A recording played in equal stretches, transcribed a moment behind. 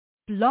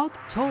Blog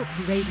Talk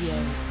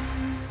Radio.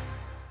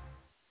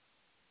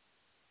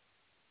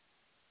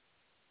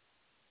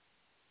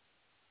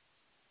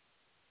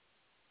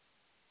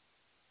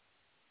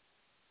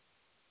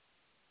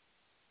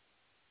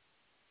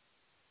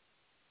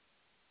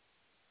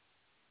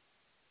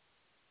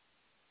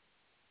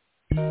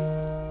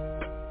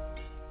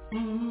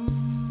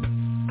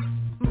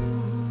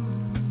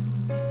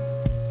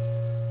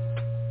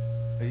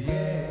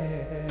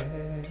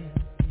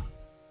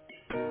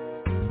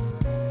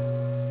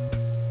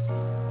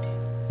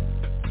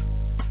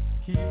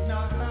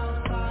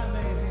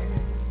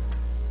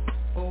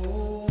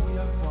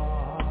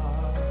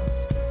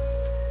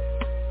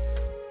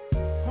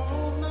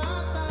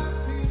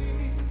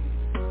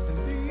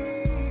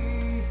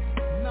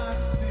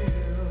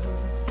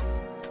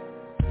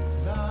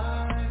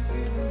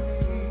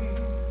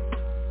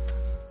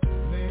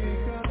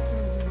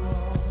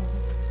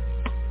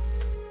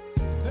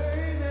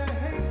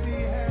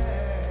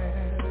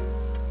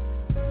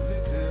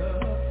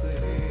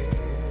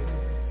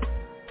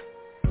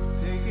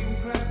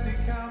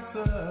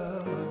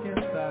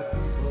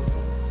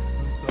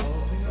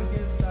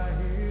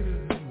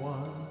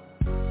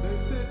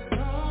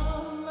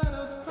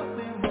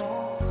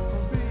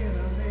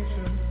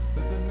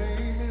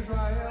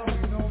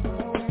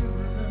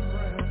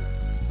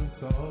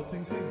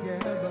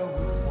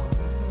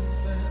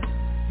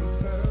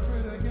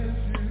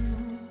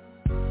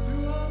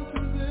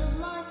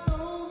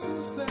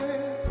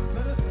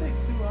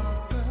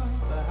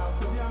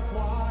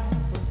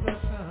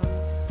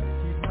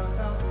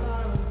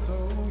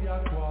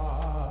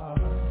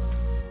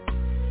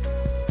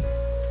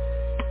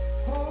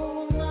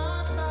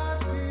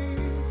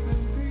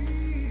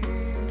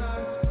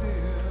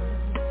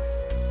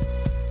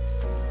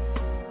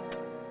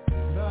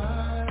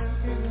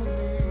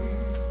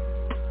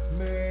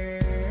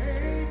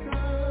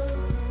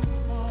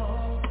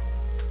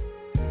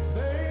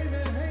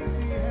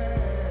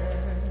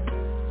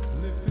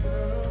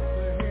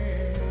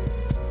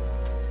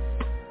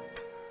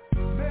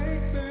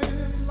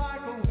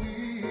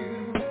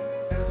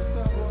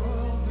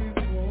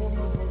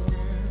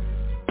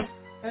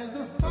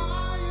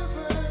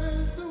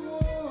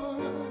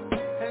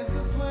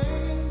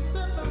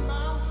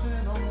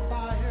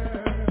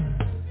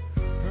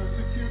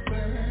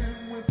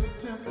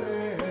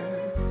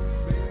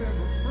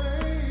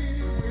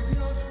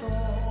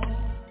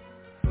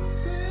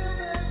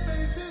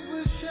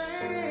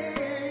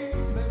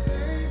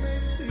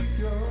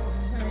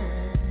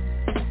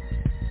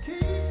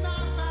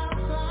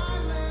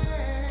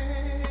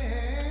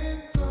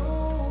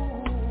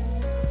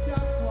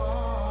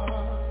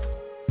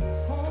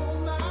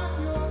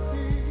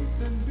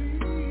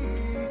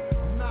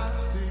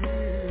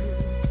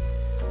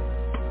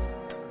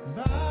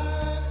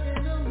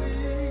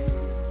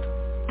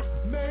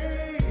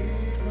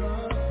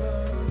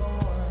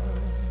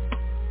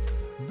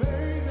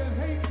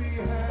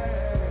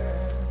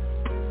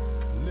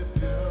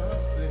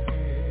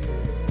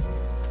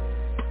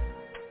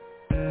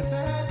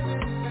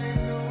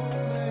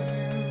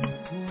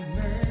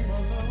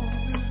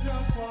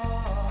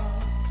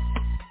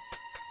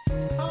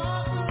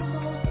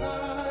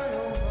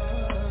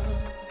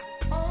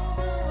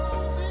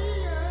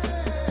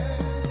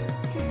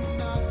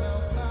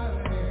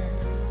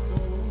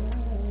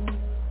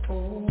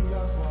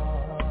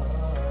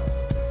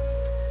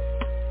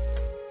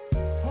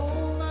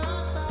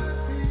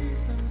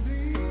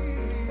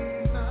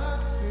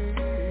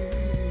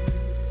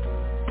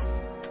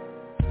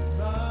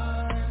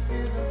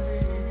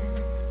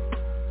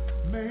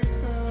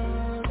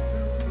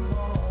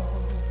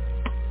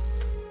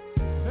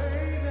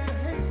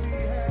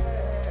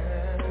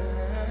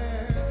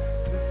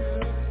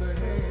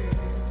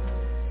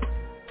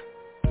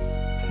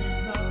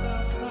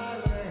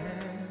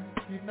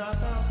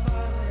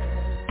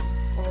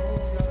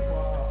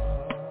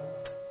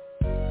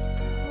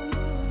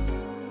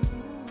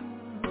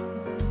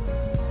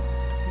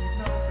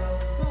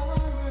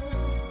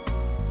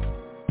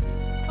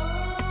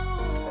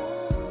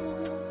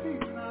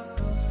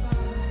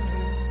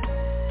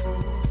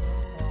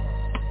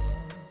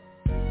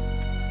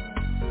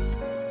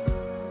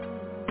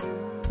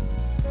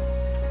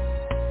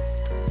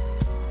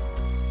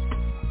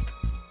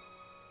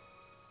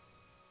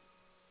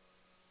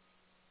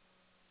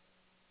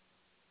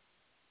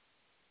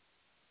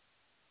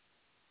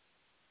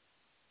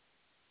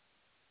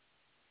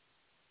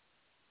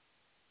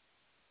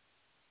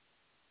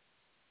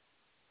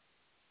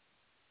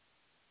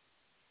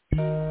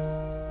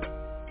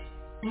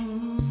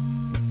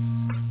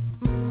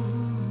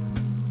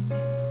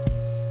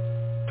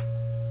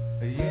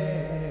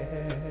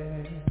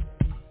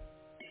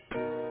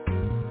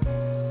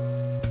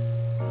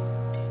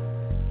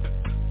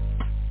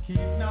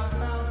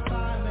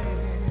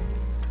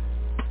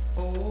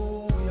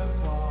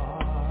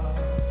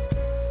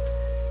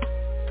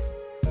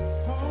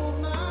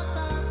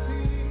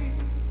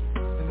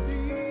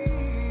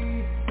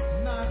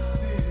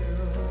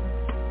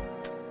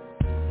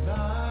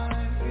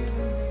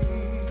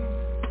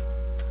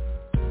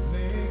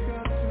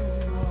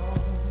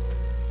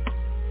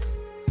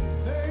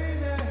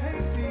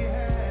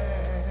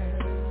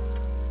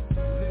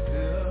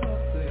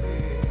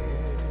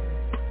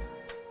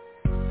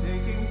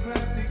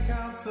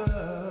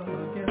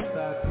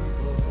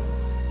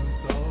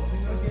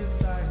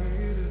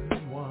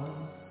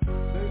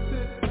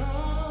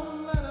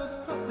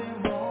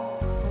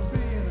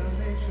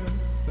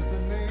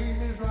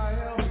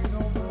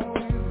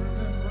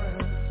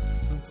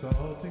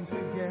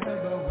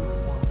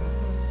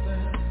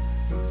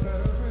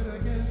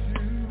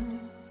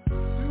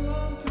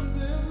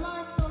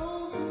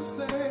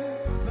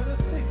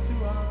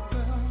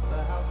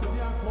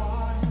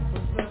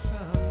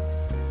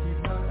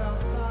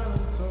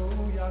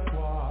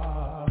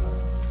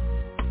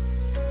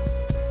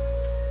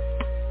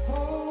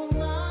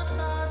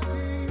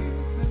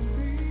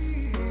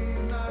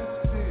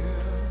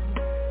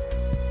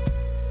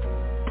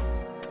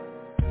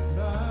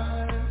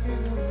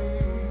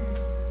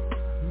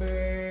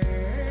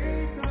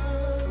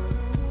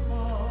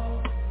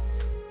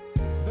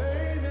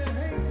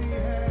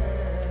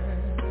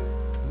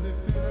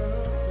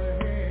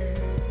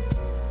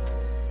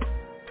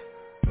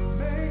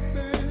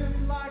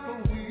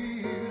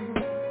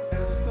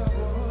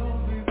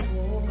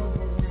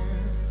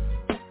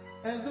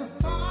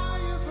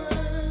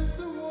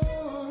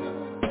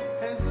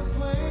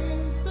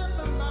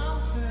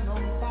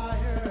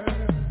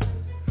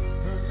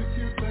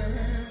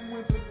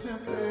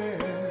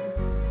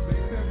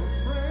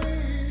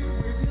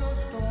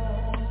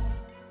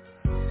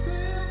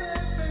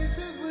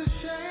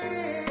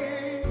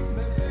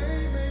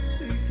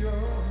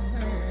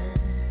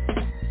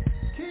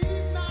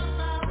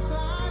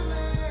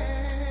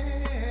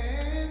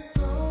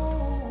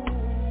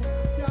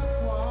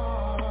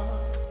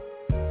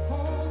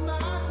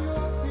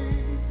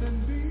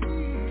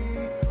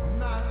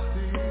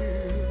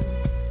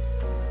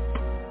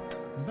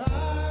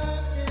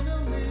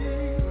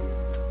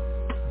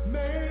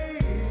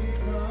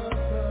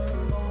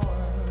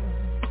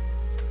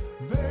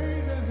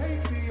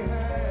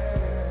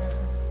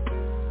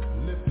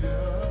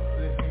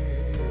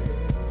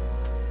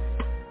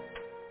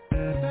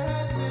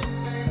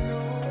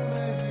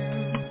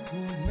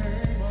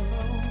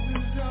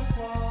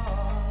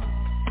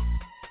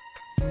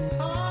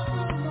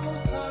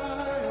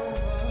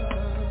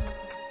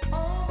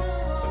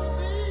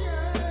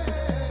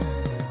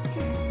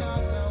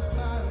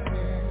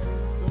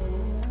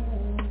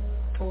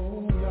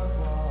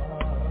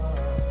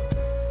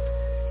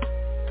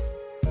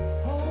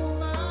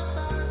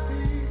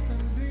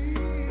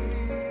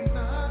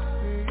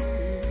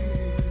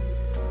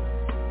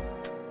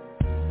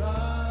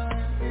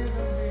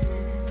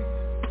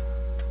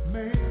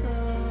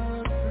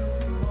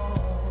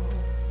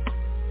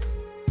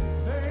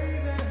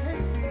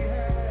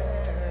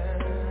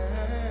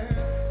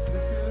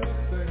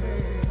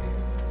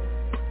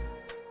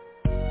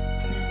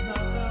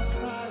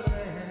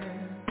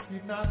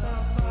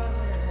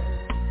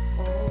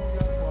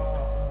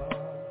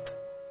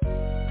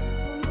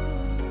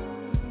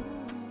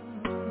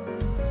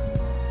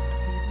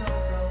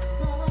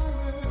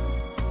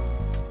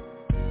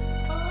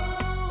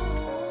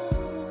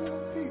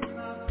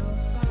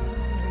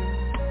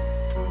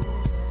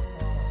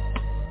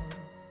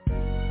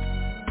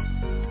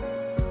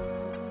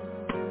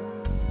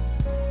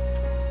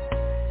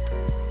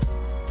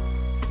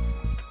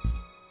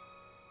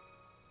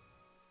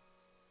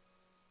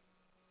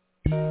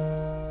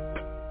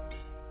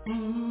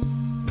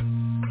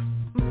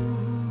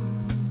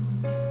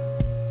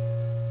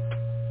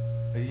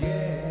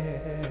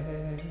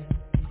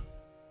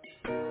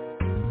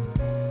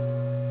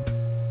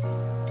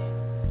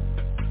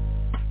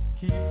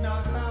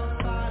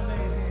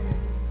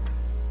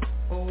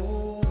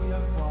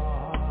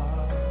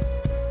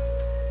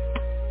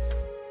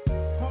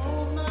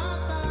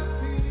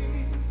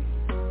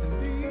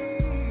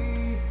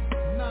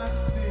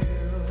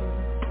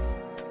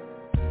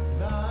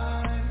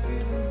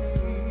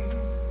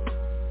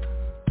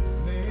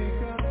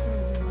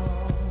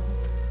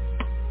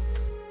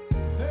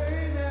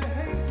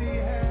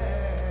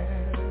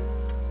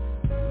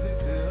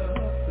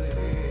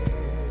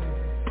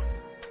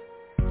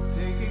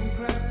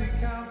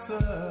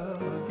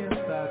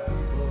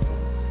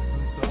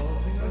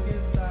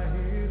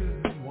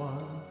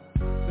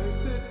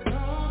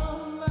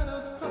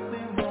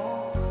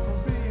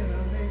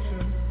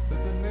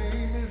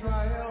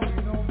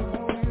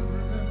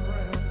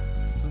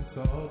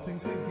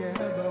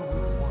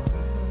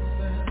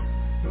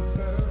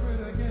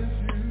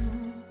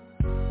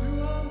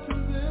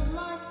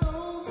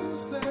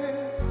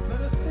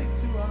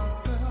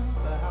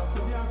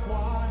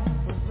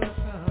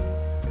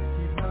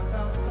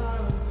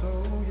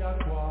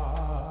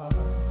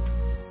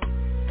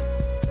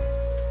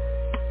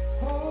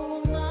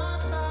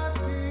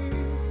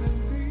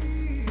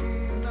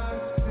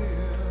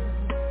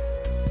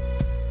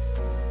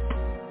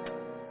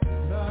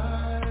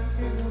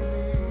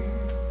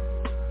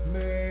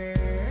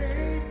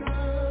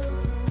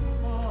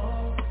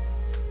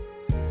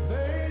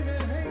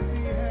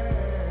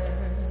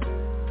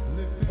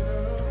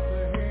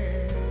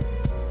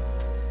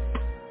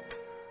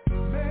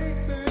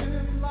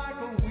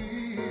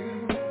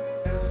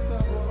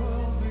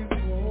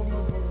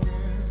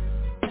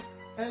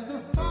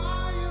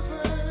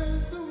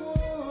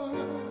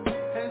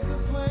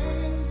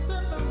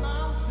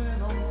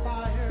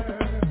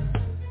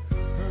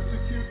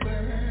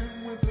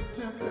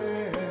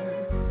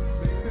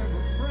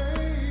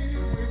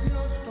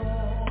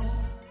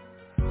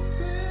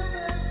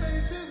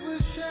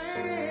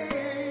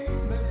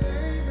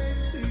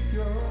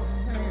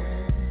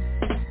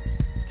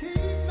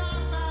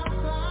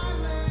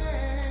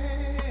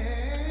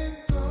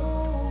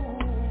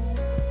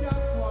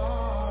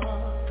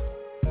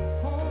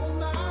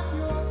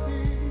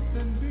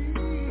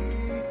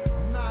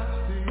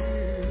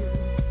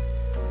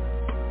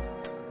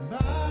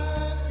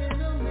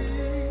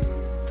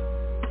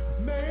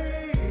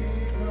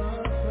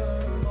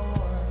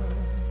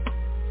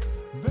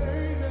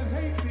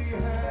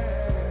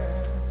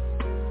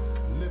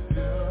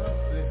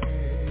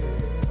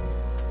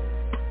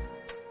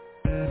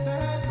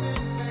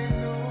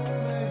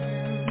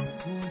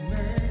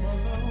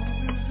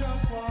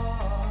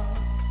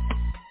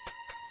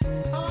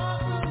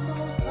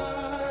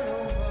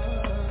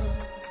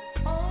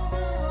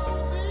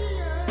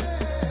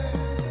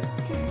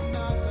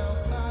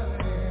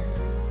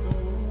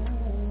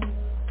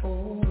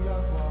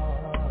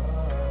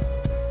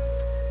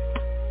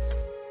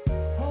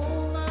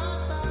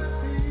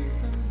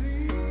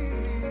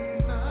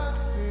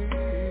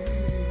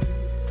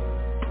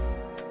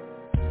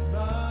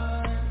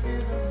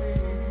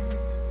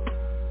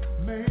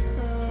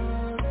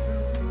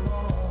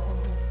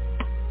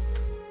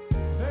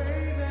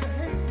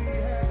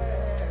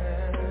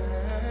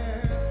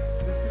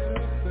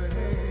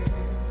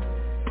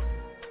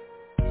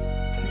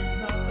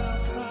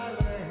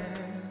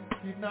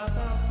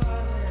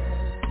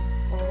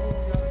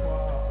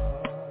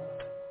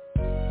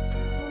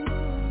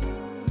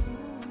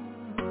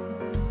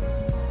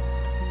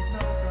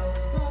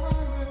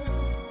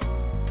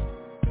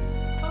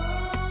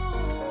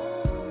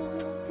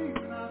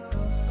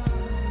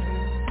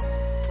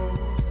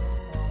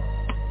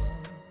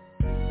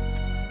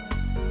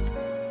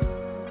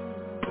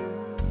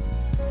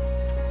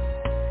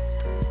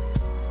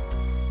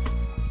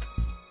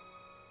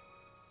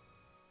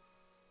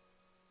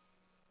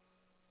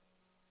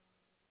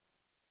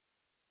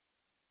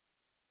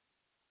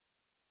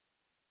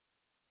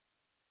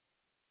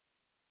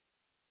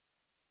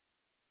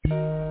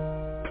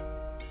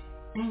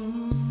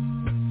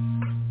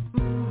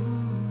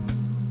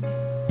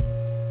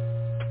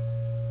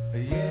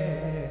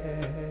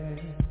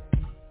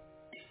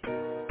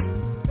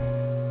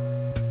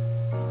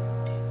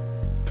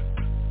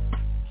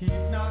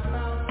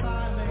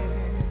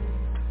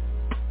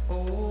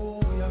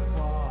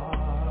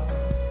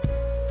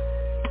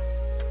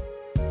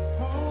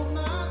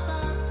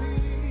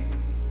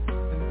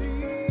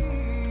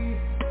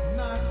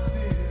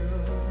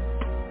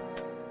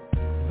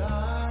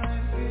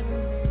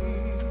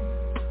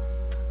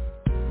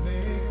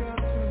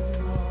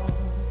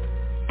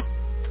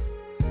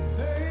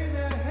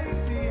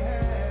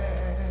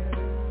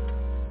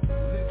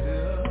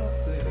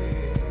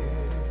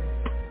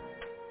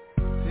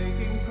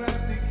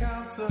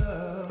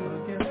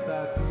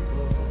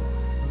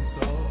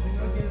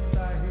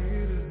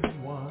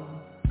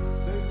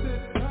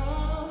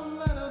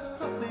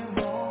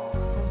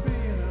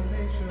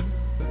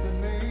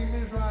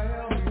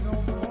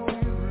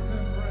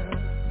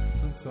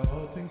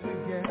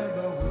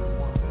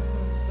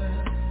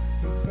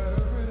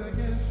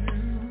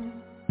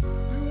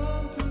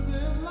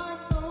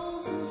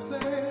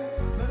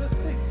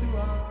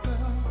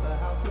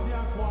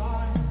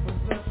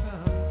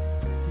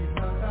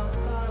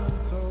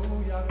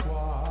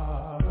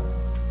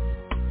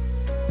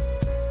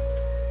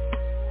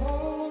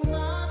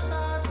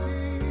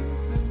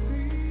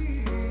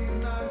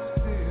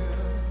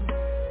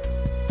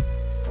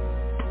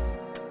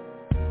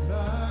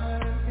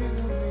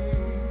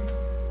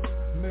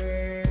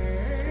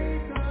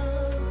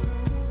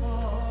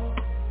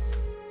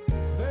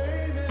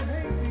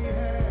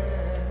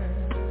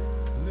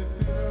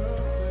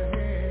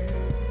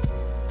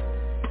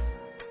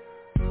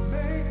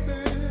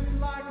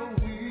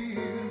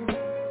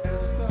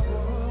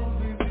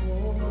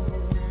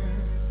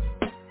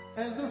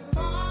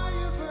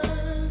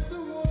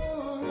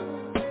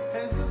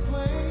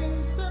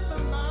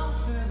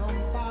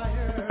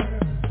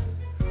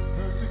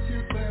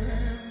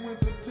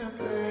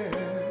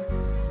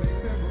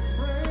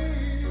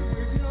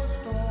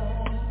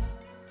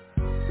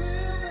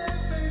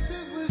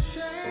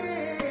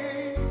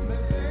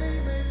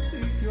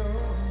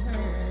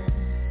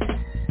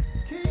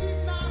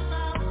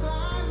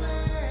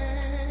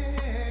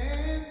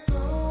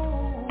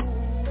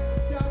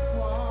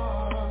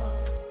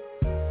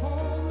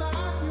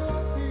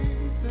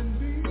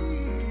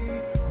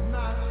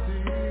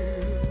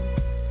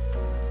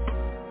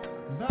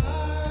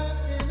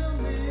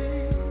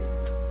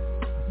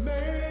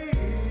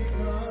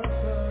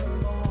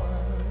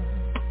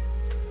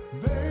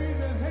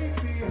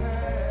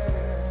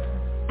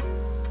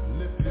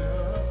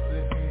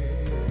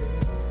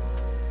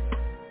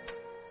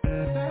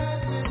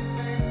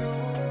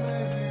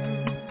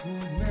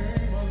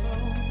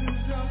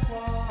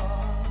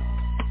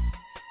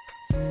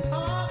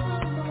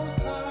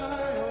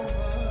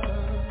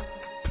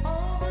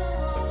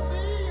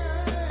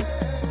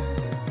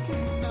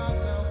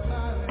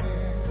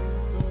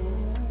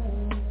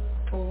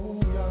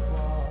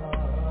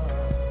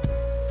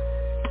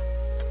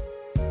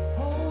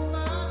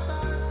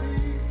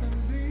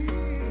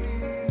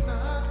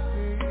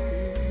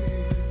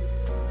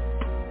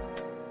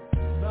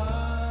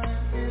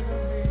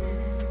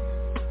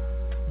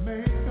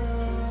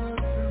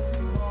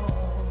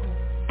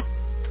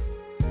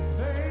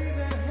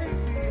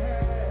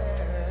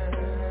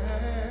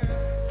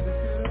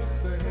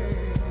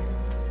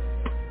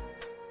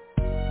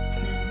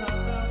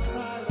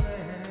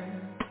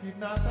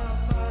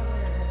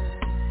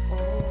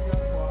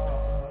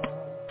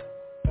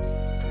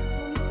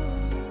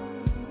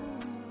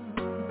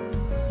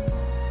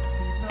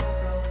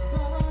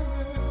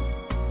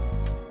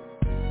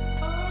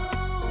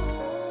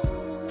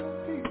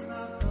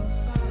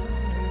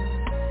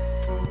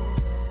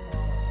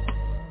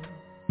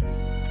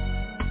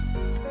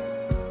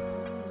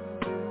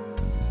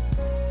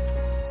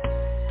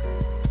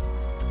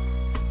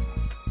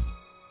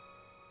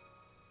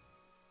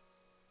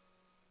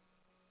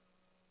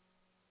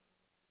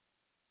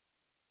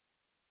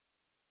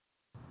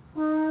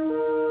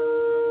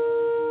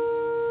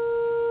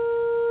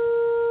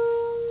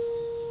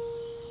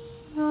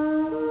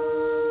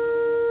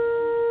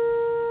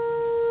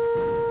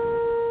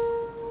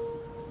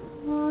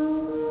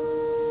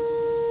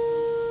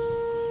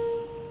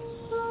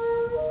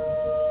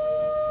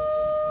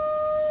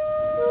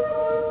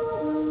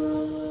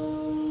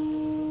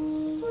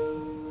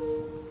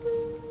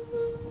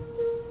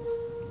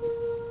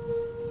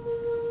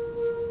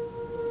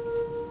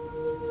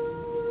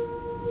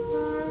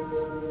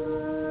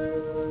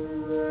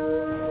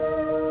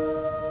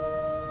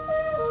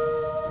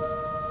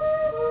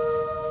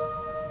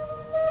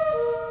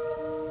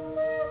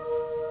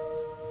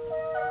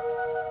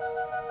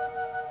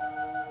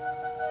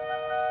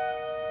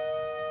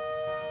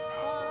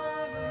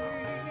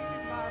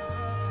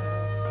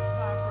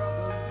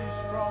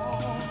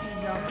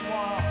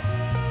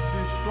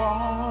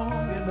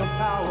 strong in the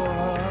power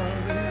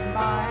of his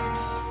might.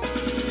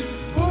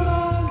 Put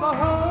on the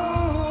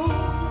whole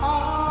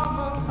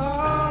armor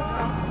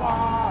of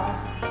God,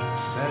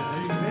 that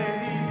you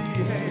may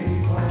be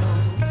able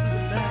to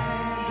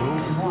stand a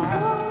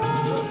while.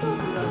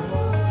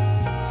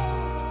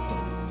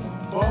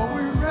 For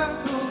we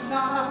wrestle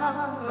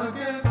not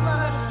against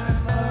flesh and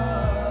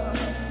blood,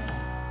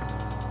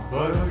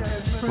 but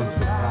against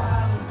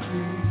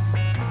principalities,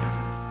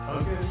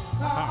 against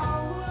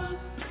powers.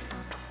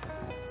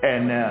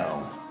 And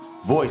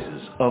now,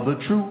 Voices of the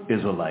True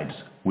Israelites,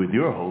 with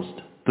your host,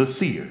 the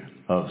seer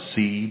of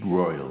Seed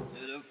Royal.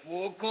 To the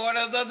four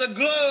corners of the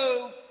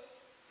globe,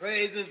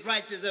 praise his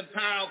righteous and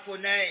powerful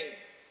name.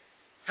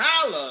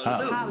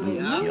 Hallelujah.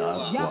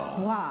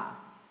 Hallelujah.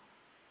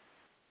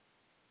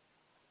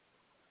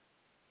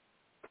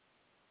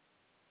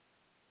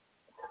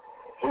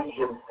 He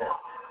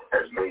himself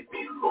has made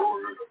me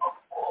Lord of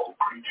all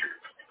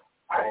creatures.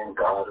 I am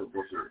God of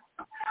this earth.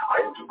 I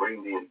am to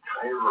bring the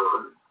entire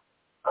earth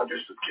under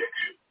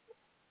subjection.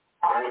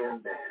 I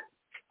am man.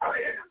 I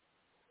am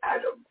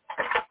Adam.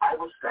 I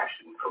was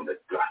fashioned from the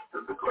dust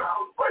of the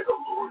ground by the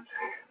Lord's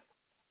hand.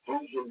 He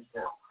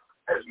himself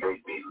has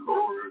made me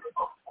Lord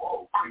of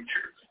all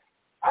creatures.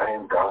 I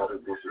am God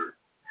of this earth.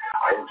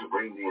 I am to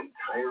bring the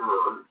entire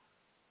earth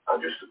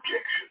under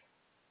subjection.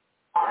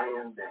 I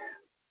am man.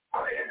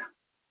 I am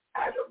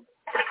Adam.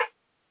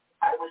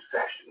 I was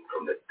fashioned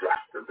from the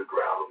dust of the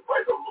ground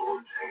by the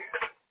Lord's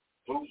hand.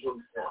 He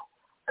himself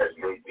has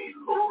made me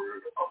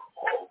Lord of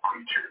all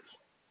creatures.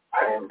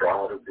 I am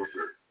God of this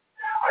earth.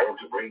 I am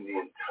to bring the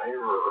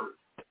entire earth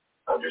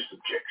under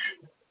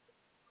subjection.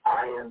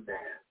 I am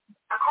man.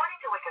 According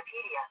to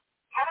Wikipedia,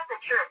 head of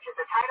the church is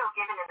a title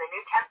given in the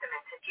New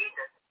Testament to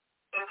Jesus.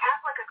 In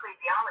Catholic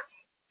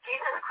ecclesiology,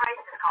 Jesus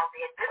Christ is called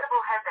the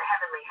invisible head, the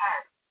heavenly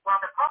head,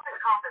 while the Pope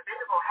is called the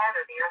visible head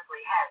or the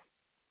earthly head.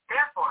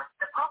 Therefore,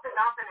 the Pope is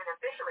often and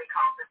officially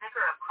called the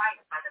Vicar of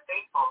Christ by the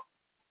faithful.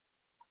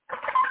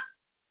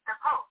 The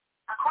Pope,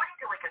 according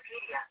to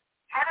Wikipedia,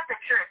 head of the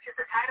church is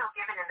a title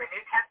given in the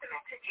New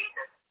Testament to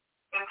Jesus.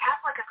 In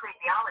Catholic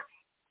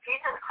ecclesiology,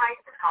 Jesus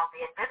Christ is called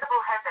the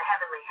invisible head, the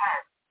heavenly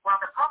head,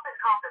 while the Pope is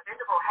called the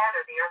visible head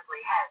or the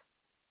earthly head.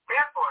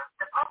 Therefore,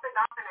 the Pope is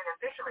often and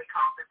officially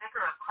called the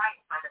Vicar of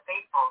Christ by the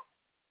faithful.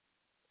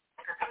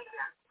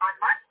 Wikipedia, on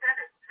March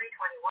 7th,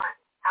 321.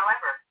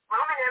 However,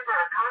 Roman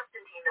Emperor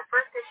Constantine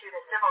I issued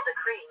a civil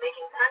decree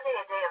making Sunday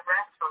a day of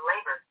rest from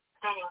labor,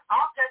 stating,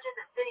 all judges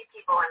and city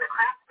people and the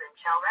craftsmen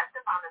shall rest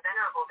upon the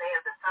venerable day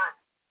of the sun.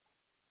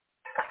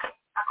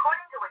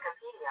 According to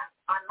Wikipedia,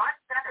 on March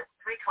 7th,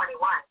 321,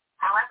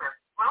 however,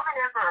 Roman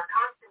Emperor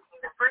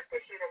Constantine I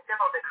issued a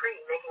civil decree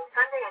making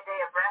Sunday a day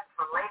of rest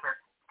from labor,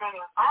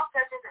 stating, all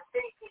judges and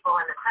city people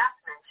and the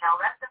craftsmen shall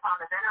rest upon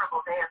the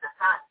venerable day of the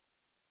sun.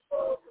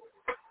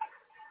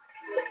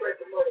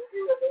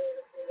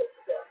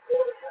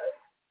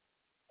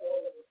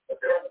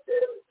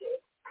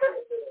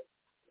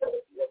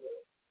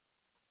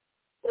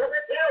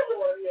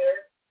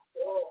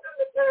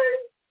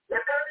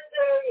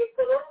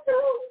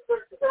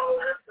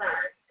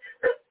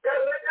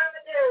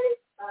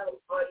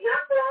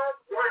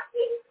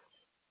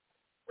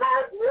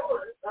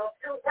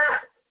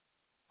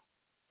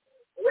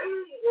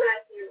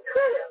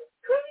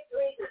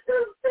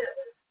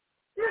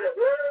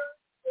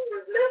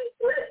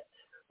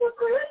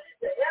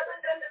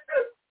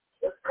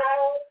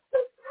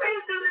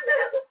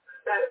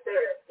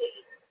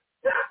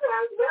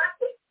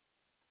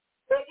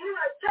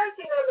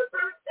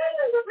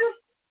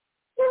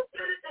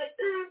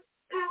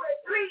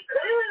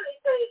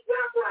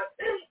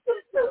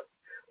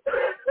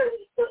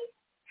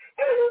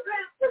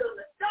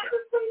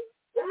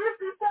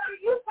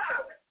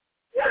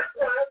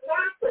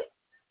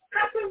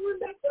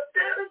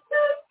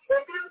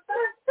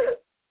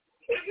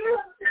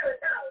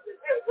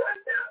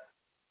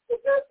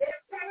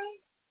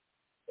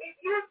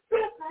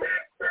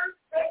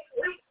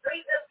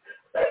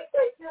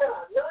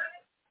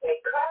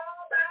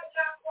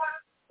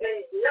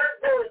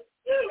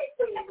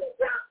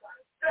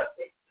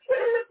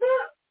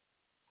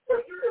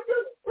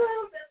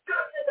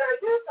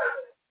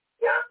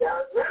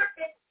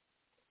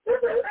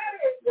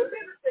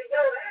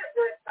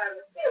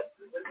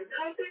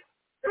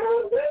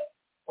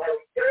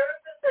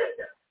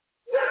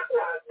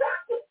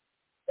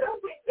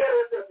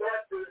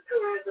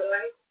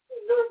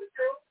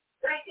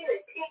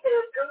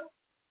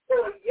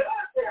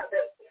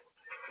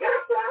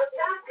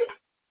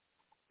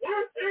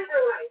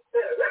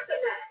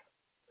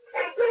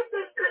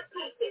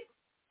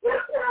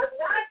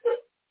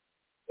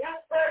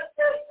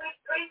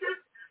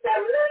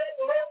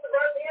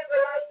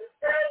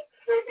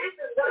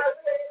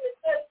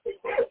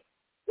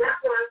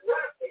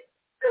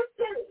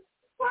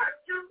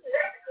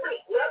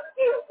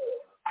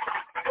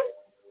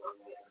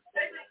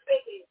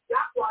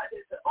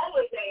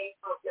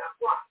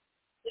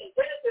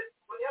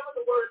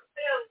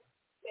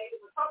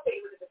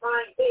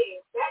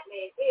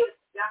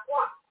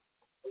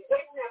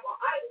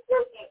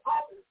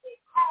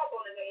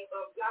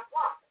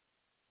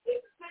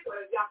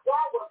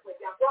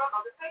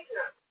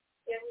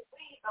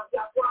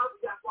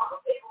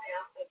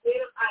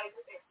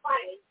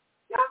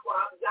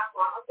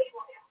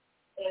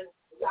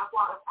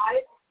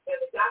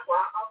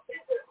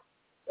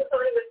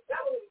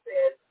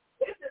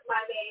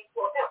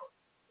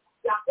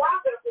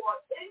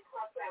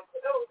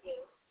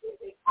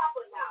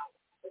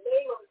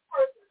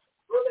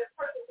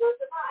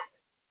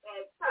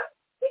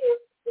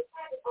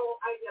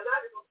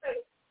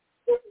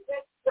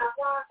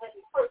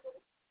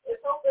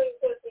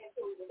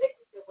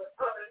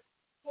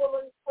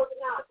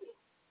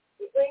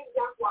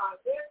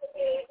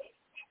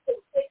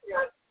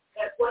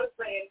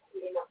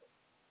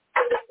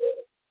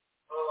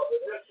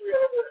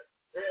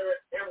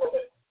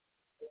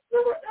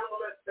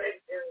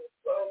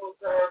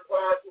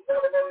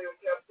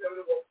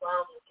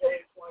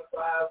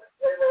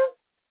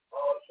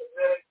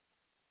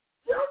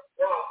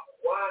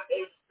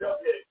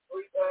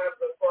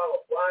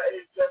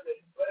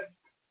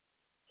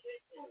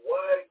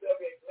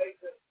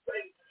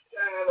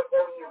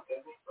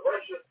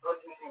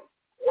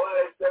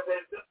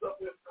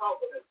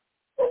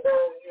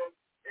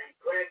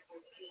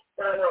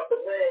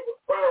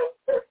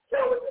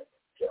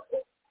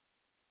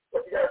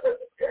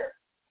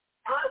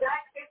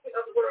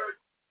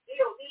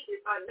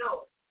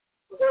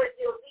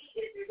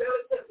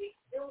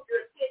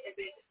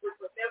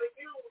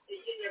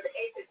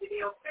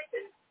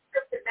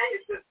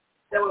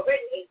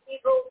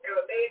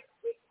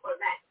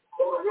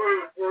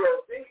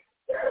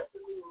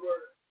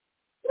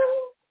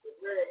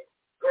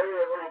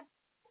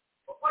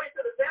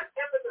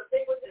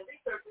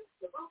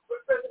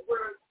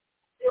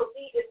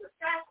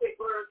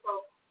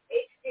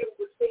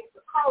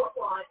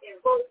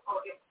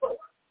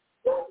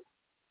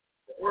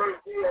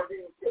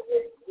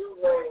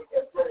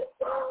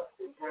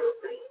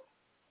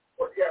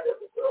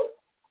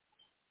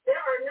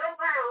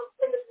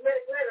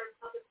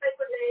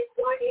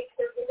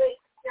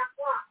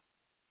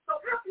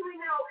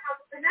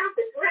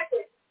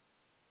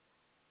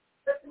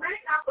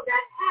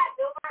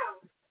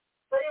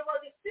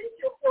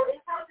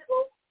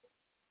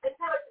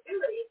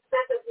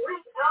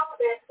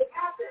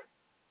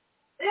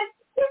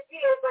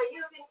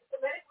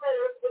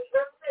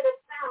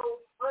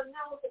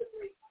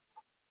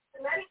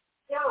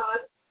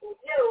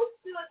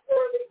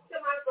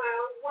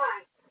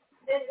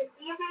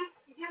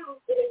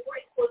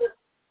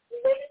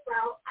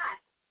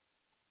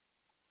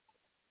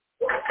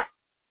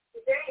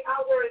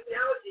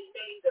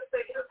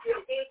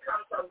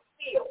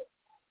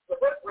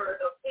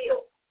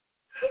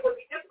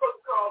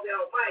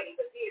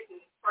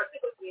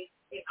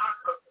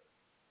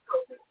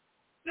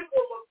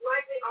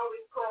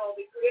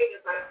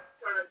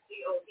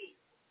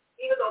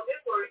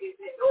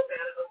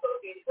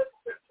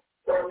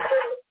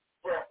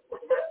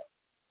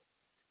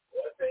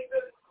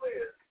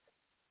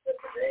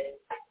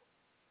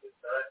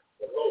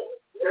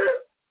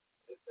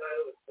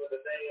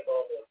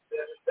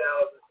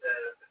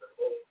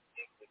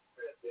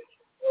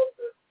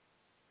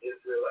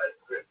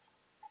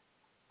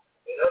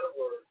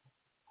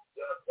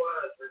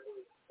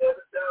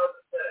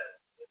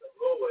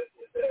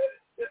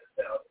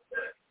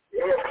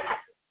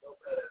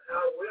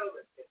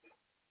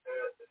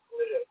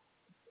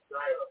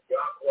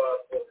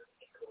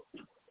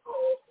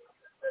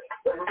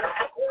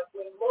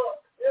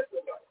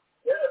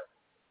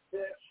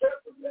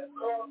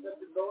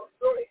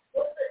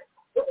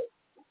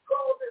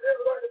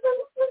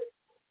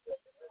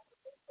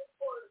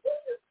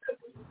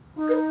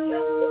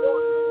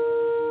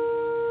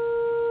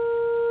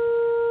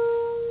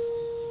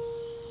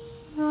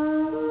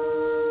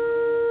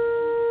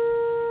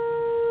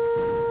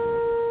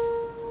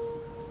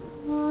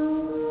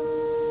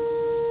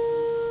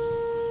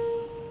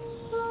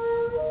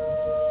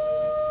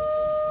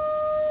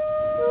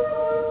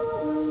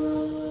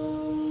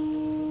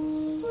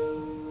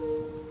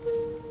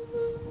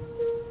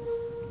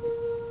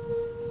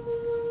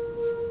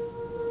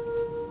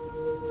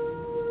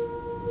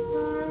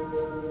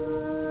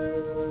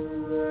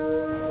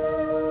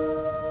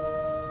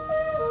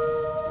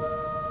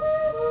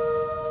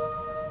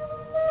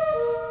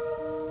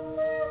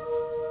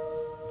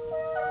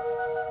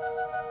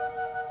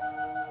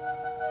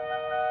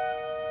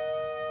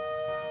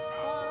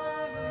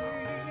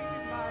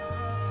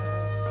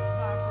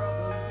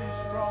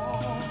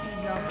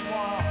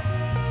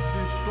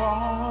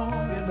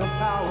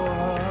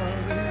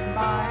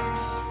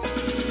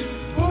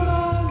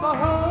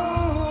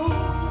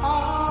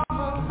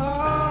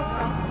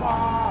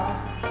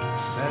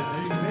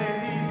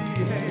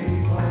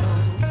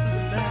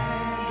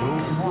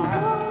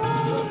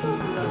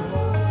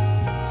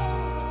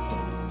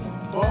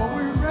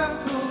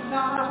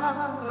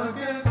 not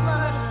against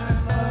flesh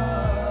and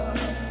blood,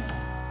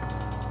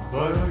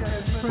 but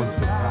against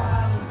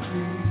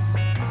principalities,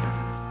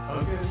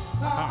 against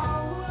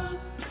powers.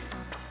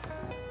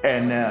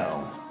 And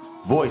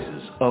now,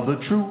 Voices of the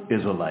True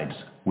Israelites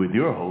with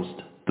your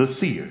host, the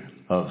Seer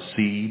of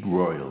Seed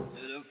Royal.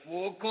 To the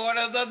four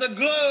corners of the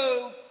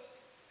globe,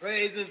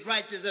 praise his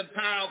righteous and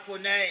powerful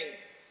name.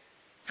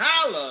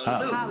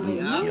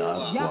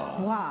 Hallelujah.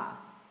 Yahweh.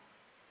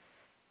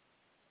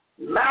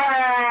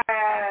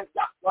 Live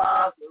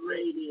Yahweh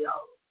Radio.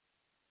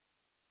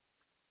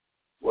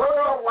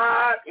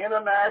 Worldwide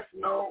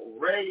international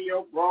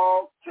radio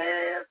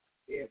broadcast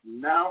is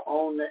now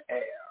on the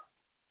air.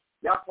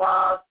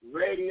 Yahweh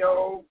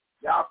Radio,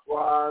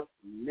 Yahweh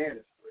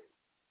Ministry.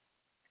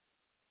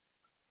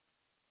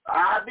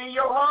 I be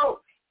your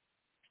host,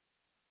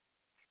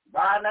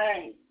 by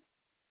name,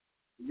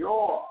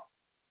 your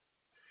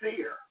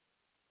seer,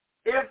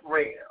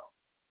 Israel,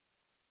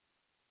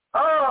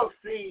 of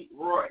Seed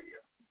Royal.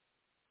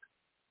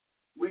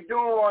 We're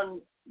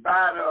doing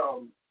by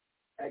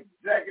the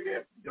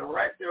executive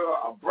director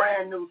a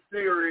brand new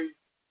series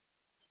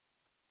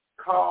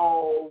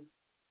called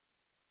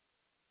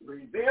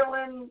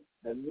Revealing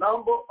the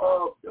Number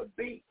of the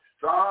Beast,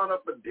 Son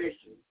of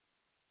Perdition,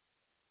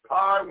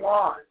 Part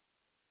 1.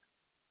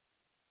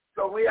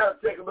 So we have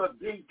to take a little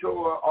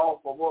detour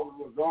off of what we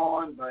was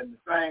on, but in the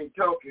same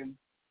token,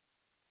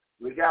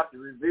 we got to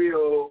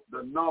reveal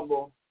the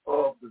number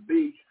of the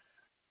beast,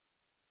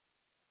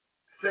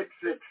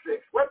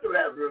 666. What do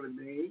that really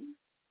mean?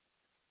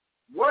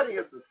 What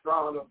is the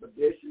Son of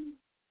Perdition?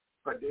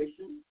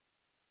 Perdition,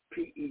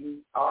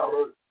 Perdition.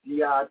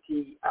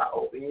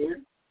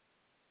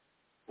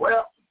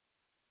 Well,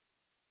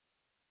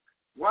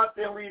 one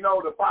thing we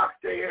know, the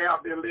foxtail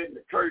have been lit and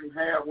the curtain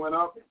hair went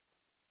up.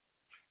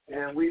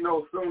 And we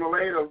know sooner or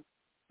later,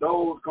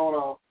 those going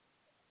to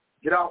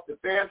get off the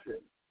fence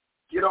and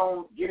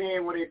get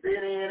in where they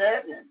fit in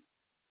at.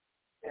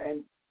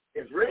 And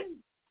it's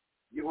written.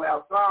 You will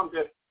have some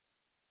just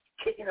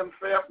kicking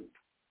themselves and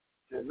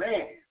say,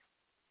 man,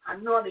 I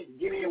know I need to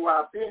get in where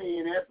I fit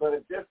in at, but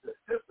it's just the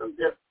system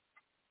just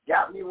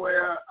got me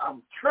where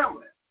I'm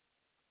trembling.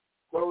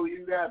 So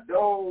you got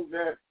those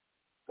that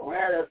don't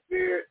have that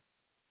spirit,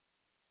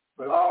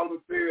 but all the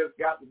spirits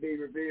got to be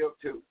revealed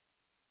too.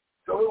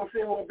 So we're going to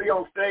see we'll be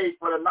on stage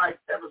for the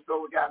next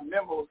episode. We got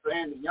members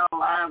saying the young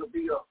lion will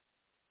be a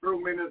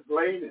few minutes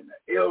late and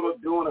the elder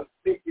doing a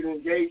speaking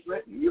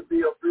engagement, and you'll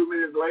be a few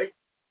minutes late.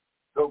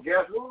 So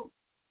guess who?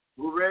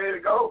 Who's ready to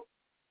go?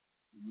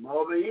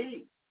 Mother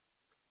E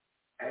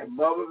and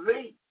Mother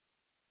Z.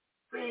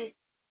 See,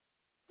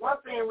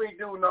 one thing we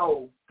do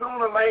know,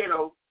 sooner or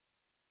later,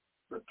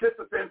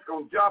 participants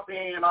going to jump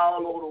in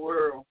all over the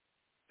world.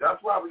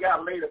 That's why we got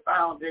to lay the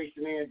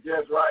foundation in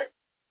just right.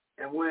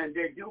 And when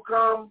they do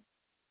come,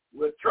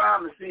 we're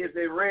trying to see if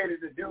they're ready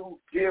to deal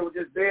with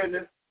this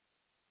business.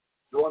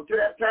 So until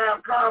that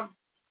time comes,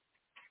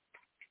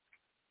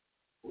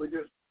 we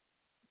just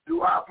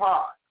do our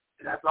part.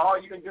 And that's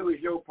all you can do is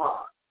your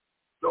part.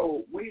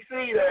 So we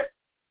see that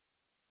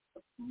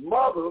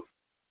Mother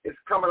is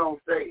coming on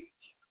stage.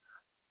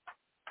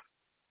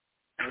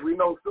 And we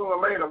know sooner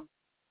or later,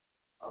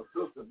 our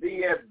sister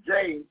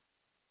BSJ,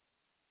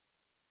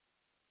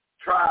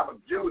 Tribe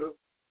of Judah,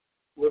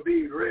 will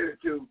be ready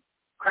to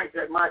crank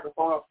that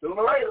microphone up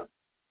sooner or later.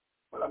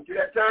 But until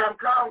that time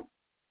comes,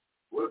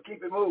 we'll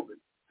keep it moving.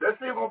 Let's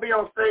see if we'll be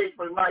on stage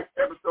for the next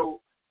episode,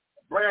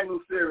 a brand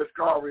new series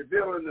called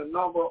Revealing the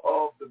Number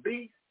of the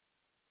Beast.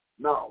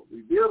 No,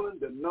 Revealing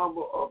the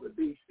Number of the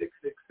Beast,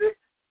 666,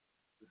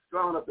 the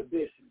Son of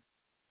Perdition.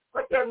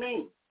 What that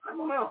means? I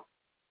don't know.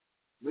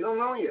 We don't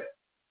know yet.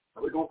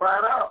 But we're going to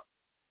find out.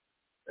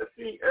 Let's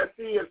see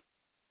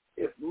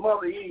if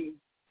Mother E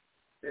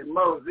and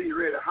Mother Z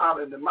ready to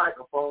holler in the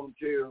microphone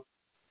till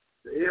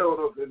the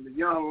elders and the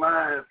young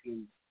lions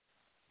can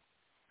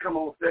come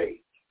on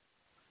stage.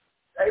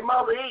 Hey,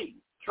 Mother E,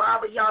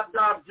 Tribe of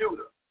Yahweh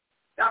Judah.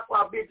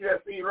 Yahweh bid you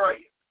that Seed Royal.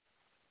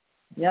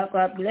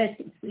 Yahweh bless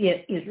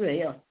you,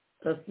 Israel,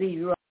 the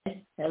Seed Royal.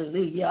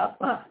 Hallelujah.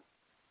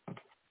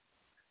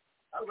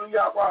 Hallelujah,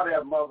 Yahweh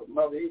there,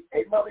 Mother E.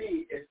 Hey, Mother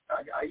E,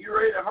 are you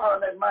ready to holler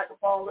in that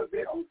microphone a little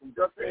bit on some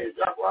Just Say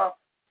Yahweh?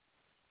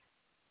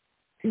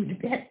 Do the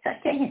best I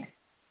can.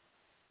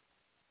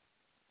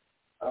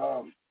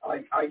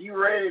 Are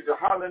you ready to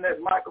holler in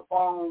that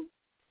microphone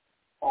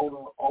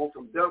on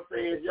some Thus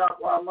Says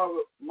Yahweh,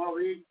 Mother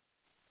E?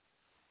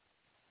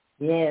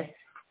 Yes.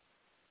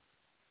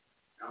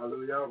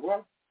 Hallelujah,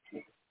 Yahweh.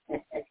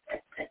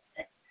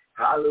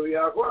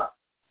 Hallelujah, Yahweh.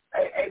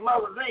 Hey,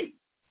 Mother Z.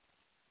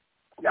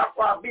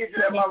 Yahweh bid you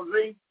that, Mother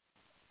Z.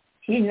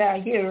 She's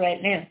not here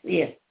right now.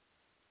 Yes.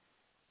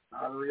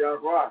 Hallelujah,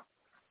 Yahweh.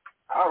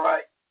 All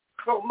right.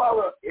 So,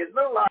 Mother, it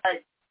looked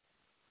like,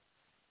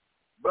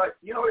 but,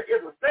 you know,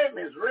 it's a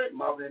statement is written,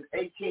 Mother, in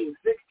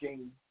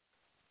 1816.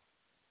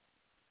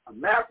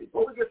 Matthew,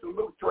 before we get to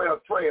Luke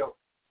 12:12,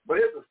 but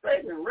it's a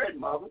statement written,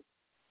 Mother,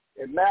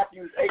 in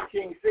Matthew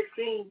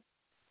 18:16.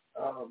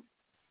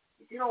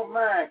 If you don't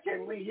mind,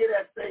 can we hear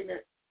that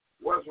statement?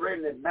 What's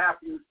written in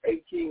Matthew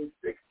 18:16?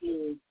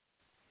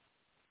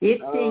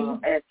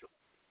 15.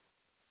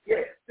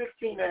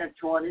 16 and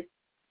 20.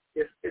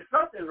 It's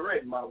something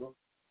written, Mother,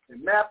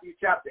 in Matthew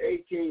chapter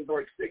 18,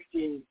 verse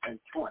 16 and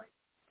 20.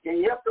 Can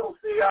you help those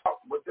see out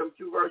with them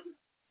two verses?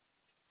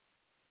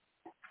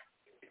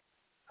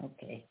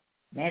 Okay.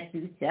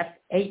 Matthew chapter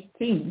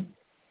 18,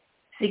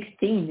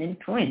 16 and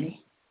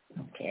 20.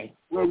 Okay.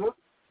 Mm-hmm.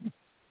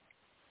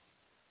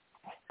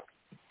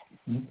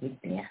 Let me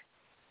get there.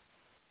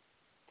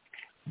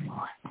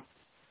 More.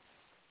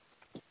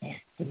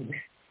 Matthew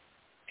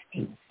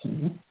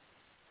 18,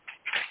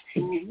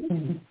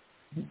 16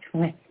 and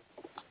 20.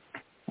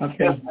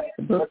 Okay.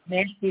 The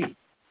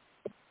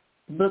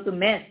book of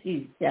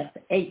Matthew,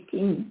 chapter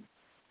 18,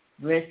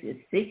 verses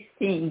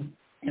 16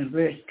 and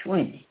verse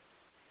 20.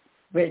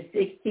 Verse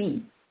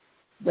 16,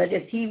 but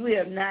if he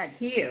will not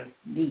hear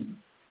thee,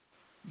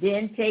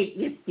 then take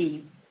with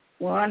thee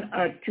one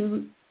or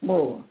two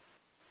more,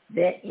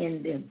 that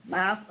in the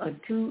mouth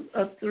of two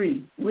or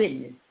three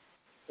witnesses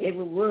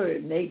every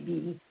word may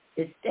be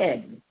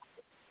established.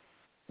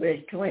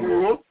 Verse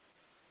 20,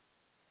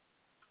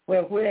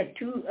 where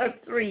two or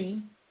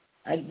three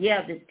are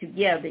gathered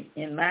together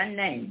in my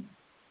name,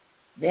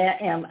 there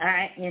am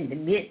I in the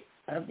midst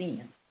of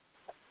them.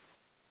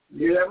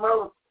 Yeah,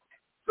 Mother.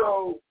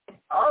 So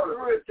all it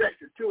really takes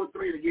is 2 or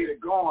 3 to get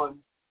it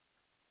going,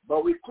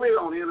 but we clear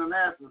on the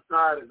international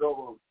side is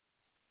over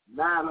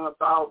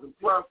 900,000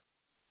 plus.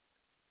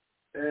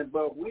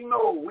 But we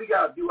know we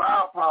got to do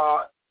our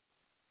part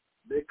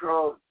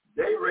because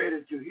they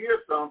ready to hear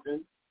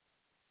something,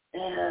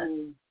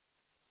 and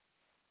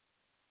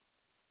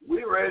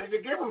we ready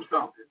to give them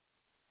something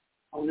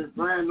on this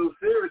brand new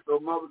series. So,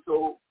 Mother,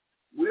 so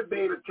we'll be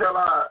able to tell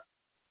our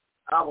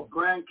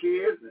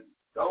grandkids and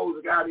those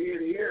that got ear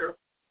to hear,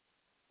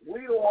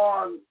 we the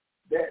one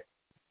that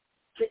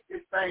kicked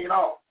this thing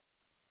off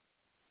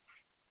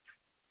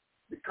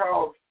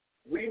because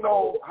we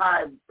know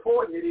how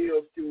important it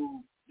is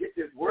to get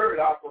this word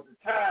out because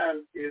the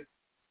time is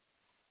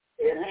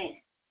at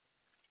hand.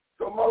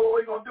 So, Mother, what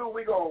we're going to do,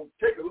 we're going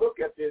to take a look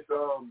at this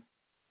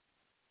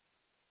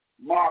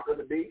mark of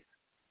the beast.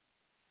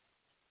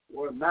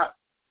 Well, not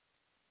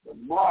the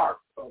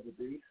mark of the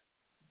beast,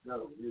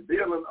 the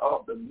revealing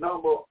of the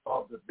number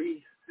of the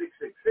beast,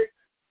 666,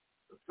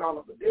 the Son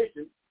of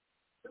Perdition.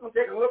 We're going to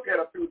take a look at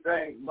a few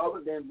things, Mother.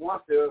 Then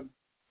once the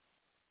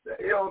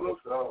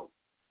elders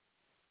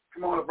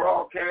come on the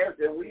broadcast,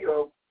 then we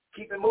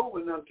keep it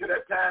moving until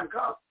that time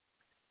comes.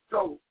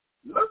 So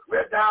look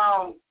right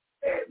down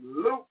at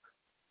Luke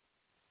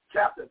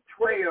chapter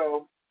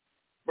 12,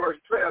 verse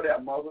 12 there,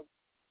 Mother.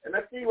 And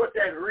let's see what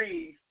that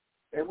reads,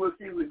 and we'll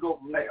see if we go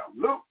from there.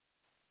 Luke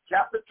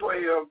chapter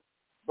 12,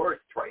 verse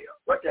 12.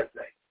 What's that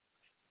say?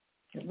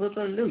 The book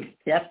of Luke,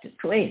 chapter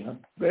 12,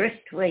 verse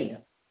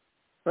 12.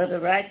 For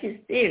the righteous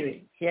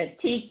spirit shall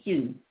teach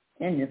you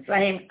in the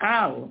same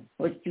hour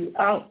what you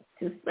ought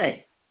to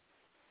say.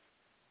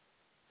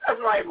 That's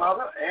right,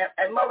 Mother.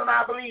 And Mother and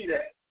I believe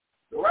that.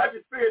 The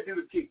righteous spirit do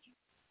the teaching.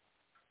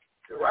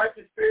 The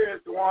righteous spirit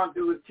is the one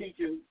do the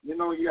teaching. You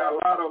know, you got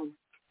a lot of them,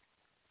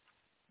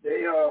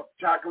 they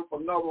try to come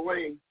from another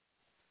way.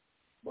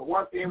 But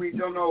one thing we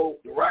don't know,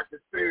 the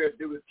righteous spirit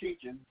do the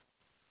teaching.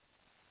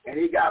 And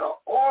he got an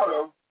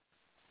order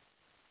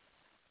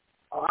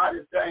on how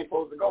this thing's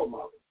supposed to go,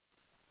 Mother.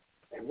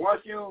 And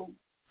once you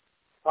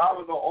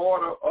follow the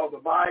order of the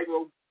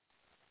Bible,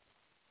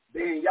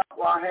 then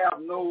Yahweh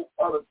have no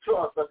other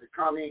choice but to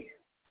come in.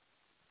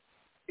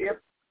 If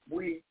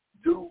we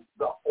do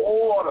the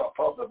order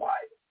of the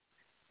Bible.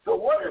 So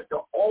what is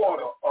the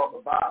order of the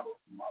Bible,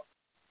 Mother?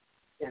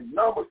 In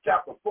Numbers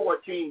chapter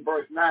 14,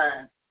 verse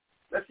 9,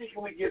 let's see if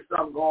we get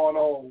something going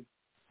on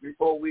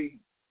before we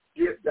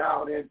get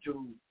down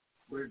into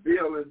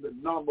revealing the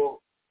number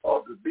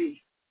of the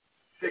beast,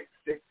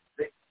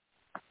 666.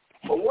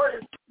 But what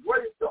is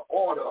the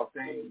order of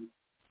things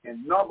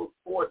in Numbers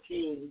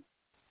 14,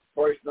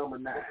 verse number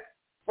 9?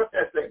 What's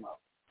that say, Mother?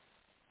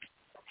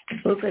 The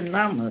book of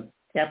Numbers,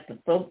 chapter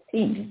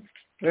 14,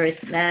 verse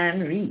 9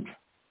 reads,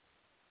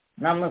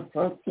 Numbers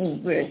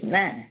 14, verse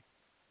 9.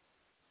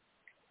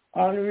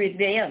 Only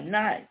rebel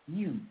not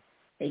you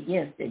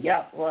against the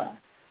Yahweh,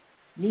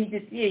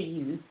 neither fear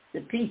you the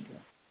people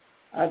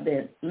of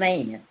the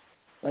land,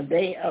 for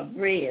they are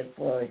bread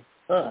for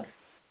us.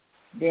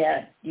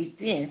 Their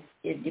defense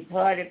is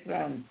departed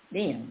from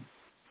them,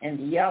 and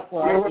the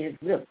Yahweh is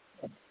with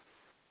them.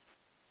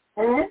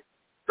 Mm-hmm.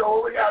 So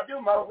what we got to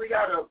do, Mother, we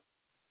got to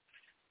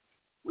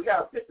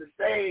set the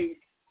stage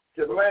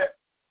to let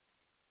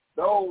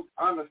those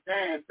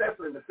understand,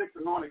 especially in the Sixth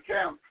Anointed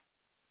Camp,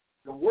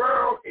 the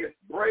world is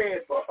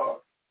bread for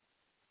us.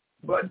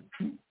 But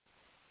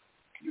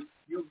you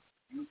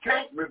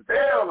can't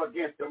rebel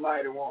against the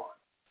Mighty One.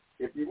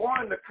 If you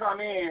want him to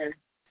come in,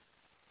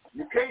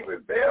 you can't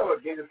rebel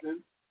against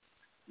him.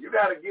 You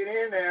got to get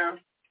in there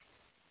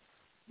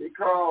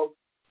because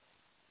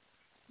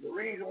the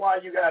reason why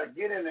you got to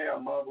get in there,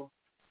 Mother,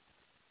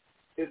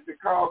 is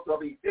because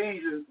of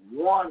Ephesians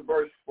 1,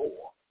 verse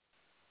 4.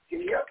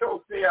 Can you help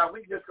those see how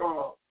we just going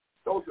to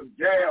throw some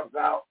jabs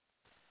out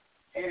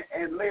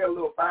and lay a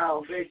little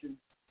foundation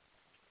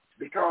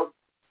because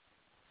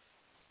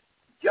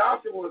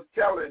Joshua was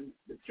telling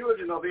the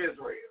children of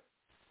Israel,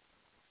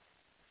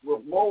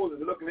 with Moses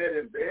looking at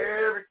him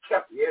very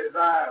carefully, he had his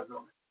eyes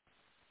on him.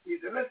 He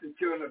said, listen,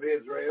 children of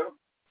Israel,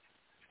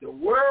 the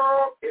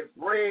world is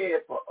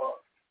bread for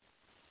us.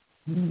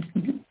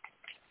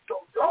 So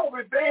don't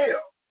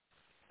rebel.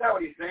 That's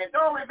what he's saying.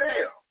 Don't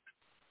rebel.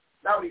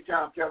 That's what he's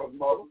trying to tell us,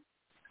 Mother.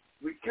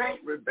 We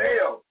can't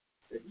rebel.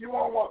 If you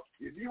want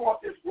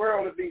this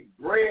world to be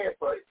bread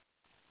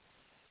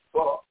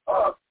for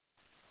us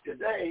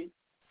today,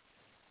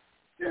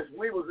 since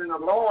we was in the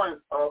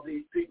loins of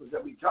these people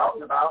that we're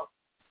talking about,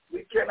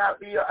 we cannot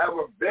be a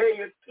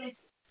rebellious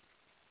people.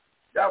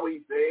 That's what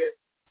he said.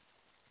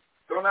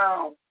 So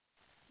now,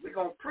 we're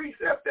going to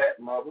precept that,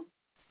 Mother,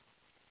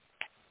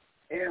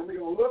 and we're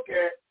going to look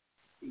at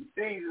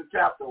Ephesians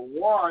chapter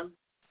 1,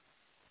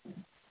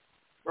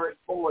 verse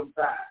 4 and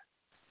 5.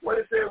 What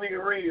it says we can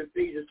read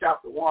Ephesians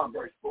chapter 1,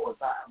 verse 4 and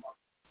 5,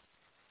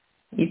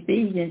 Mother?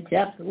 Ephesians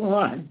chapter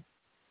 1,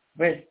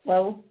 verse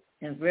 4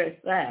 and verse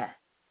 5.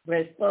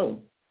 Verse 4.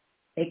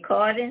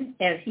 According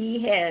as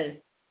he has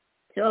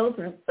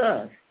chosen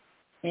us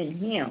in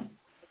him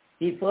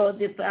before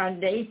the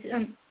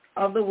foundation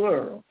of the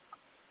world,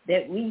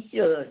 that we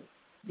should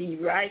be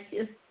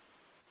righteous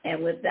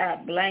and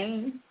without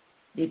blame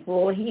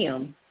before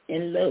him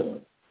in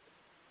love.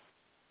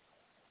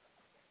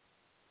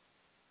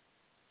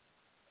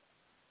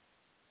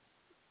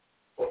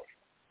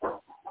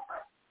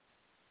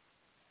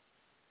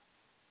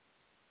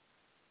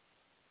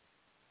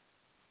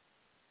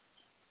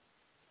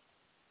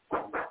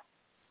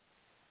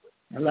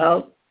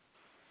 Hello?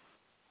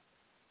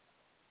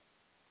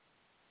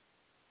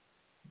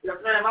 Yes,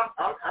 ma'am.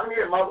 I'm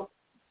here, Mother.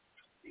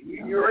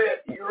 You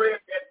read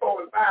that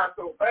 4 and 5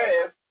 so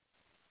fast.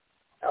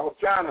 I was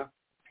trying to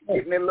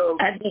give me a little.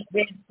 I just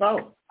read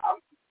 4.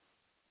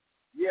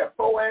 Yeah,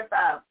 4 and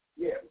 5.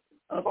 Yeah,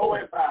 okay. 4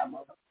 and 5,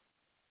 Mother.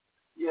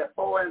 Yeah,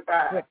 4 and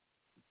 5.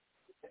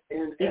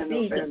 And yes,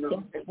 ma'am.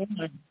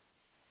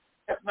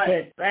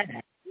 Verse 5.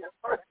 Yeah,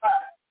 verse 5.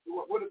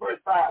 What does verse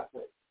 5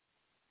 say?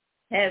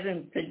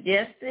 Having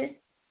predestinated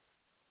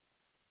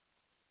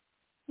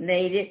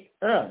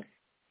us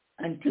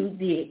unto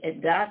the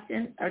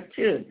adoption of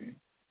children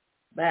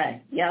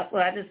by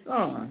Yahweh the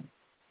Son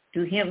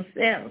to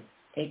himself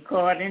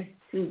according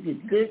to the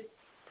good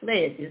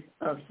pleasures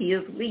of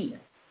his will.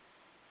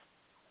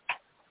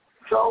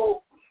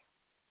 So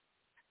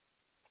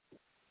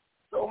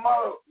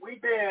Mother,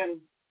 we've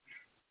been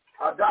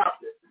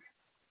adopted.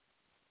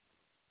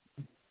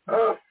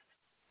 Us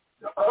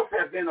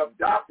has been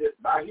adopted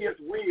by his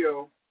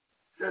will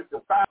since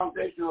the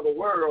foundation of the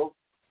world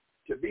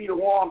to be the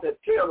one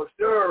that tell the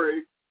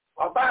story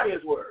about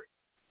his word.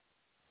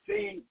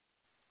 See,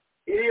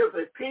 it is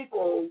a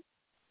people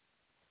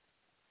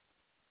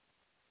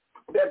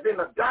that's been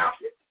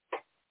adopted.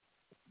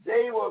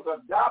 They was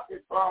adopted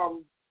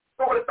from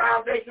before the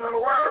foundation of the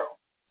world.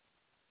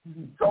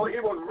 Mm-hmm. So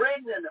it was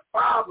written in the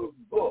Father's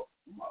book,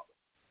 Mother.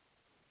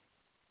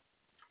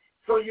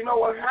 So you know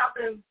what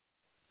happened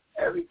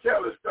as we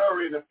tell the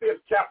story in the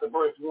 5th chapter,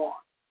 verse 1.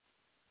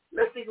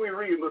 Let's see if we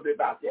read a little bit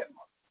about that,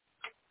 Mother.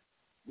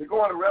 We're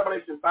going to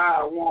Revelation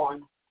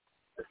 5:1.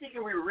 Let's see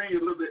if we read a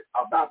little bit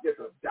about this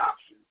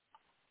adoption.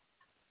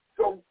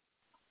 So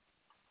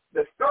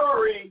the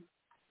story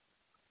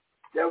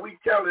that we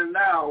telling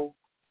now,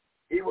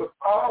 it was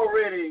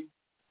already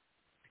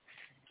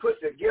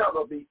put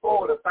together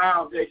before the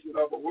foundation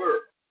of the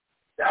world.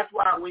 That's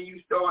why when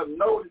you start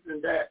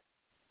noticing that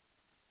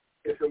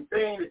there's some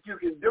things that you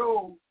can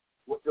do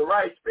with the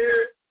right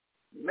spirit,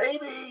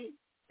 maybe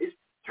it's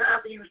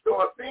time for you to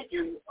start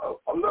thinking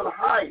a little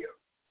higher.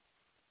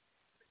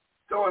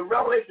 So in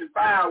Revelation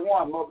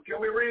 5:1, Mother,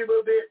 can we read a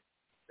little bit?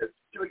 Let's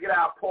see if we get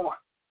our point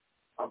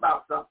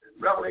about something.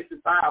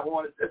 Revelation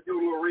 5:1, let's do a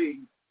little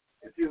reading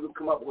and see what we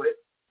come up with.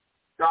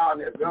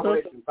 Starting at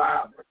Revelation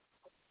 5.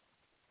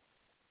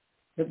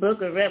 The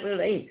book of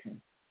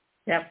Revelation,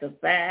 chapter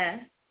 5,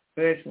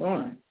 verse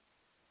 1.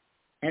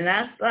 And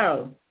I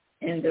saw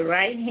in the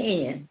right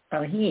hand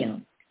of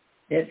him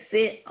that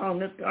sat on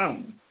the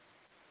throne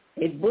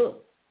a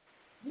book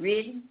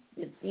written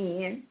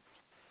within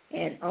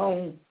and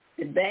on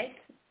the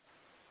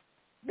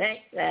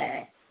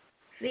backside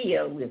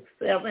sealed with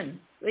 7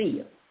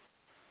 seals.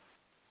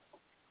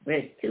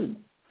 Verse 2.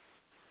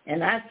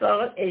 And I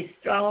saw a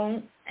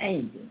strong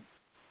angel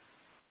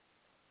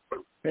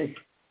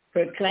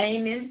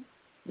proclaiming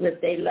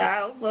with a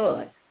loud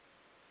voice,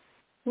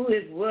 who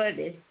is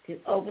worthy to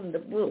open the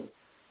book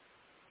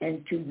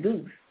and to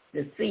loose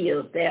the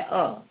seals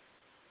thereof.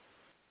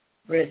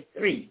 Verse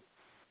 3.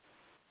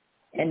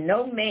 And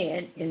no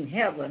man in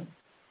heaven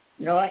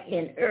nor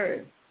in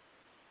earth,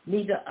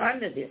 neither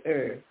under the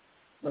earth,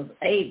 was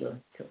able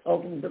to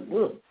open the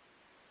book,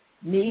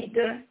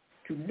 neither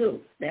to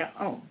loose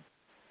thereon.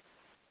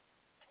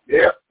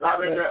 Yeah, right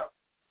there.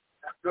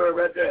 That's good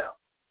right there.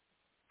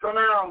 So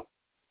now,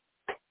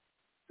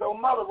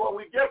 Mother, what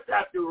we just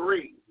got to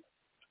read,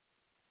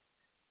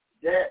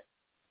 that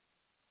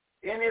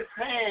in his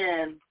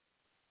hand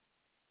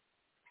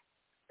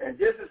And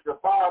this is the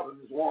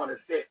Father's one that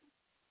sent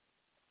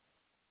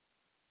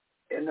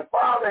me. And the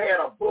Father had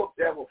a book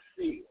that was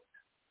sealed.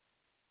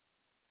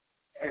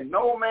 And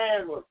no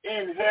man was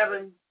in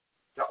heaven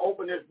to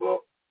open this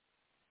book.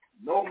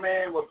 No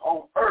man was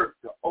on earth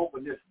to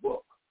open this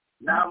book.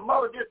 Now,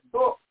 Mother, this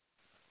book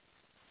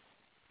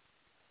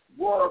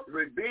was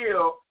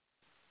revealed.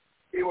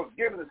 It was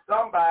given to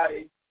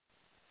somebody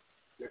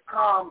to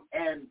come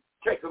and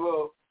take a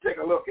look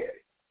at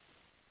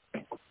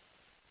it.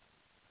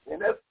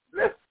 And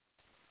let's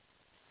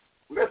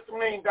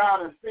lean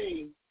down and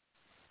see.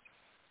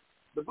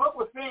 The book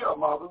was sealed,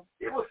 Mother.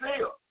 It was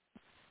sealed.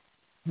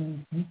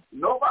 Mm-hmm.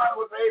 Nobody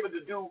was able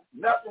to do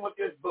nothing with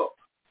this book.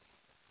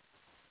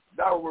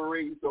 That's what we're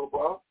reading so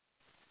far.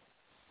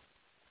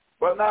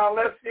 But now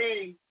let's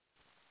see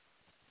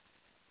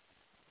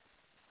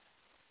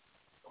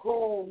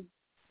who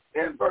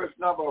in verse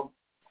number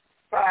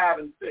 5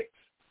 and 6.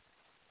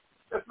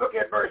 Let's look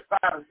at verse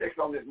 5 and 6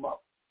 on this month.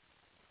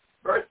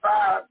 Verse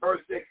 5,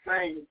 verse 6,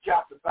 same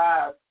chapter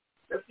 5.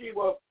 Let's see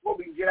what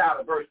we can get out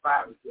of verse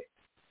 5 and 6.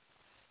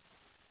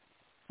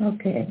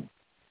 Okay.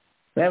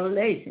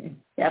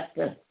 Revelation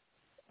chapter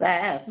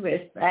 5,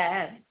 verse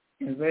 5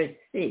 and verse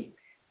 6.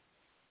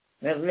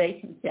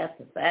 Revelation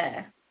chapter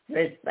 5,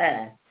 verse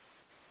 5.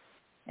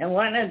 And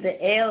one of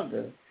the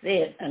elders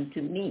said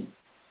unto me,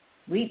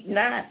 Weep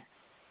not,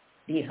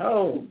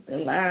 behold, the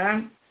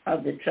Lion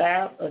of the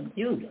tribe of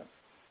Judah,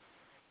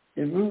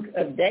 the root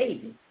of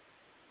David,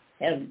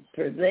 has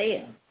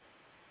prevailed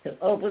to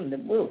open the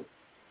book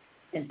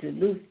and to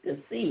loose the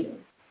seals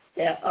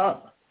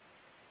thereof.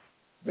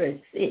 Verse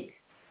 6.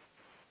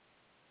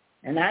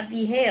 And I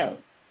beheld,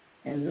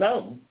 and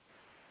lo,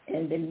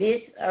 in the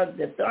midst of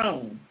the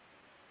throne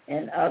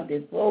and of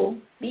the 4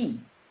 beasts,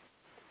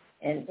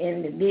 and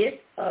in the midst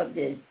of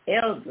the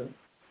elders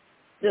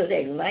stood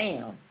a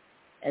lamb,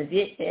 as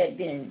it had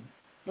been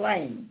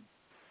slain,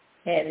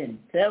 having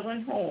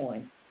 7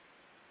 horns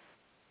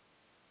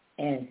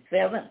and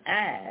 7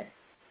 eyes,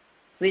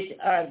 which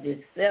are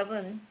the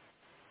 7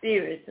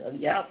 spirits of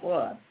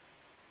Yahweh,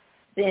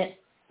 sent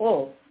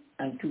forth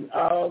unto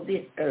all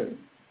this earth.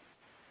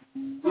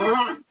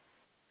 Mm-hmm.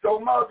 So,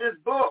 Mother, this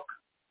book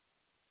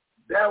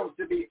that was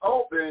to be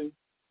opened,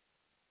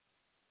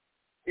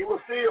 it was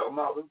sealed,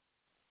 Mother.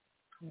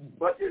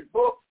 But this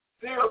book,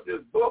 sealed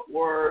this book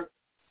word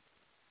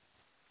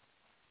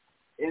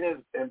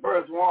in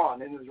verse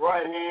 1, in his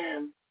right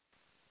hand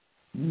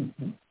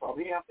of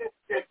him that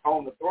sits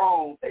on the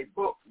throne, a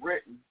book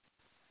written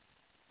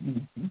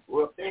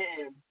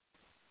within,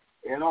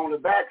 and on the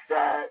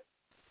backside,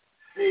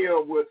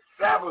 sealed with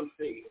 7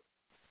 seals.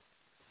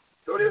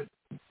 So this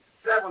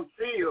 7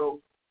 seals,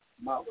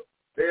 Mother,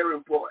 very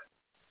important,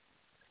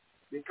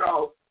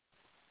 because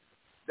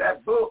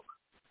that book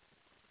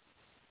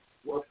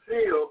was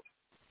sealed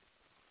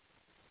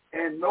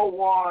and no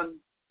one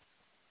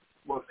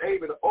was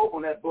able to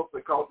open that book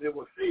because it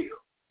was sealed.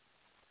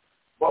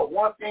 But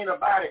one thing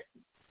about it,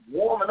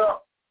 warming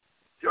up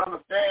to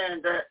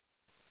understand that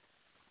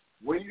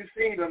when you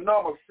see the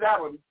number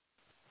 7,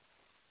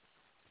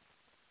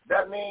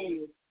 that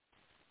means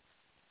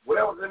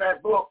whatever's in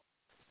that book,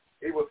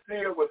 it was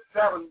sealed with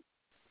 7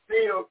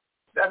 seals.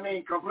 That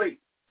means complete.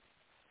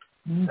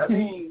 Mm-hmm. That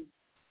means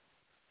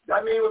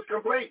it was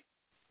complete.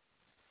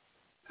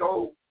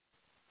 So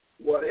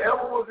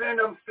whatever was in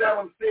them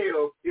 7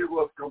 seals, it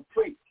was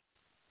complete.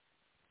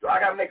 So I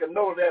got to make a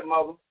note of that,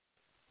 Mother.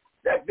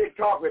 That big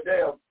talk right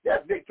there,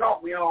 that big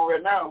talk we on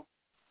right now.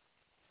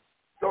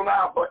 So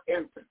now, but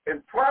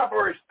in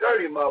Proverbs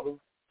 30, Mother,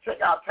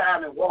 take our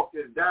time and walk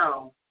this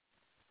down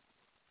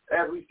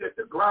as we set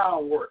the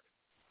groundwork.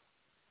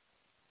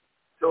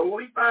 So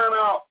we found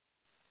out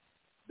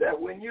that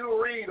when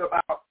you read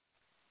about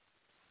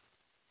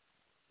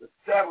the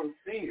 7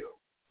 seals,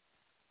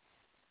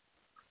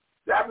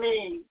 that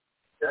means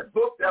that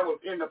book that was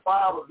in the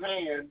Father's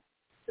hand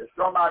that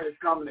somebody's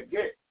coming to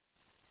get.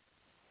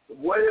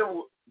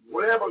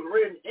 Whatever's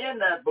written in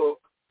that book,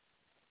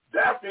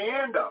 that's the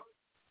end of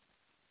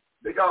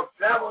it. Because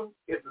 7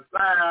 is the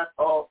sign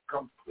of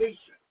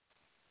completion.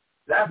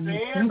 That's the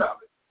end of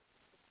it.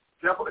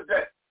 Simple as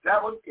that.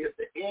 7 is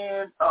the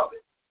end of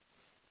it.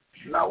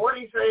 Now, what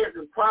he says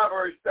in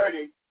Proverbs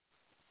 30,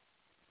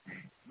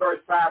 verse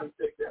 5 and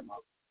 6, there,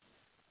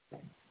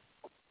 Mother.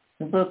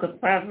 The book of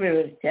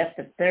Proverbs,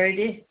 chapter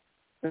 30,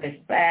 verse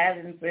 5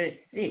 and verse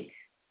 6.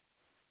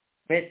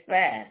 Verse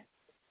 5.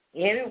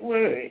 Every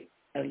word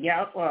of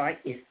Yahweh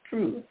is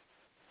true.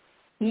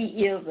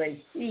 He is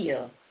a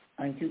shield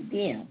unto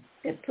them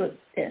that put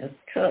their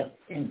trust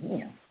in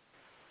him.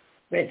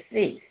 Verse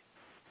 6.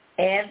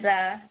 Add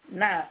thou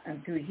not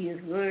unto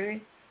his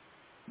word,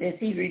 lest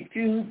he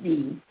reprove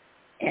thee,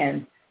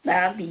 and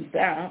thou be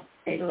found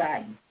a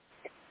liar.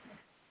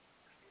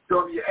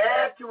 So if you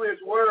add to his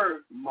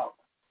word, Mother,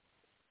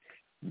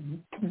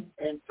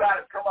 and try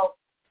to come up,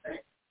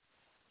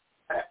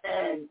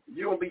 and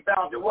you will be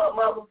found to what,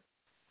 Mother?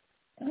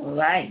 A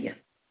liar.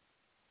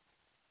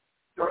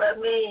 So that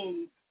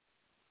means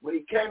when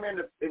he came in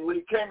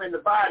the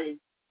body,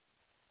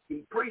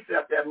 he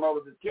precept that,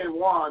 Mother, the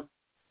 10:1,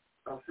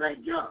 of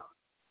St. John.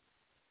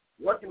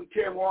 What do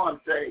 10:1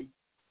 say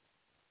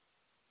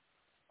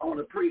on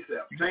the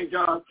precept? St.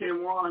 John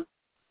 10:1.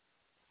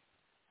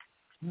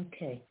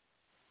 Okay.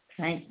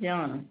 St.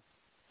 John.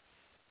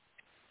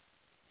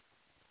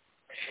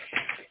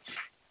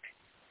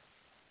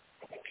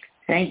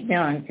 St.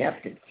 John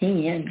chapter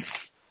 10,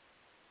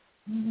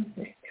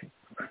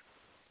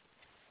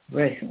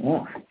 verse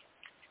 1.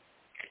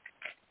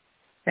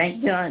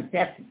 St. John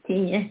chapter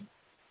 10,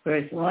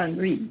 verse 1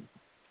 reads,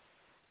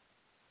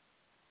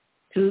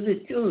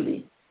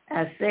 Truly,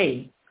 I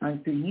say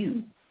unto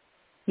you,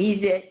 he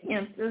that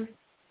enters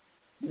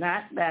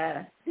not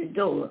by the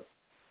door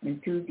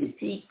into the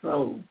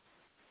sheepfold,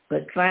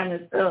 but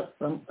climbeth up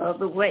some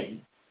other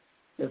way,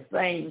 the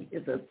same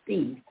is a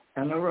thief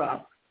and a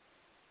robber.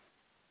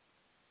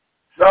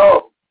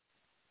 So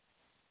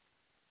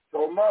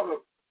mother,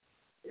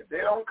 if they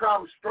don't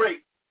come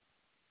straight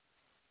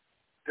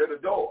to the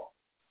door,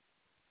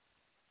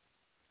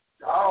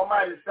 the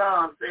Almighty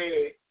Son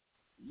said,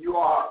 you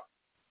are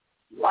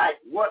like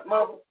what,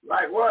 mother?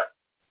 Like what?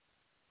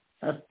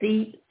 A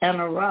thief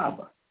and a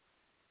robber.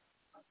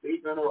 A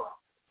thief and a robber.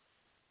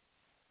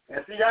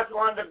 And see, that's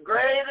one of the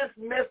greatest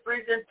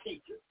mysteries and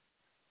teachers.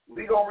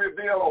 We're going to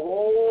reveal a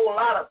whole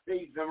lot of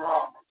thieves and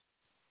robbers.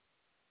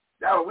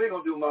 That's what we're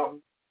going to do, mother.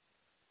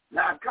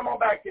 Now, come on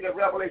back to the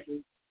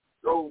Revelation.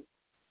 So,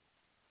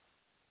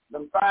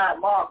 them 5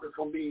 markers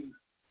going to be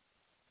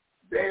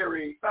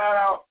very, find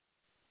out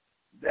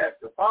that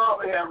the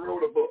Father had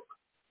wrote a book.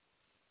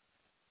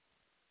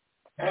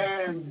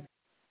 And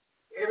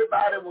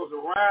everybody was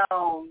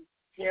around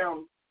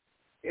him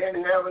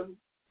in heaven,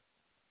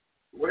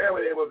 wherever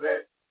they was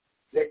at.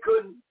 They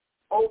couldn't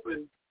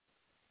open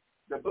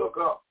the book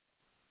up.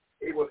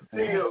 It was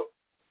sealed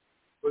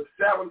with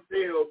 7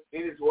 seals,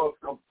 and it was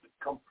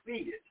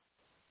completed.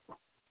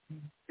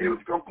 It was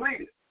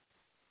completed.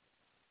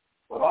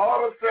 But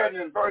all of a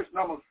sudden, in verse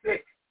number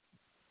 6,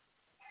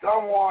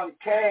 someone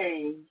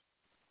came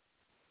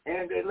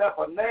and they left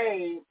a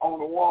name on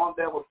the one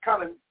that was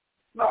coming.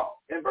 No,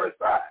 in verse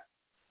 5.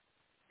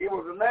 It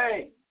was a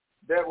name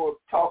that was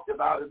talked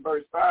about in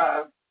verse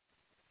 5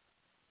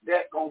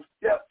 that going to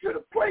step to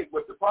the plate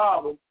with the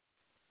Father.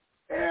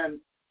 And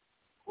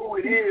who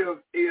it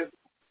is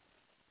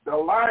the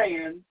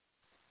Lion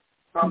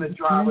from the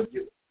tribe of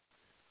Judah.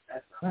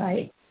 That's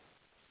right.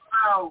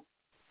 Now,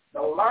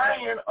 the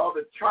Lion of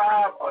the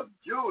tribe of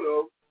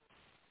Judah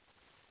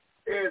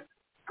is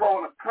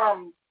going to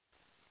come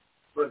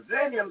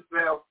present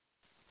himself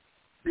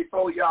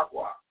before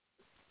Yahweh,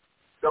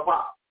 the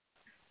Father.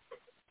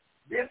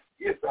 This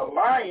is the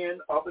Lion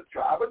of the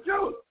tribe of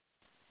Judah.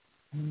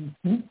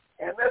 Mm-hmm.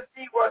 And let's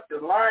see what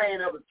the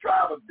Lion of the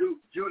tribe of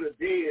Judah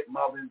did,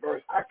 mother, in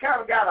verse. I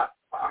kind of got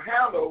a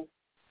handle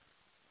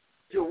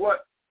to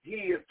what he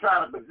is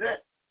trying to present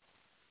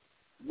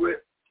with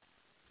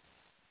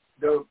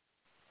the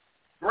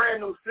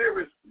brand new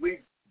series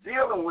we're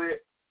dealing with,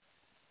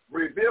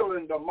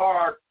 revealing the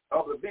mark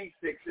of the beast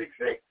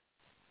 666.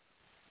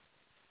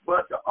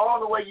 But the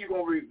only way you're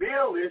going to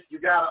reveal this, you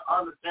got to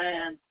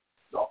understand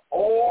the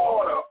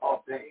order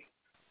of things.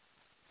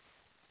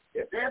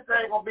 If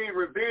anything going to be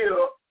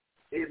revealed,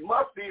 it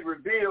must be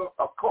revealed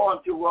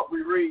according to what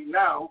we read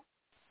now.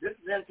 This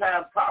is end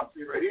time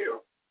prophecy right here.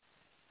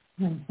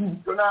 Mm-hmm.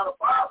 So now the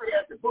Father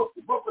had the book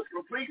was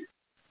completed.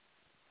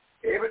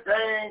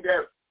 Everything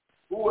that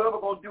whoever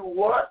going to do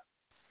what,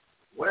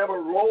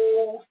 whatever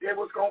roles they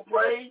was going to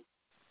play,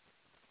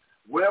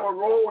 whatever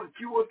role the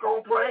Q was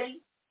going to play,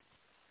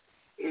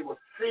 it was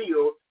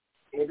sealed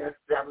in that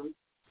 7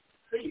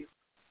 seal.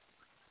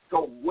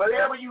 So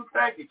whatever you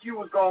think that you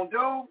was going to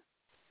do,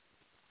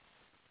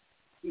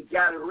 he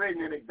got it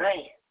written in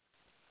advance.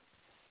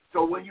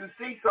 So when you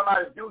see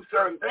somebody do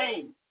certain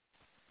things,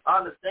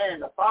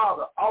 understand the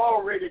Father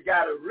already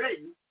got it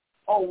written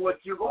on what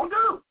you're going to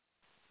do.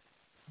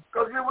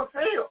 Because it was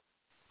sealed.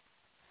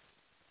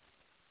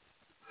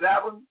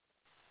 7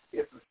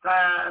 is a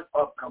sign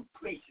of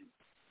completion.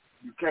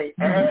 You can't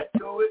add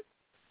to it,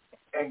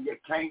 and you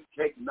can't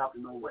take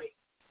nothing away.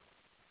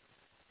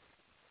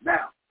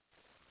 Now,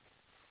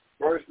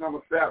 verse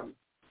number 7,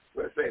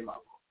 let's say, my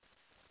Lord.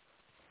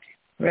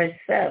 Verse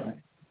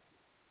 7.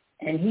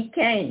 And he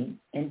came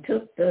and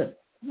took the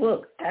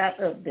book out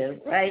of the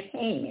right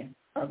hand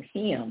of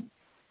him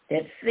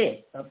that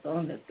sat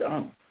upon the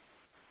throne.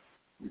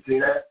 You see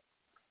that?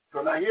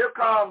 So now here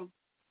comes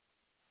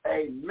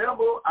a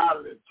member out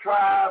of the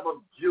tribe of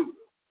Judah.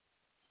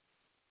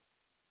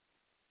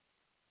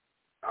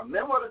 A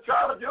member of the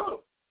tribe of Judah.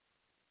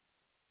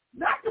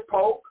 Not the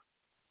Pope,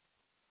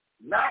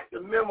 not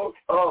the members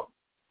of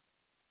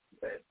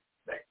that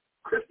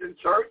Christian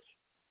church,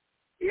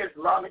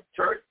 Islamic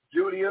church,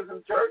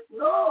 Judaism church.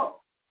 No.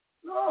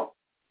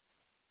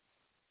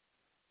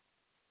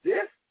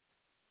 This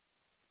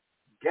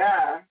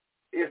guy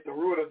is the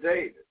root of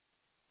David.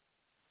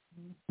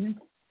 Mm-hmm.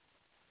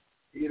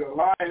 He's a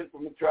lion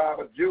from the tribe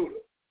of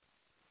Judah.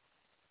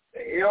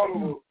 The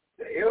elder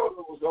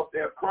was up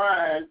there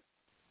crying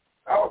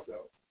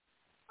also.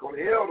 Because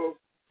the elders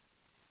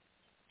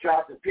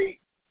tried to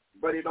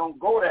but it don't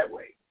go that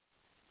way.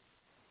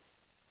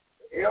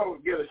 The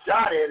elders get a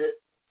shot at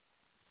it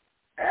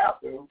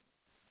after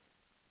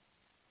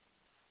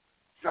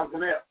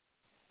something else.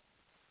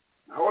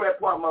 Now, hold that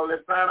point, mother.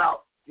 Let's find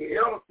out. The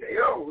elders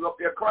was up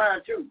there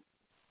crying too.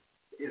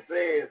 It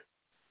says,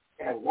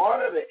 and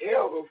one of the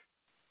elders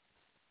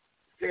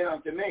said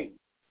unto me,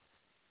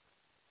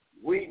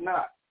 weep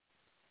not.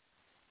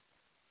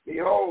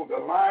 Behold, the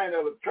Lion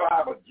of the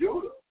tribe of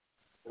Judah,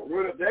 the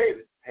root of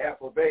David, hath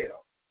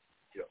prevailed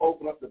to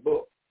open up the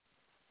book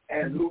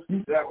and loose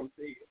the seven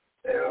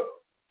seals.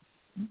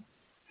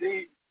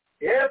 See,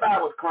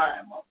 everybody was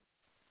crying, mother.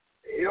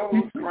 The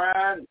elders was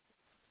crying,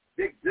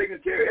 big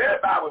dignitary,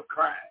 everybody was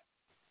crying.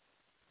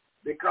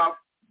 Because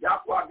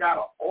Yahweh got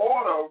an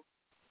order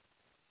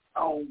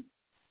on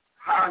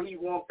how he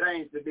wants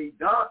things to be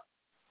done.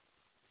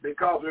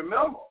 Because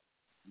remember,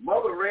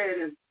 Mother read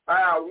in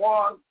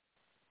 5:1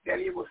 that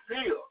it was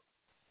sealed.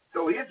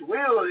 So his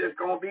will is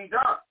going to be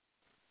done.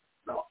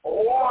 The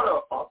order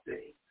of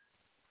things.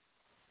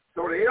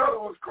 So the elder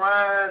was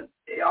crying,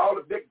 all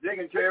the big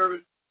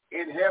dignitaries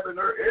in heaven and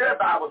earth,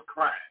 everybody was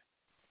crying.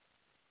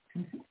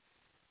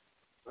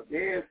 But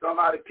then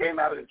somebody came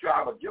out of the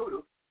tribe of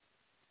Judah,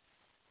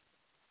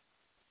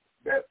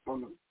 that's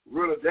from the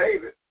root of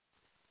David.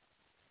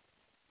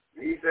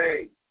 He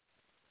said,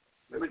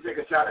 let me take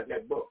a shot at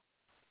that book.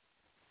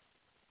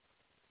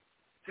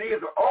 See,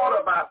 it's an order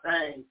about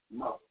things,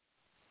 mother.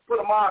 Put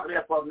a mark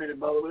there for a minute,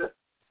 mother.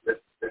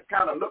 Let's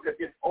kind of look at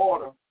this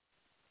order,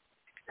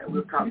 and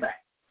we'll come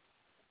back.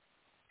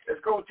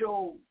 Let's go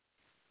to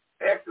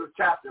Exodus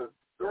chapter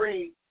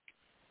 3,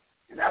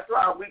 and that's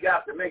why we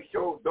got to make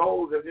sure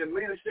those that are in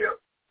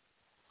leadership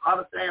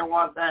understand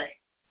one thing.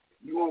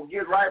 You want to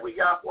get right with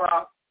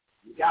Yahweh,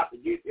 you got to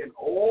get in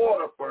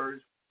order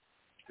first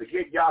to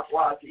get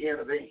Yahweh to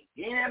intervene.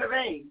 He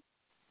intervened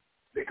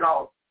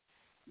because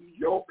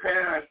your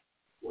parents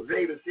was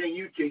able to send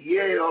you to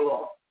Yale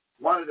or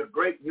one of the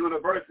great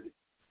universities,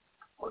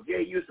 or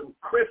gave you some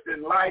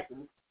Christian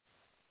license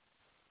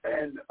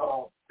and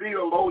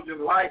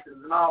theologian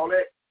license and all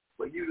that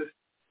for you to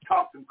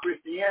talk some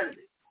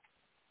Christianity.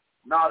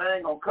 No, that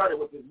ain't going to cut it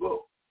with this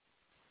book.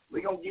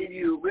 We're going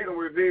to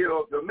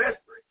reveal the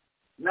mystery.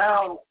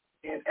 Now,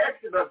 in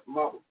Exodus,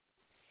 mother,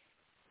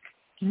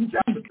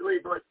 chapter 3,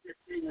 verse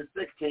 15 and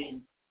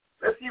 16,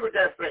 let's see what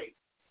that says.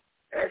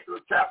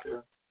 Exodus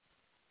chapter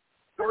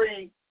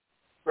 3,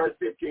 verse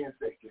 15 and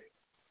 16.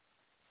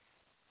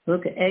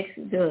 Book of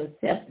Exodus,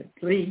 chapter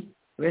 3,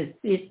 verse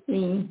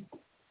 15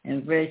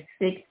 and verse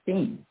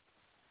 16.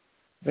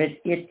 Verse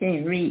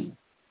 15 reads,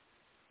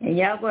 and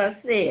Yahweh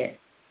said,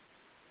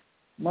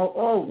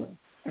 moreover,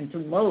 unto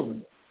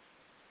Moses,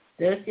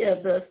 thus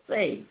shalt thou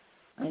say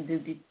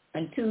unto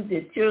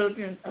the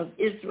children of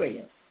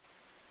Israel,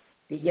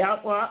 the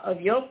Yahweh of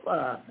your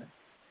father,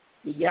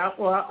 the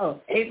Yahweh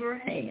of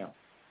Abraham,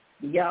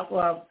 the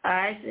Yahweh of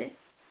Isaac,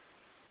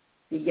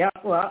 the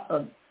Yahweh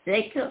of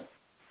Jacob,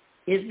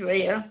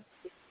 Israel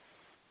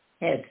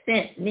has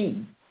sent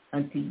me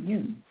unto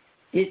you.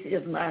 This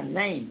is my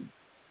name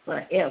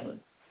forever,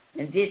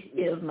 and this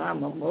is my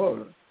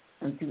memorial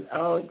unto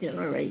all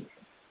generations.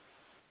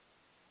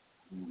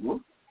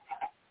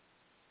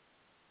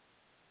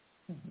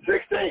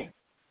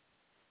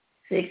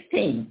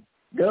 16.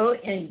 Go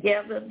and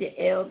gather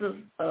the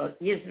elders of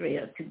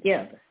Israel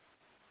together,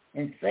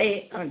 and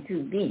say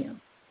unto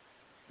them,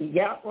 the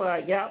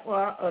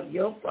Yahweh of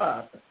your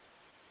father,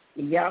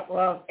 the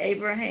Yahweh of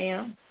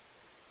Abraham,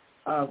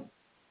 of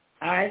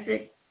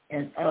Isaac,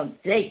 and of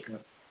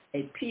Jacob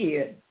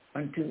appeared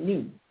unto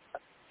me,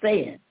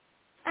 saying,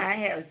 I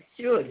have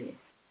surely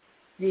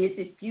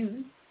visited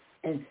you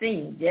and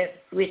seen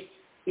that which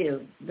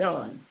is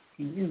done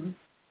to you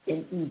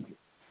in Egypt.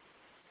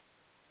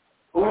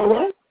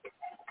 Mm-hmm.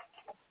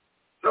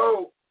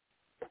 So,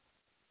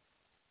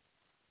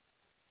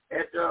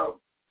 at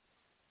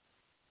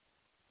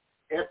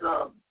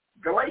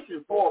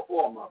Galatians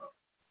 4:4, mother,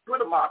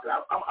 put a marker.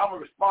 I'm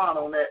going to respond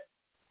on that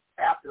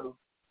after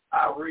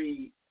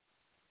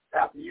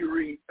you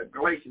read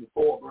Galatians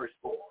 4, verse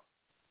 4.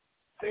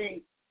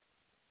 See,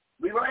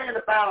 we laying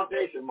the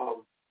foundation,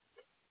 mother.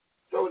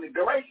 So in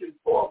Galatians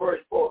 4,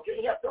 verse 4, can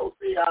you help those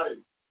see out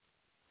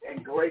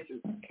in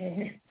Galatians?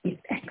 Okay,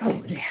 let's get back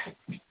over there.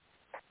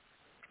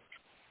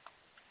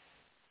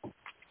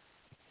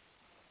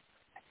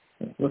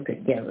 Let's look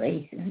at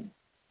Galatians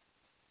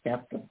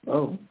chapter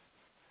 4,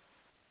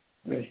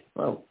 verse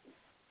 4.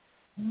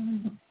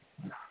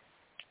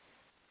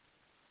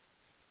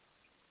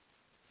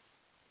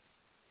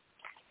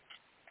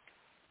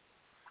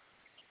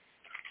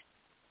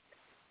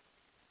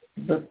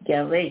 Book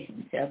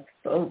Galatians chapter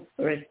 4,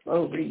 verse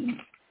 4 reads,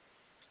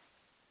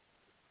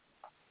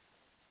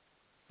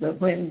 but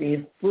when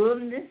the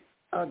fullness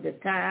of the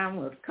time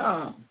was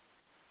come,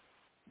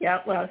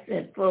 Yahweh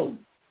sent forth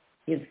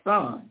his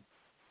son,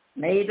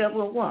 made of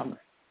a woman,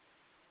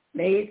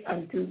 made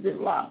unto the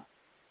law,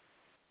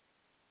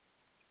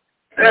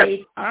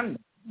 made under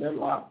the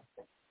law.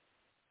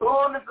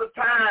 Fullness of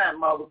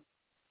time, mother.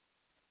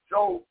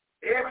 So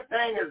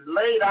everything is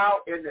laid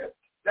out in the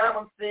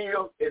 7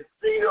 seals is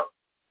sealed.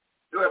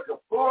 So at the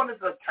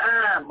fullness of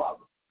time,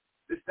 mother,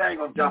 this thing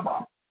going to jump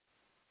off.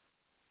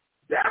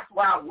 That's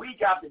why we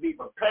got to be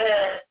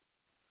prepared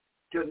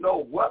to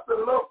know what to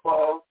look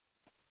for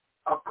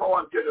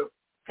according to the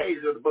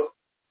pages of the book.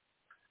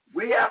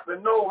 We have to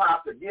know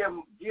how to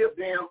give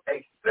them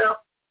a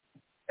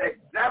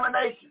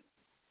self-examination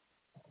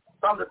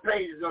from the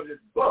pages of this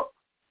book,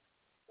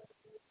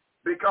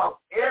 because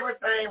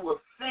everything was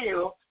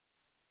sealed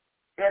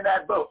in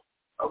that book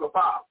of the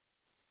Father.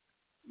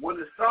 When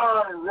the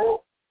Son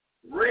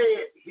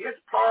read his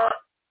part,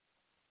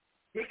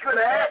 he couldn't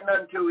add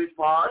nothing to his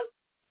part,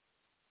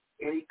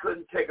 and he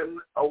couldn't take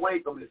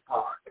away from his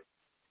part.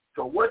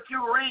 So what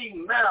you read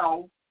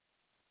now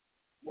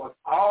was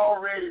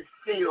already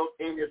sealed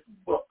in this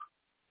book.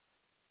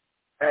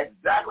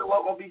 Exactly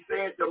what going to be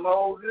said to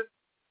Moses,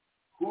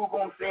 who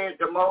going to say it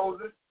to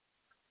Moses,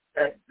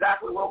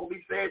 exactly what will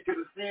be said to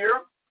the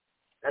seer,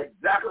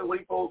 exactly what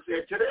he supposed to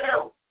say to the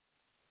elder.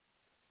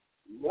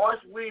 Once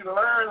we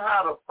learn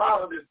how to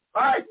follow this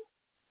Bible,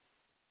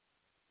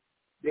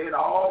 then the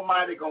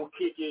Almighty going to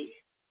kick in.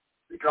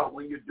 Because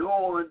when you're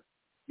doing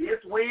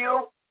his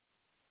will,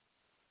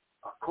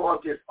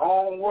 according to his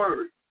own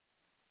word,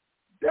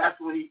 that's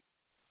when he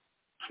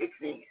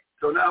kicks in.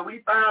 So now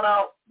we find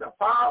out the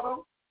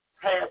Father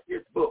has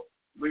this book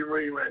we're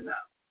reading right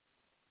now.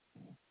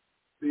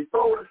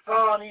 Before the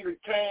Son even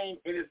came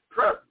in his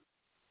presence,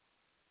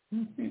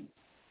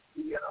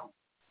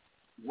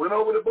 went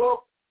over the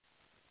book,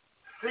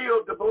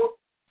 sealed the book,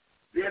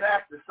 didn't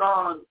ask the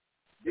Son,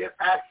 didn't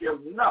ask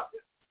him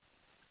nothing.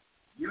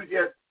 You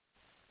just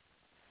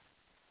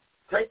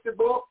take the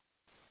book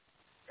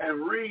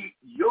and read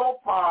your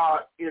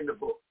part in the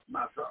book,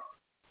 my son.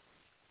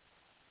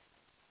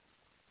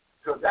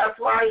 So that's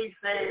why he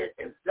said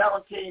in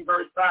 17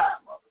 verse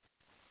 5, mother.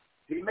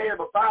 He made a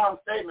profound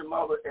statement,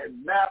 mother,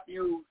 in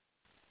Matthew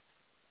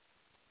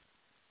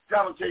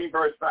 17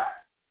 verse 5.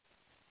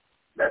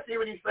 Let's see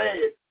what he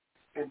said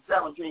in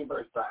 17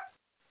 verse 5.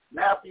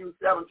 Matthew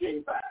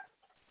 17, 5.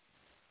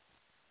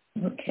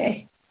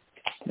 Okay.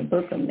 The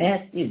book of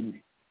Matthew,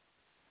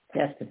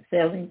 chapter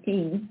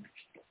 17,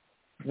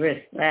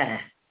 verse 5.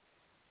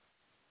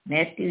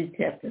 Matthew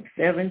chapter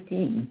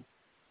 17,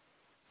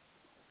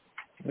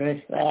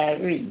 verse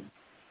 5 reads.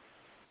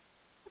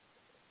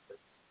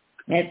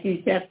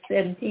 Matthew chapter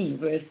 17,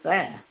 verse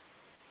 5.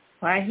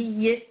 While he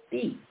yet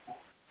speaks,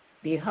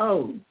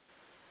 behold,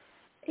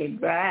 a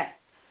bride.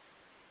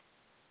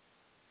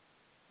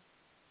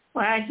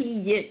 While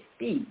he yet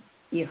speaks,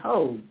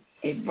 behold,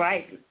 a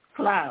bright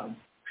cloud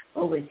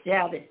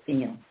overshadowed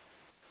him.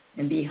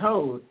 And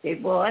behold, a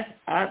voice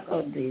out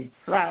of the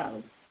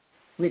cloud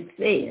which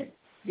said,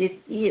 This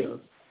is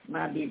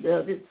my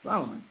beloved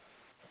Son,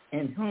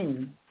 in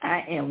whom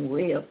I am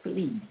well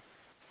pleased.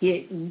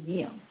 Hear ye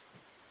him.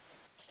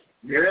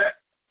 Yeah.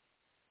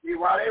 See,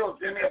 while they was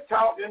in there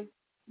talking,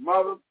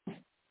 mother,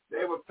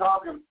 they were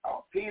talking,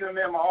 Peter and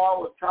them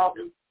all were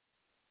talking.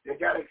 They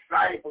got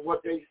excited for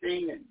what they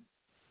seen, and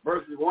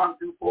verses 1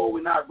 through 4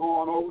 we're not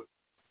going over.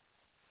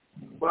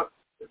 But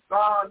the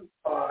Son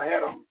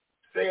had them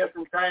say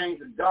some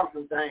things and done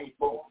some things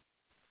for them.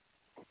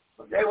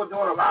 But they were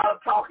doing a lot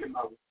of talking,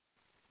 mother.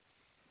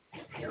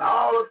 And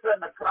all of a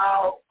sudden a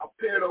cloud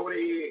appeared over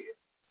their head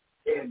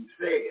and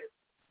said,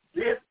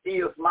 This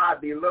is my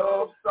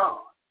beloved Son,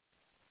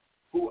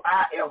 who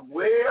I am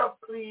well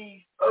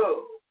pleased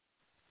of.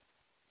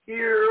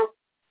 Hear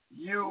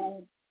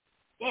you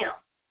him.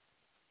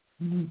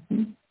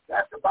 Mm-hmm.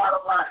 That's the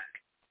bottom line.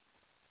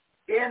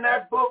 In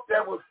that book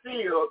that was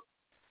sealed,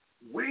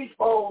 we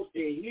supposed to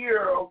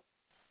hear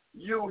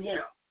you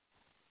him.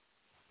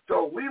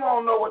 So we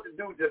won't know what to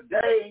do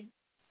today.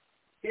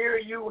 Hear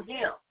you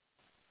him.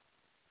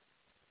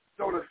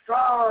 So the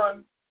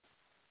Son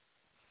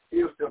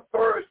is the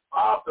first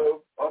author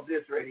of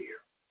this right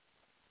here.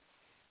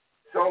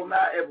 So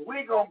now if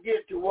we're going to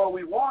get to what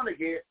we want to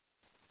get,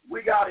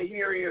 we got to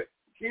hear you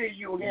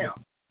him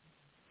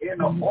in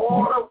the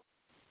order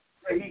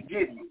that he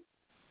gives you.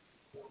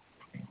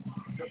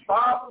 The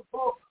Father's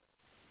book,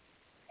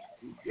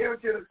 he gave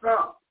it to the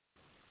Son.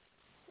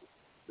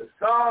 The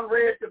Son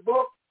read the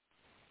book,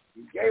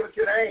 he gave it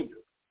to the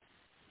angels.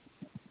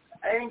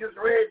 The angels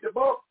read the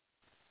book,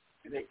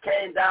 and they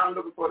came down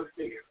looking for the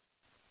seers.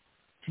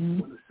 When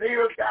the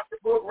seers got the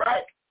book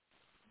right,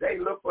 they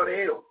looked for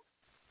the elders.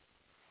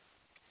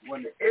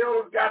 When the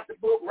elders got the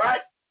book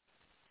right,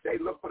 they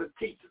looked for the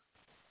teachers.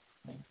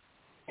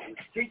 When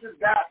the teachers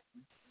got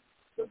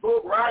the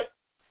book right,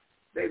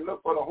 they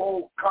looked for the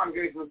whole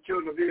congregation of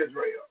children of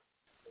Israel.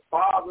 The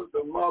fathers,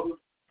 the mothers,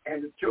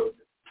 and the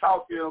children.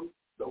 Taught them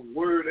the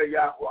word of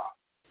Yahweh.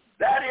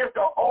 That is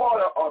the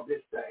order of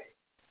this thing.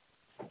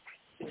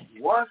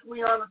 Once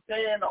we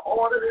understand the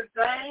order of this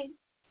thing,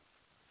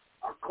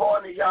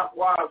 according to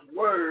Yahweh's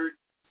word,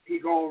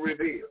 he's going to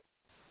reveal.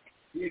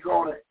 He's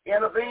going to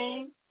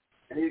intervene,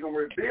 and he's going to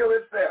reveal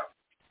himself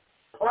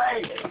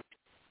plainly.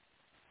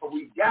 But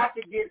we got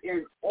to get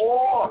in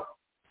order.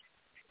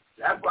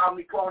 That's why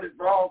we call this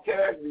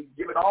broadcast, we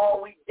give it all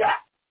we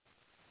got.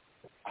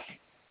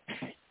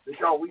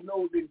 because we know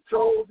we've been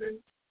chosen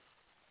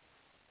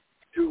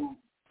to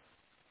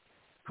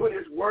put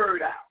his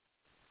word out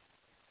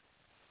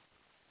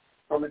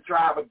from the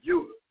tribe of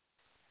Judah.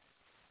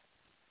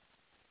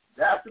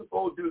 That's who's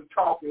supposed to do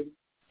talking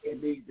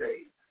in these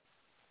days.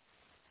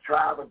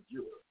 Tribe of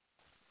Judah.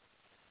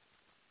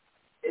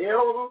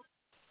 Elders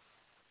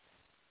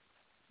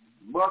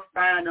must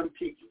find them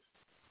teachers,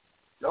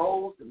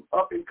 those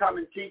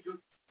up-and-coming teachers,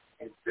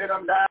 and sit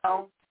them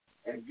down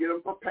and get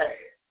them prepared.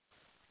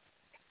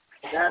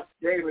 That's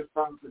their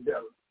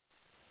responsibility.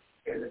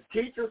 And the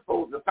teacher's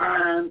supposed to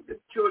find the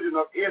children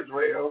of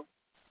Israel,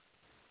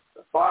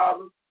 the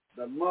fathers,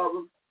 the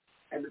mothers,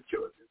 and the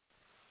children,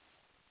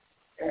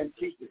 and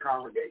teach the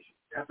congregation.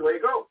 That's the way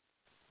it goes.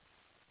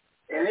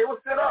 And it was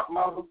set up,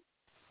 mother,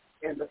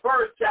 in the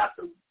first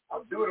chapter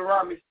of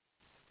Deuteronomy,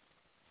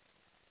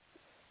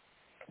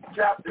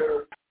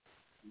 chapter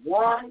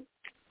 1,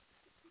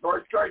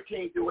 verse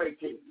 13 through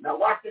 18. Now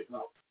watch this,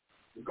 mother.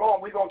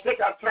 We're going to take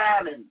our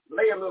time and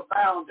lay a little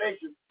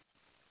foundation.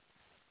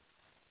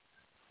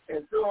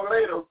 And sooner or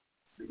later,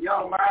 the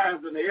young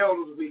minds and the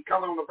elders will be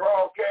coming on the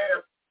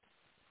broadcast,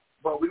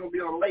 but we're going to be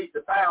able to lay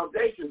the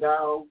foundation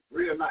down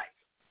real nice.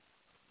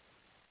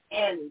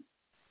 And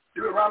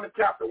Deuteronomy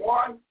chapter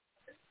 1,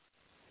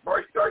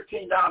 verse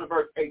 13 down to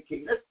verse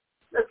 18.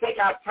 Let's take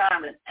our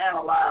time and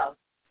analyze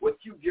what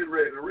you get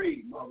ready to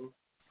read, mother.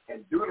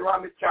 And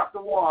Deuteronomy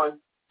chapter 1,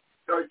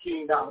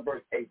 13 down to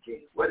verse 18.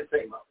 What does it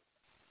say, mother?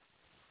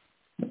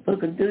 The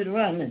book of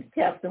Deuteronomy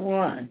chapter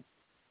 1,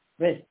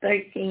 verse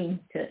 13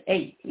 to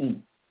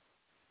 18.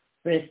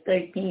 Verse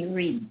 13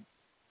 reads,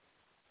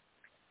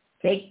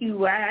 take you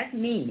wise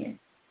men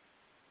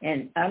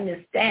and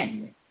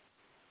understanding,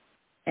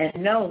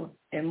 and know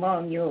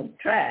among your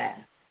tribe,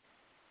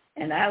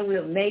 and I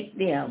will make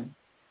them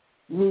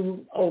rule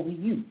over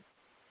you.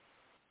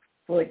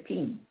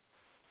 14.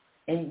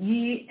 And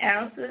ye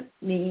answered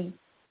me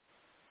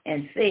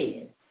and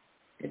said,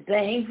 the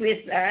thing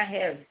which I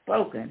have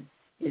spoken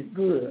is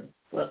good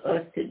for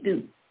us to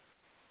do.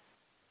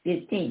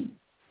 15.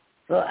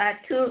 So I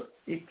took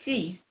the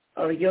chief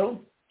of your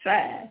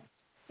tribe,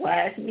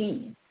 wise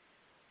men,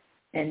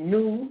 and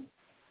knew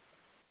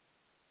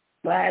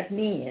wise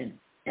men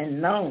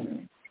and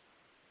known,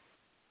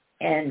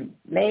 and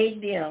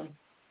made them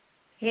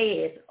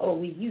heads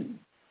over you,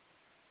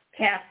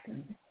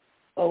 captains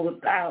over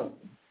thousands,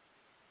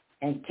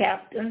 and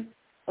captains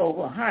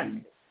over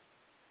hundreds,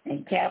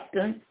 and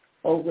captains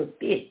over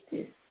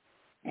 50s,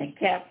 and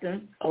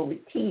captains over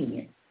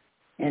 10,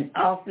 and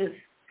officers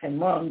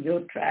among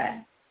your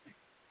tribe.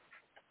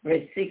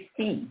 Verse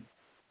 16,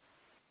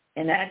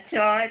 and I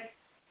charge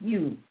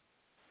you,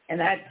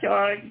 and I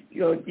charge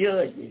your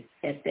judges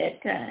at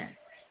that time,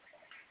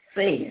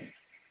 saying,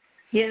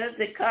 hear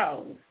the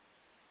cause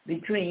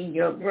between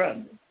your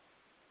brothers,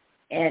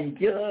 and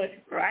judge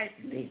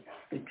rightly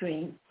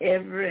between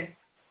every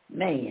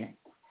man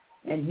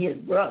and his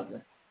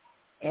brother,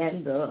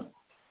 and the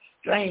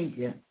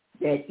stranger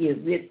that is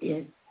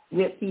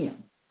with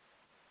him.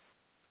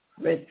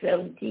 Verse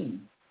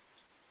 17,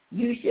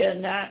 you shall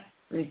not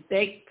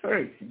respect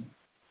persons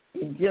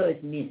in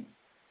judgment,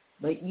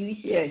 but you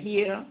shall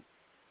hear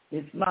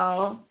the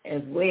small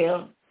as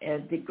well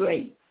as the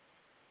great.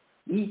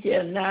 Ye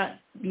shall not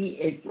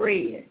be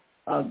afraid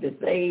of the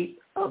face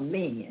of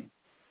men,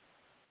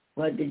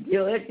 for the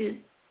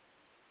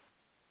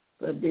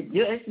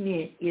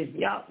judgment is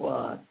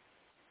Yahweh,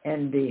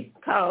 and the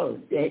cause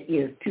that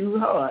is too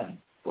hard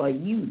for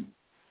you,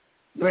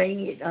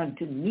 bring it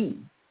unto me,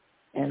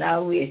 and I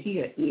will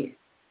hear it.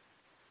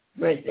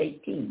 Verse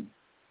 18,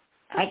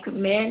 I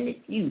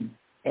commanded you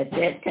at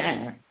that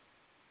time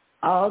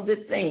all the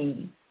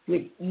things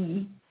which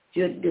ye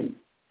should do.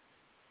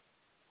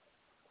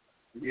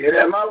 You hear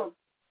that, mother?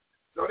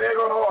 So they're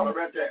going to order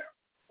right there.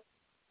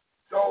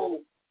 So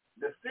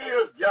the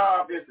seer's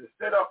job is to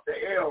set up the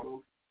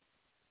elders,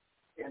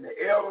 and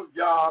the elder's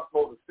job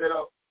is to set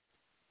up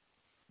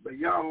the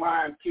young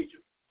line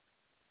teachers.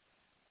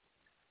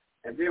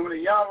 And then when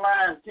the young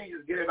line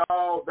teachers get it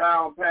all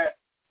down pat,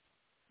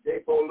 they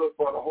supposed to look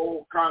for the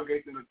whole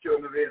congregation of the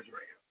children of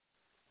Israel.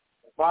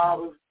 The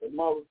fathers, the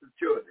mothers, the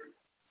children.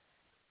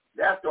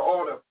 That's the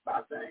order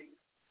by things.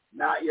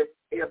 Now,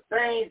 if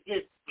things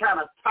get kind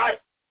of tight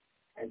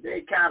and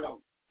they kind of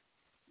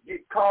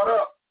get caught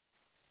up,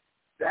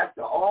 that's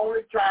the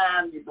only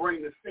time you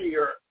bring the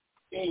seer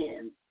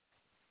in,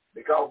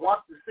 because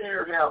once the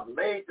seer has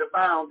laid the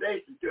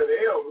foundation to the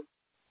elders,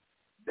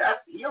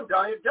 he'll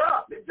done his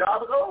job. His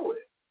job is over with.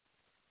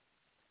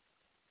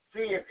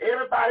 See, if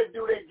everybody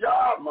do their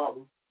job,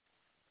 mother,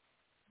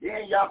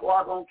 then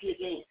Yahweh going to kick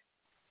in.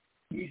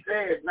 He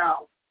says,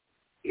 now,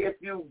 if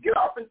you get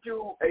up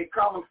into a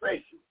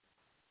conversation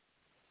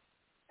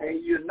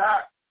and you're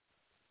not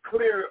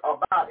clear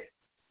about it,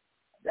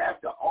 that's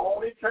the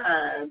only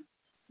time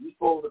you're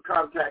supposed to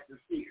contact the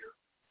seer.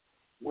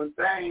 When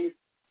things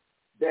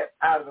that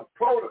out of the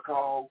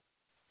protocol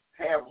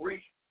have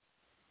reached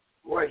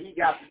where he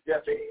got to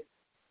step in.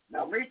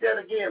 Now read that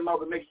again,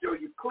 mother, make sure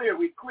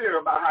we're clear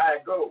about how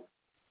it goes.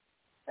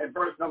 And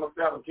verse number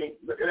 17.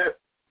 Look at that.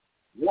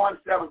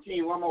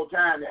 1:17, one more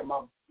time there,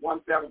 Mother.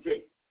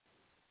 1:17.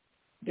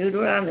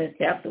 Deuteronomy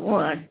chapter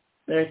 1,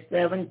 verse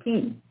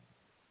 17.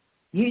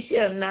 You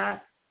shall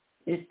not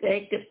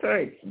mistake the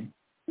person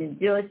in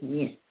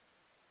judgment,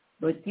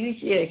 but you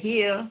shall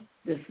hear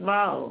the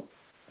small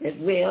as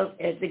well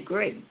as the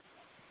great.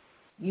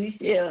 You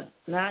shall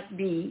not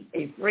be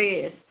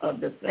afraid of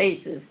the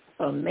faces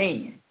of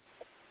man,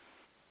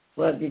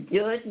 for the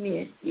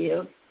judgment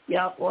is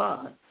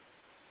Yahweh,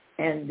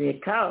 and the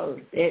cause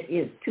that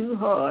is too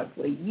hard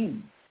for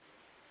you,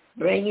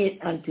 bring it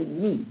unto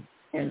me,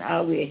 and I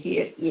will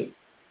hear it.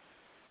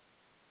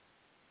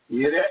 You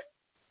hear that?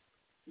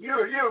 You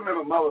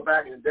remember, Mother,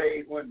 back in the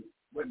days when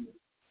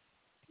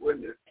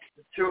the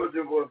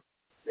children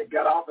they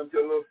got off into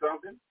a little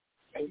something,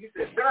 and you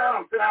said, sit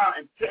down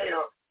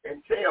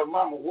and tell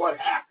Mama what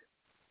happened,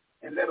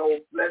 and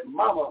let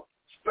Mama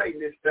straighten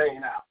this thing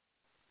out.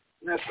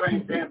 And that's the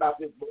same thing about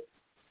this book.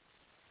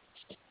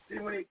 See,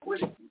 when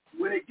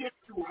it gets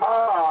too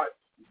hard,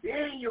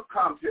 then you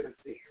come to the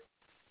seer.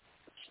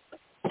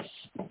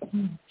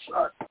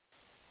 But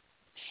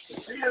the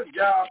seer's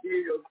job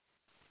is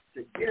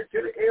to get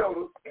to the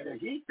elders, and if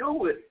he do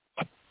with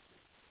it,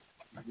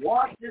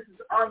 once this is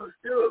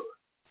understood,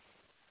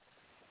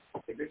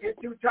 if it gets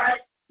too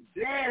tight,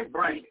 then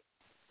bring it.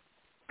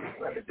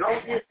 But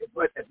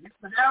if you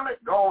can handle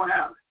it, go and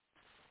handle it.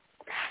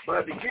 But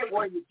if you get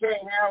where you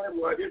can't handle it,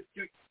 well, this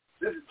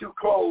is too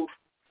close.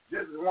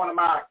 This is one of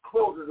my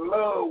closest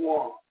loved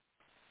ones.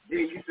 Then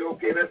you say,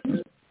 okay, let's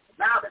to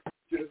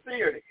the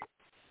seer again.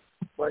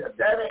 But if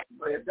that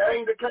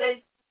ain't the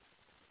case,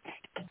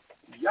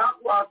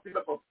 Yahweh set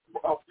up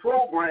a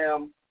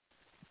program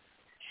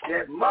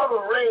that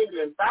Mother read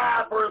in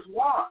 5 verse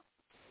 1.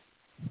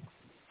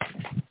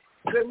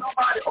 Could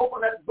nobody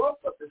open that book,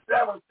 but the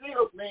 7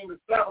 seals mean the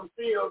 7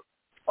 seals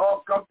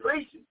of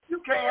completion. You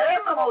can't add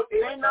no more.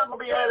 It ain't nothing going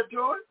to be added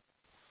to it.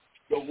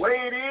 The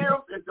way it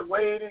is the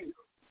way it is.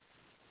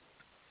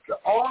 The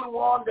only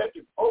one that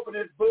can open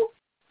this book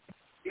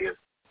is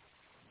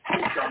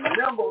a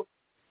member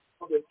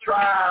of the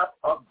tribe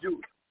of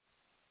Judah.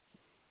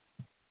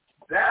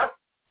 That's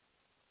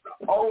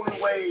the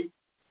only way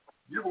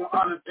you will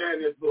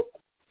understand this book.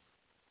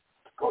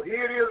 Because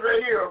here it is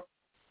right here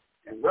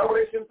in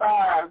Revelation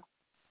 5.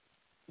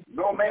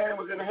 No man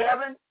was in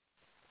heaven.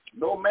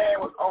 No man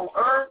was on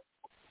earth.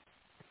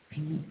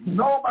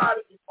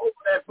 Nobody can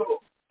open that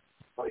book.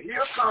 But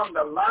here comes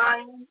the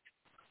lion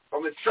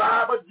from the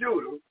tribe of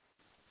Judah,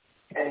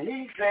 and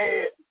he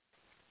said,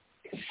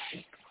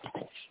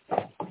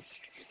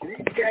 he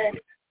came,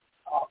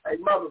 hey,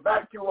 Mother,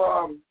 back to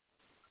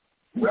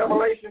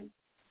Revelation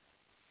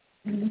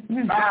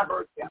 5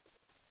 verse 10.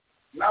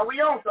 Now we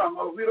own something,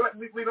 Mother.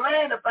 We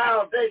laying the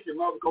foundation,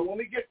 Mother, because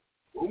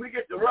when we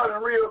get to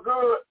running real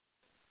good,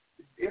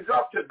 it's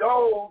up to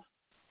those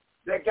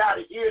that got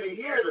an ear to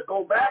hear to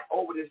go back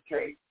over this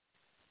tape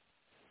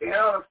and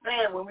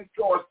understand when we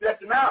start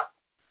stepping out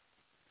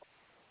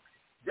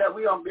that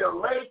we going to be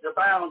laid the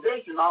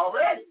foundation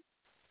already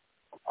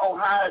on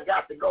how it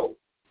got to go.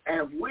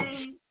 And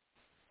we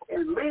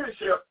in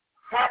leadership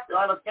have to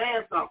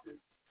understand something.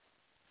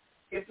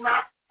 It's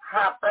not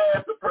how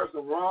fast the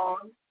person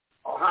runs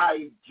or how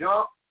he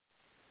jumps.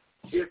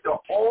 It's the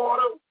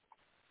order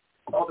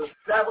of the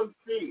 7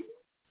 seals.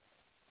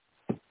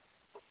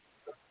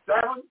 The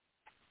 7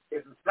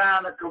 is a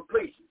sign of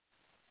completion.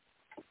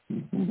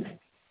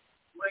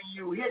 When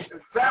you hit the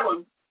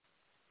 7,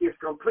 it's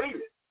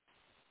completed.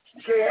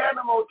 You can't add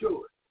no more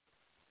to it.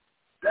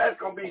 That's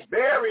going to be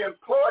very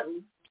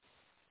important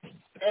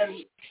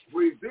in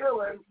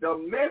revealing the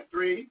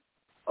mystery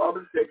of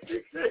the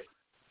 666.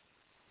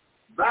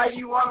 By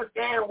you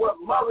understand what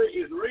Mother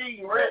is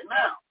reading right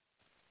now,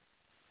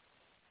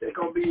 it's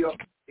going to be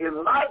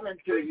enlightenment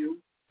to you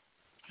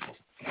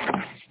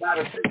by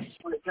the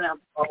 620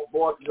 camp of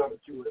voices of the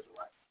true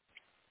Israelites.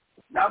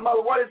 Now,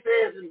 Mother, what it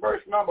says in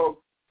verse number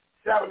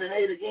 7 and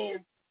 8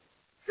 again,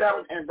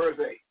 7 and verse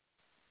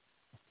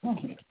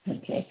 8.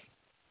 Okay.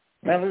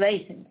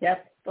 Revelation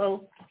chapter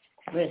 4,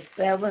 verse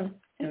 7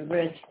 and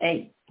verse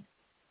 8.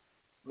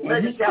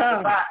 We'll make it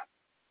chapter 5.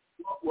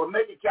 We'll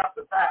make it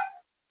chapter 5,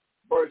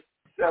 verse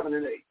 7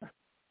 and 8.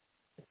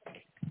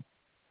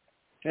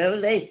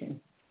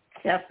 Revelation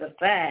chapter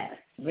 5,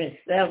 verse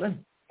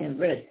 7 and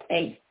verse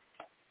 8.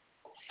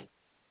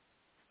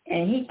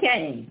 And he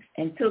came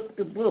and took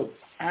the book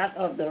out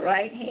of the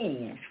right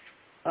hand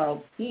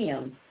of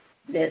him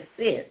that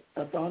sat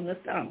upon the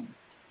throne.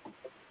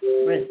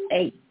 Verse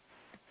 8.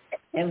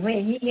 And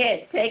when he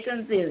had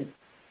taken this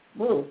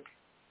book,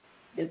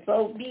 the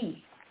 4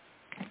 beasts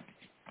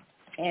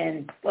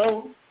and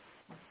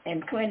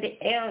 20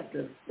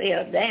 elders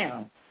fell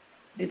down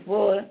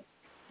before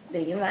the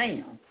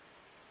Lamb,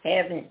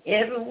 having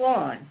every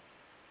one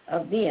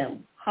of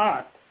them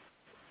harps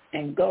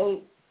and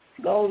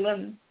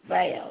golden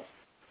vials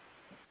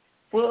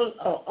full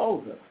of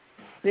odor,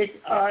 which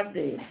are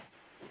the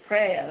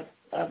prayers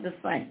of the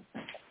saints.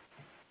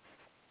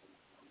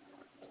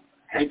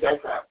 Ain't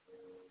that right?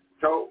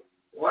 So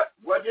what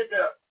did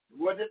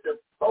the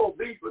 4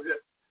 beasts, was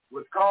it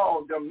was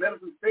called the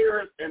ministering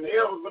spirits and the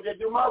elders. What they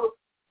do, mother?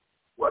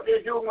 What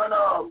they do when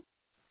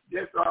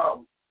this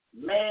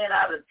man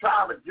out of the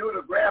tribe of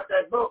Judah grabbed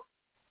that book?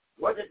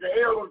 What did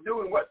the elders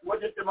do, and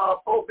what did the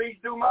four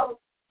beasts do, mother?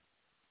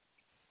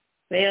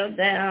 Fell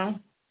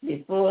down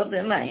before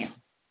the Lamb.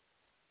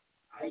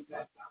 Ain't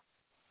that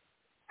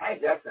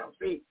something?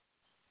 See,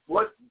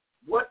 what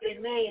they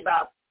mean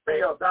by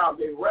fell down,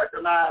 they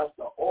recognize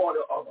the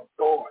order of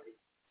authority.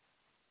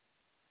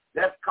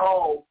 That's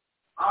called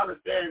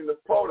understanding the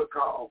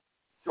protocol.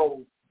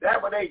 So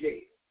that's what they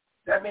did.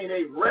 That means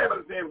they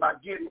reverenced him by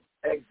getting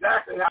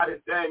exactly how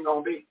this thing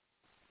going to be.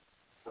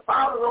 The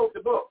Father wrote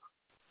the book.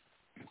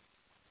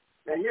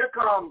 And here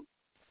comes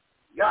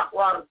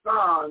Yahweh the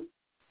Son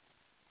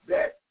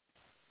that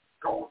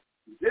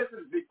this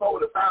is before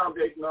the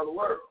foundation of the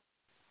world.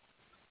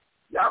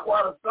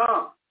 Yahweh the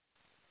Son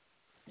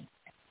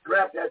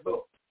grabbed that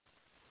book.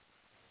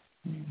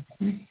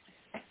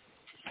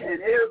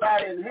 And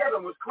everybody in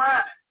heaven was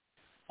crying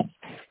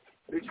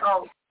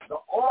because the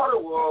order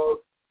was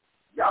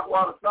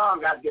Yahweh the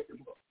Son got to get the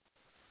book.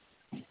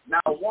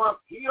 Now, once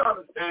he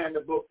understands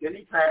the book, then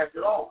he passed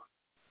it on.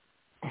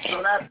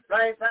 So that's the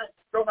same thing.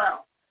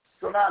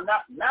 So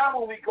now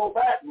when we go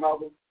back,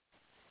 mother,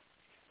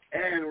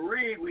 and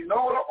read, we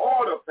know the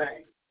order of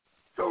things.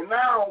 So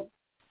now,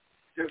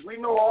 since we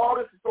know all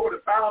this is for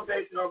the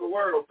foundation of the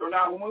world, so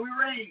now when we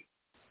read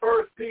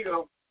 1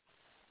 Peter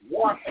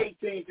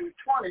 1:18 through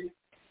 20,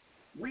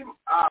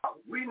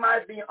 we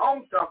might be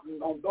on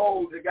something on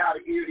those that got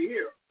an ear to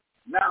hear.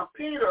 Now,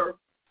 Peter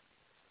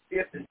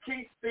is the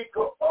chief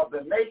speaker of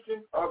the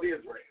nation of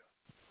Israel.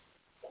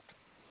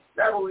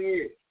 That's who he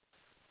is.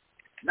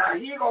 Now,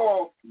 he's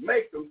going to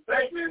make some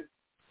statements,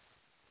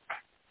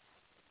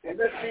 and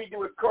let's see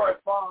do it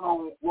correspond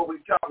on what we're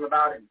talking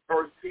about in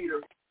 1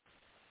 Peter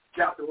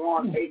chapter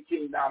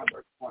 1:18 down to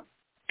verse 20.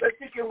 Let's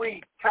see, can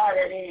we tie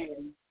that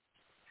in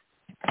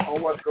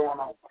on what's going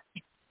on.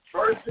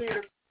 1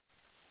 Peter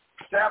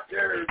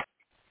chapter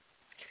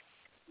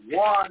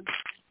 1,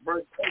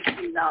 verse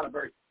 18 down to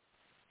verse.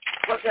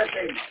 What's that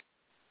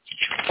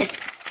say?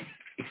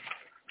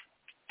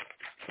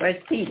 1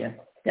 Peter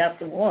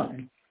chapter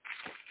 1,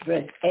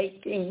 verse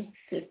 18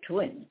 to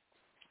 20.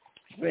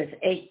 Verse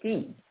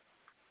 18.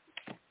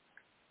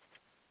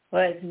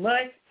 For as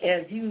much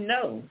as you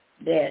know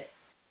that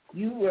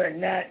you were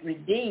not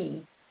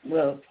redeemed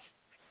with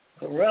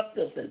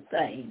corruptible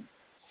things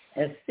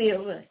as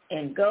silver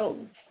and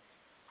gold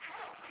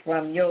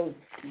from your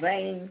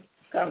vain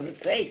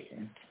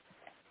conversation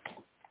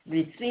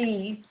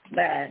received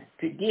by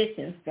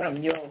tradition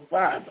from your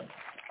father.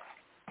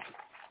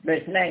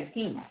 Verse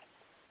 19.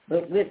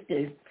 But with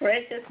the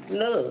precious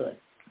blood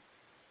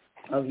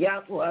of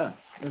Yahweh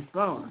the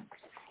Son,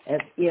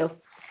 as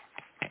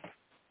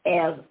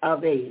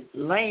of a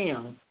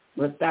lamb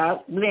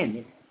without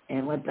blemish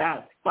and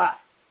without spot.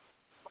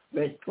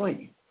 Verse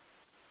 20.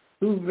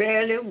 Who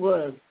rarely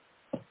was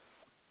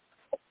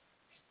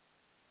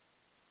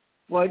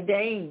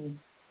ordained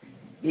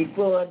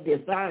before the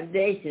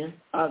foundation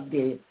of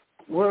the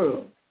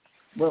world,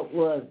 but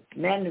was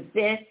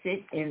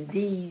manifested in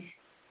these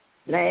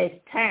last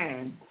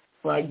times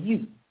for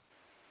you.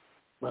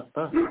 For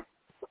us.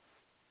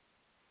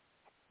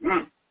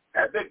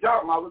 That's big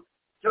talk, mother.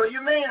 So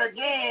you mean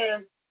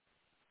again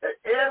that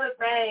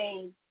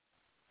everything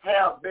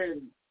have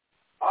been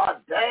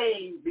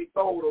ordained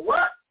before the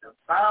what? The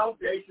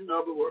foundation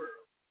of the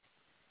world.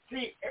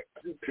 See,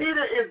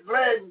 Peter is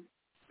letting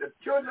the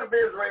children of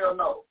Israel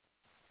know,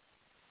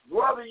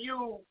 whether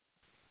you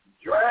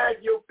drag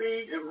your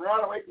feet and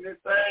run away from this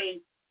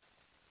thing,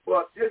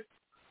 but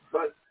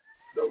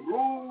the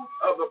rules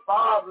of the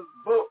Father's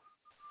book,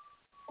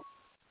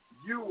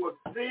 you were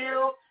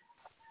sealed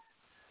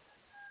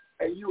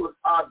and you were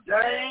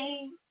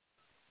ordained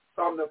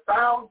from the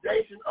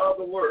foundation of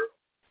the world.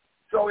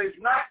 So it's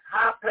not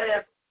how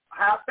fast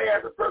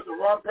a person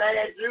run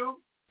past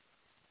you,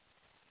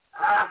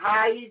 how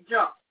high he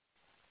jumps.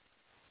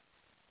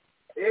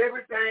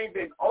 Everything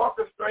been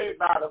orchestrated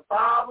by the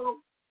Father,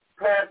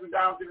 passing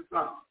down to the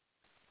Son.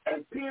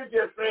 And Peter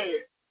just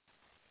said,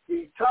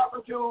 he's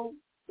talking to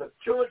the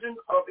children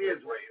of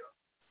Israel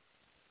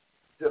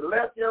to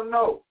let them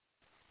know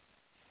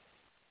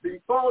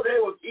before they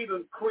was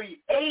even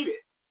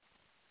created,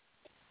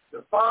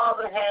 the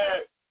Father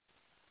had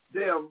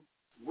them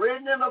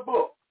written in a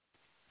book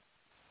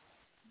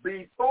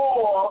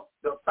before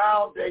the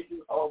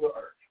foundation of the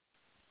earth.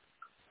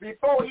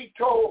 Before he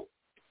told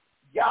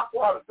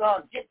Yahweh the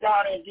Son, get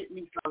down there and get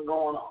me something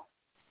going on.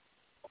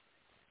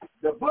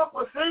 The book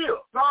was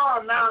sealed.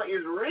 Son now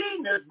is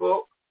reading this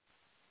book,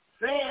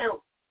 seeing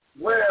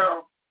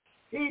where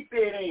he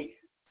fit in.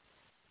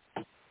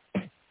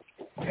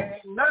 And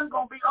ain't nothing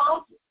going to be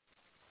altered.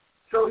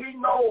 So he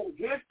knows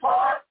his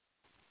part.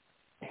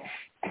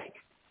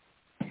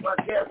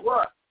 But guess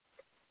what?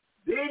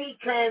 Then he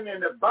came in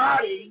the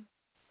body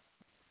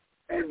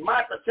in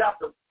Micah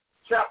chapter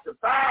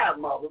 5,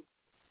 mother.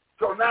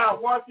 So now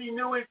once he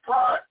knew his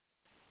part,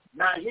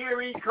 now here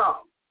he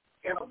comes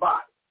in a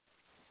body,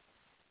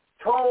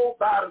 told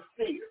by the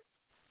seer.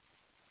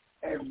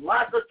 And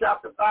Micah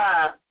chapter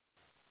 5,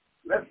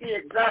 let's see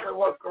exactly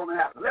what's going to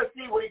happen. Let's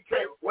see what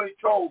he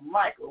told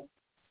Michael,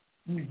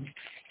 the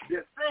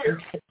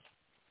seer,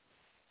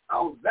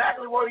 on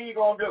exactly what he's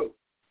going to do.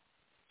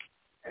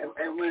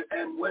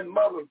 And when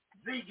Mother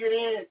Z get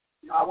in,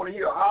 I want to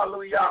hear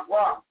Hallelujah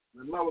Yahweh.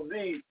 When Mother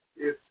Z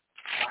is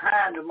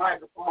behind the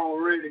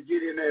microphone ready to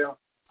get in there,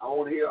 I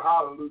want to hear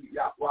Hallelujah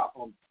Yahweh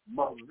from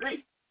Mother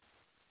Z.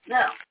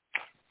 Now,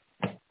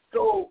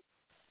 so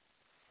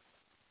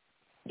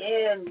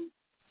in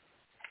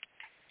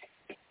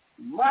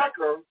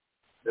Micah,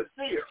 the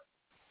seer,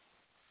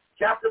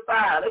 chapter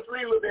 5, let's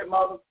read a little bit,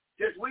 Mother.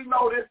 Since we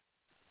know this,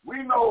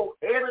 we know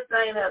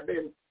everything has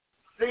been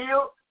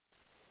sealed.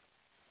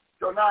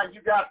 So now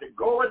you got to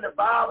go in the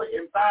Bible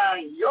and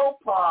find your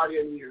part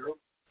in here,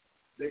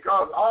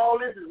 because all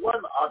this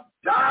wasn't a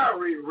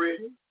diary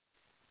written.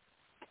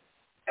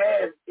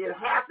 As it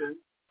happened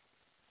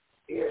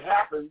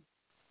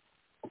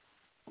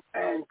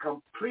and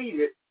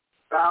completed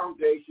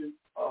foundation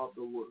of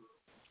the world.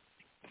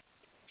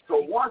 So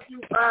once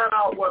you find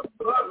out what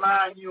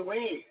bloodline you're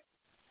in,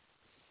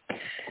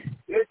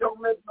 it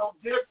don't make no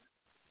difference.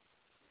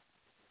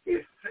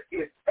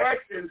 It's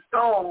etched in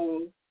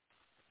stone,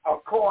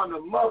 according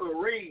to Mother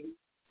Reed,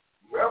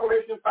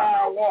 Revelation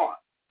 5:1.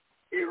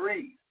 It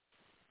reads,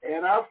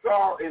 and I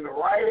saw in the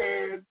right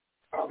hand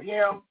of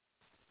him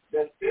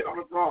that sit on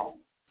the throne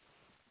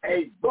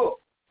a book,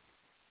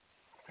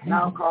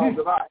 now called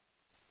the Bible,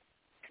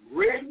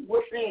 written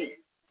within,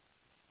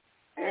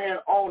 and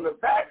on the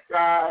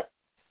backside,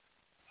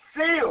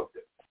 sealed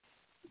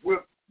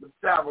with the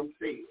 7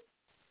 seals.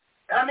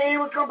 I mean, it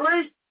was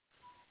complete.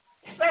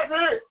 That's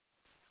it.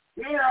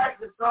 He didn't ask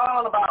the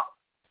son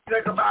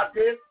think about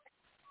this.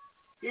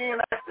 He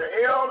didn't ask the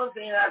elders.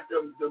 He didn't ask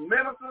the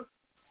ministers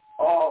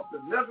or the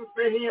ministers.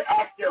 He didn't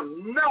ask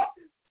them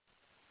nothing.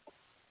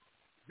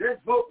 This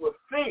book was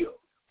sealed.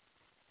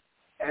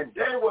 And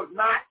they was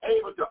not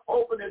able to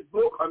open this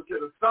book until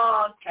the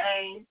son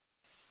came,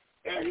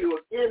 and he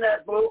was in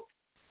that book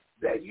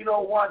that, you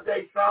know, one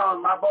day,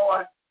 son, my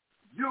boy,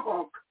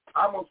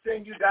 I'm going to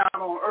send you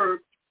down on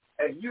earth,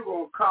 and you're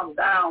going to come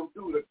down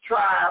through the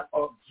tribe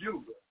of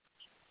Judah.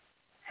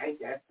 Ain't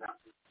that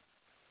something?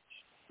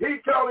 He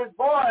told his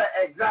boy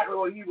exactly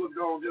what he was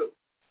going to do.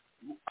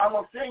 I'm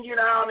going to send you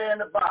down there in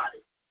the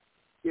body.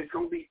 It's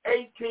going to be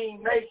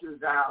 18 nations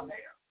down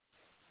there.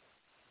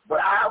 But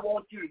I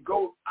want you to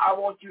go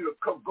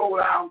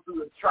down through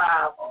the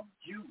tribe of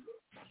Judah.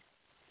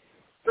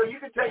 So you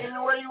can take it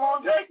any way you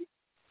want to take it.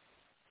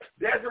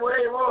 That's the way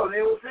it was.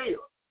 It was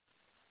sealed.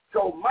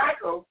 So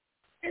Michael,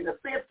 in the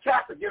 5th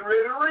chapter, getting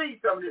ready to read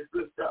some of this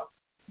good stuff.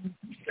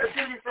 Let's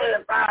see what he said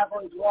in 5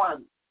 verse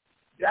 1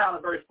 down to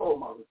verse 4,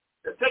 Mother.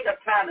 Let's take a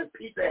time and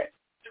peep at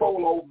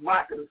told old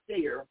Michael the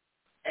seer,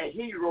 and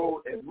he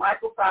wrote in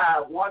Michael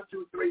 5, 1,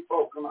 2, 3,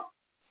 4. Come on.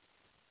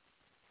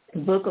 The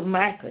book of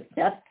Micah,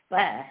 chapter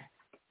 5,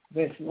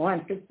 verse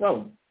 1 to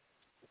 4.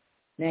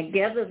 Now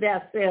gather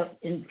thyself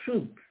in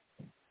truth,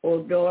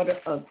 O daughter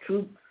of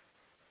truth.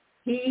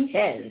 He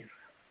has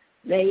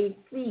laid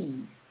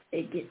siege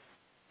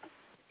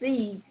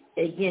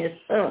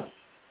against us.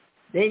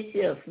 They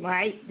shall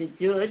smite the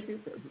judges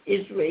of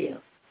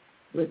Israel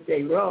with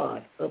a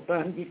rod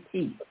upon the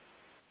teeth.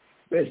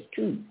 Verse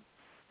 2.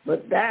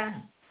 But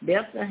thou,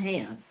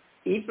 Bethlehem,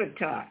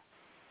 Ephratah,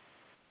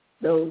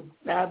 though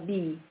thou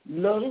be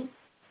little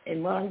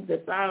among the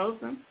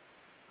 1,000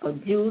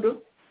 of Judah,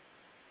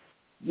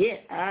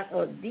 yet out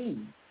of thee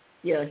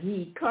shall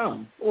he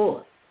come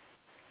forth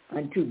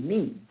unto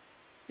me,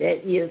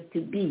 that is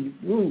to be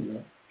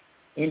ruler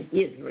in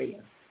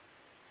Israel,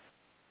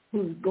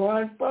 whose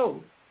going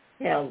forth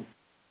have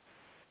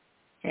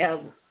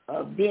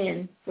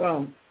been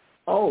from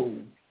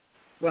old,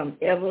 from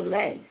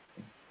everlasting.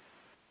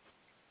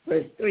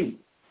 Verse 3.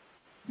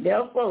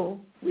 Therefore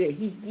will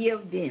he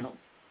give them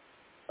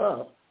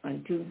up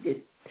unto the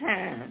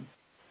time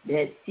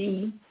that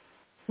she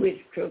which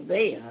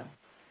travail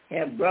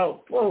have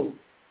brought forth,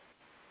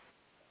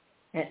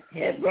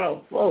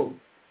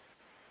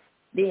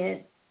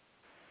 then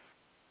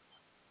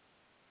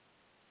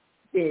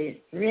the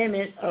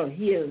remnant of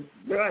his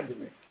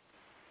brethren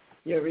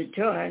shall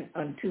return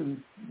unto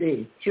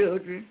the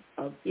children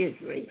of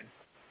Israel.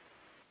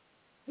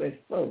 Verse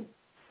 4.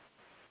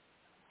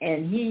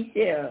 And he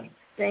shall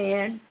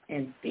stand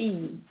and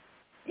feed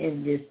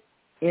in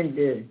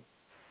the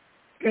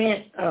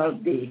strength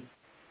of the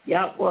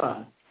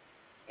Yahweh,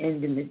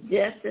 and the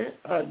majesty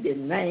of the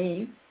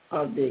name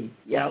of the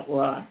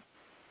Yahweh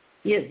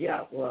is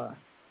Yahweh,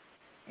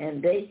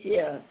 and they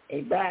shall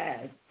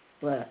abide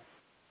for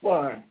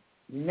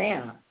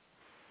now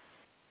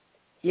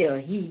shall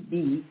he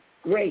be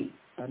great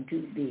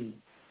unto the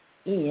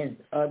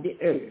ends of the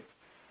earth.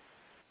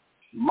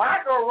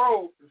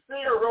 Michael the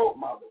seer wrote,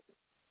 Mother,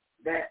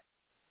 that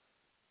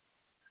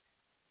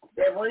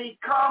when he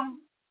comes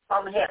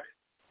from heaven,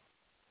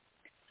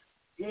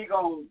 he's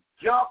going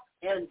to jump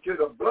into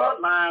the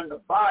bloodline,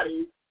 the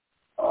body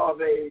of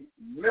a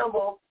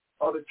member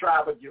of the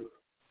tribe of Judah.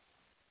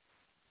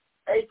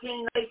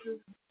 18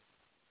 nations,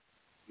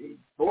 He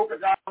broke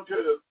it down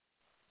to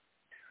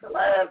the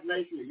last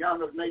nation, the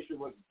youngest nation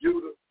was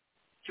Judah,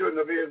 children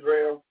of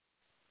Israel,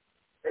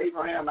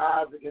 Abraham,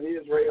 Isaac, and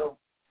Israel.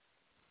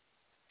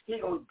 He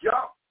going to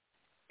jump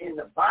in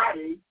the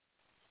body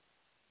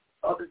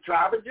of the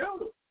tribe of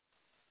Judah.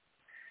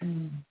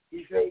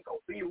 He said he's going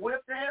to be with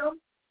them,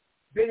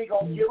 then he's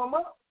going to give them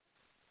up.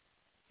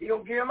 He's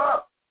going to give them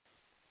up.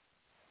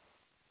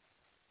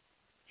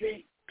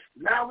 See,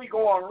 now we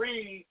going to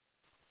read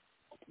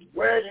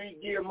where did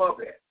he give them up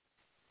at.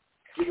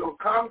 He's going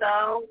to come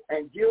down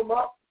and give them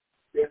up.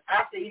 Then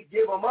after he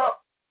give them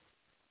up,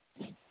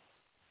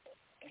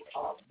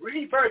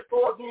 read verse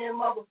 4 again,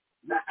 mother.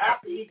 Now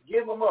after he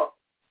give them up,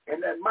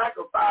 and then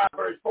Micah 5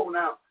 verse 4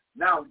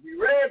 now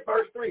you read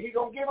verse 3, he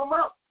going to give them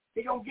up.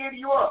 He going to give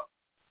you up.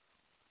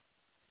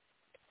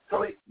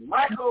 So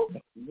Michael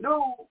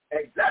knew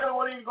exactly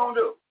what he was going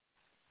to do.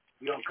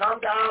 He's going to come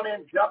down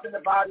and jump in the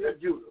body of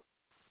Judah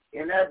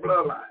in that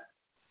bloodline.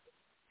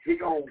 He's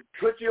going to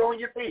put you on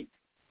your feet.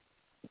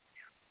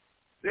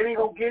 Then he's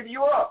going to give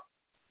you up.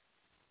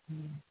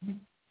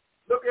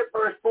 Look at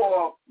verse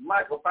 4,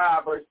 Micah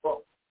 5 verse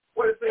 4.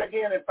 What does it say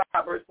again in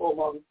 5 verse 4,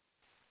 Mother?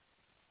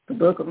 The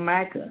book of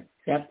Micah,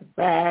 chapter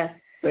 5,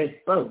 verse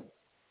 4.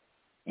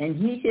 And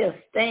he shall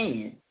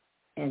stand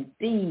and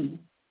feed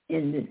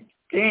in the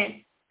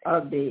strength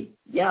of the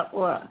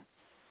Yahweh,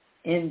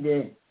 in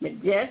the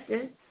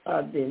majesty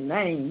of the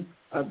name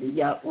of the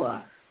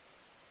Yahweh,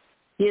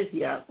 his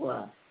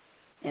Yahweh.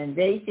 And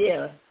they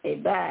shall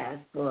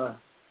abide, for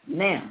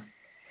now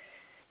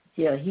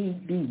shall he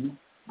be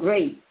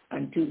great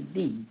unto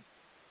thee,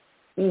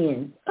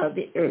 ends of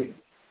the earth.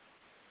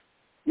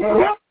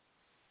 Mm-hmm.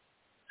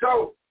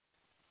 So,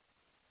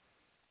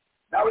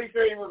 now what he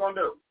said he was going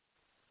to do.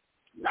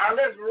 Now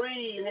let's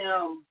read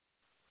him.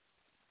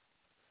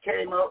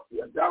 Came up, he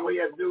had done what he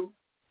had to do.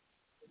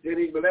 Then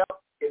he left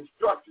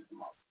instructions.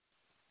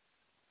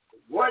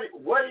 What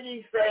did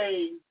he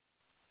say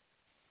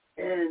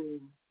in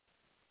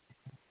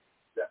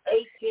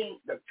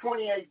the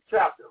 28th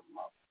chapter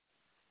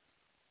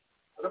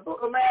of the book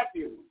of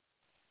Matthew?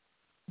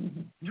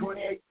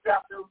 28th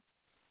chapter,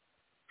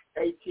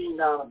 18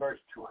 down to verse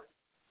 20.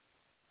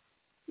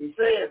 He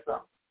said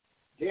something.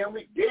 Then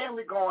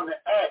we go on to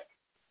Acts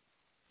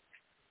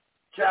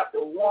chapter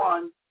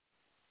 1,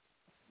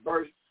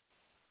 verse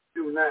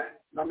 2-9.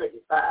 Now make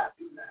it 5-9.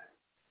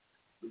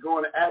 We're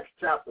going to Acts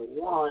chapter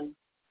 1,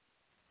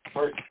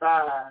 verse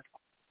 5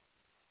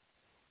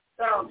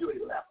 down to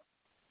 11.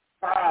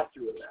 5 to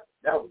 11.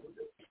 That was what we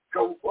do.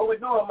 So what we're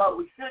doing, Mother,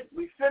 we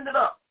send it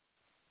up.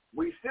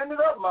 We send it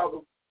up, Mother,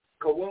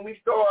 because when we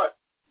start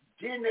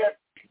getting at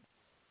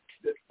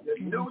the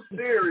new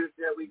series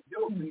that we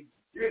do,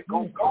 we're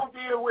going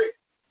to deal with,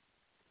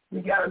 we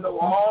got to know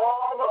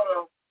all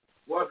of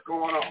what's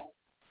going on.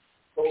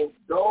 So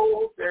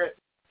those that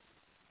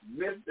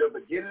missed the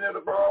beginning of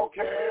the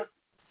broadcast,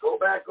 go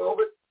back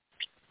over it,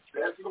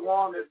 especially the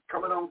one that's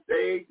coming on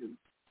stage, and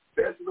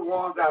especially the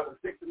ones out of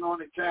the 6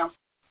 Anointed Camps,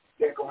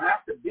 they're going to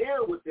have to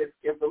deal with this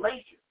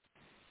information.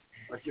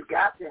 But you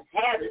got to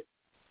have it,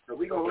 so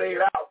we're going to lay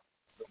it out.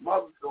 The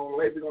mother's going to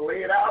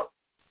lay it out,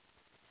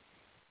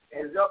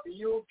 and it's up to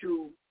you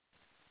to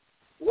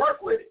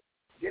work with it.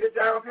 Get it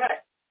down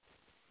pat.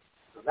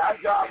 So our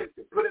job is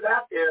to put it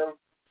out there,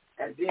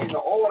 and then the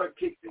order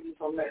kicks in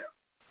from there.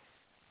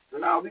 So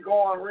now we go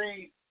on and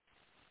read.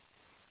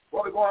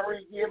 What we going to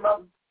read here,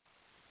 Mother?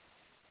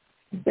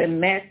 The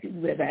Matthew,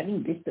 but I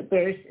didn't get the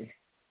verses.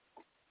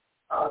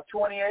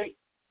 28,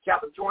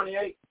 chapter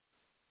 28.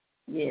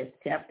 Yes,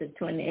 chapter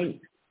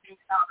 28.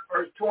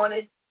 Verse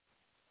 20.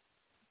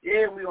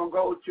 Then we're going to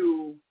go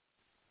to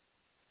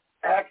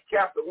Acts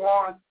chapter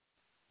 1,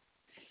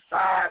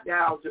 5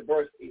 down to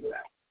verse 11.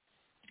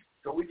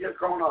 So we're just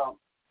going to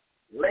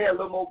lay a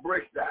little more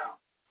bricks down.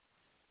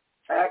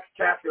 Acts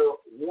chapter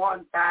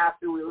 1, 5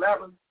 through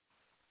 11.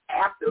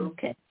 After,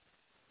 okay.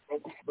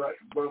 But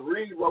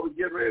read what we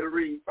get ready to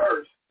read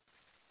first.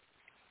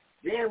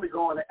 Then we're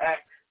going to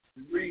Acts,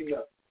 read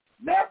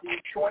Matthew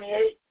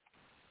 28.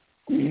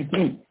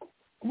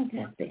 Mm-hmm.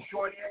 Okay.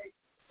 28,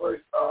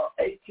 verse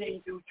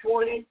 18 through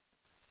 20.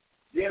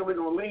 Then we're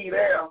going to leave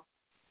there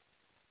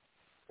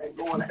and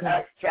go into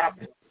Acts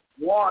chapter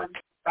 1,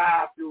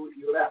 5 through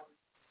 11.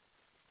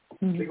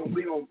 Mm-hmm.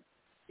 We're going to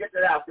get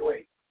that out the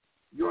way.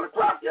 You want to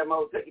clock there,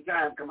 Mo? Take your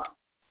time. Come on.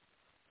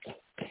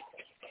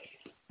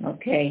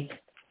 Okay.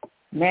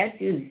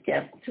 Matthew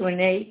chapter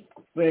 28,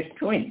 verse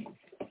 20.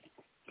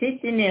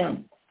 Teaching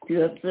them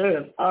to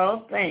observe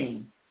all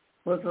things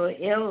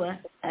whatsoever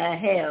I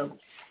have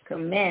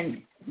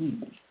commanded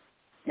you.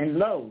 And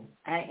lo,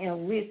 I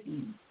am with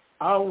you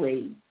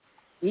always,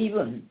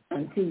 even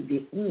unto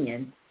the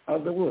end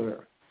of the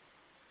world.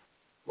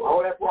 Well,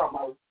 hold that for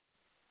Mo.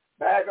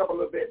 Back up a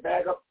little bit.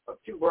 Back up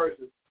 2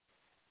 verses.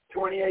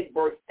 28,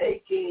 verse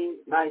 18,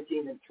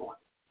 19, and 20.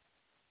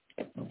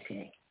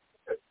 Okay.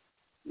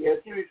 Yes,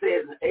 he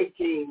says in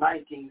 18,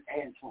 19,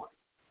 and 20.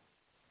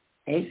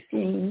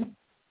 18,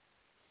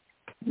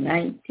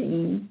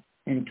 19,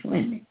 and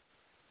 20.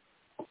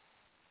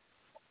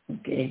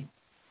 Okay.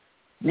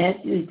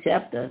 Matthew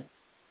chapter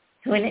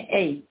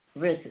 28,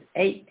 verses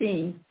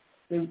 18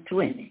 through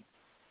 20.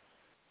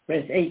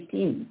 Verse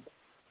 18.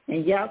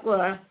 And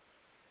Yahweh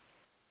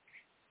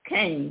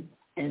came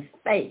and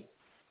spake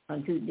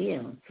unto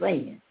them,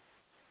 saying,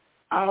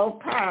 all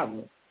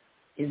power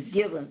is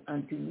given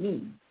unto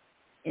me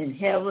in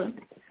heaven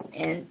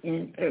and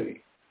in earth.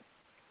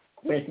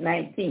 Verse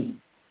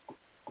 19.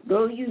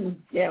 Go you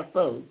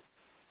therefore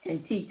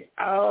and teach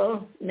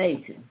all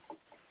nations,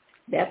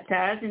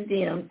 baptizing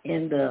them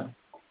in the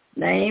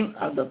name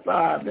of the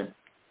Father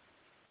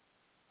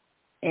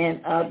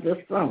and of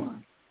the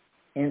Son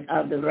and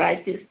of the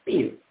righteous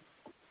Spirit.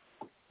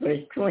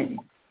 Verse 20.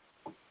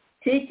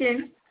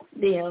 Teaching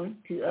them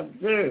to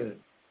observe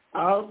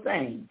all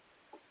things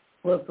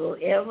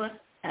whatsoever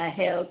I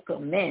have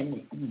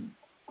commanded you.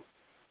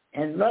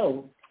 And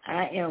lo,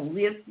 I am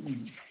with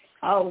you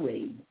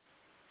always,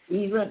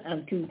 even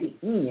unto the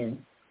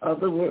end of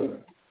the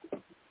world.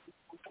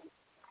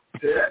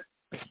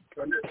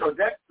 So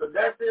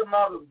that's their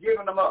mother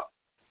giving them up.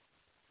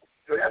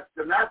 So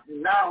that's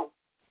now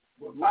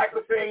what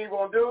Michael said he's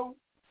going to do,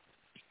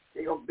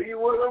 he's going to be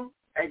with them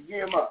and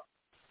give them up.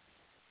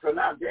 So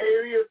now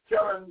there he is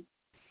telling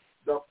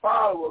the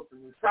followers, the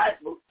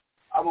disciples,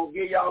 I'm going to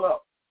give y'all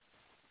up.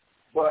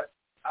 But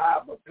I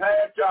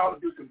prepared y'all to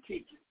do some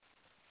teaching.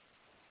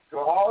 So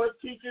all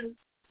the teaching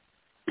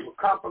will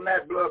come from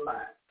that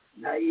bloodline.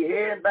 Now he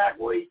heading back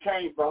where he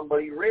came from,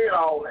 but he read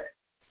all that.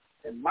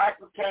 And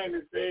Michael came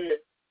and said,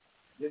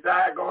 this is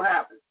how it's going to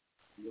happen.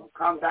 You're going to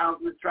come down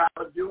to the tribe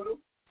of Judah.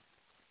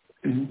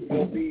 You're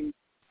going to be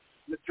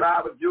the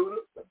tribe of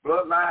Judah, the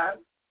bloodline,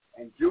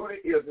 and Judah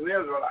is an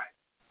Israelite.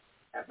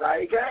 That's how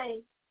he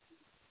came.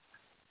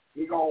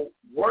 He's going to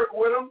work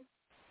with them.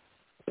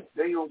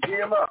 Then he's going to give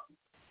them up.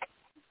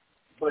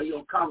 But he's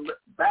going to come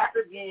back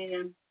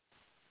again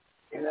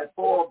in that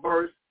 4th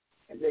verse,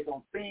 and they're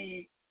going to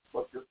feed,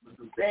 but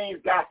some things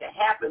got to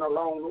happen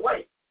along the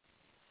way.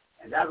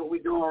 And that's what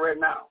we're doing right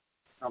now.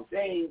 Some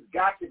things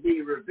got to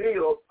be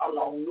revealed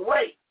along the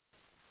way.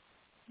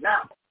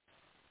 Now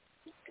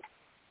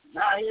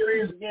here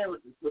it is again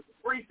with the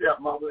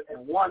precept, mother,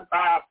 in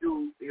 1:5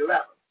 through 11.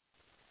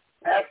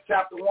 Acts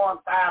chapter 1,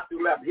 5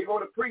 through 11. Here go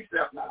the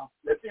precept now.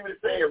 Let's see what it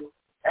says.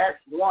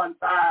 Acts 1,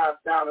 5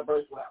 down to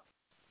verse 11.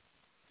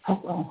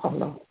 Hold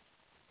on.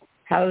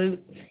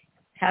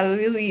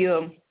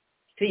 Hallelujah.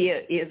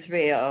 Fear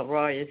Israel,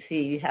 royal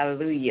seed.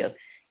 Hallelujah.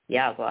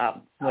 Yahweh,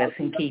 bless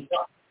and keep.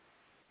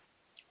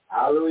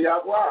 Hallelujah.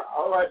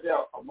 All right there,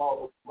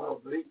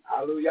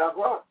 Hallelujah.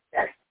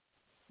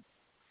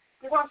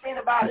 See one thing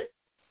about it.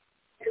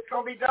 It's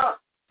going to be done.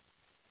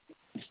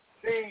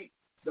 See,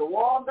 the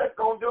one that's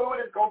going to do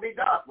it is going to be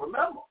done.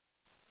 Remember,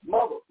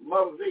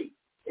 Mother Z,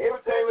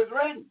 everything was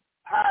written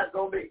how it's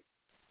going to be.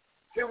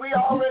 See, we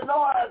already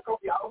know how it's going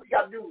to be. All we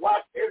got to do is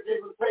watch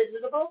everything with the pages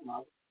of the book,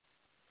 Mother.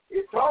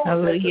 It's told us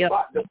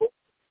the book.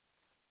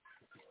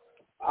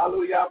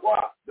 Hallelujah.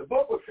 The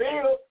book was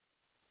sealed.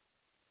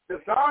 The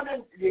son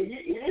he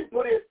didn't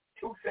put his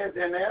 2 cents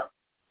in there.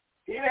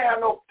 He didn't have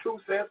no 2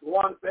 cents,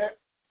 1 cent,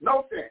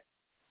 no cent.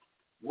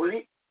 When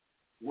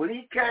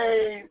he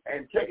came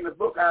and taking the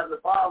book out of the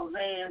Father's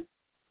hand,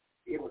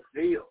 it was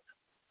sealed.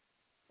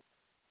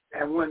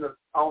 And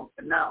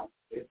now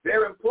it's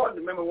very important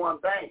to remember one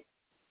thing: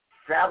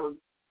 Sabbath.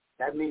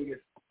 That means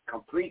it's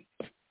complete.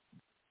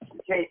 You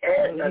can't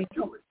add nothing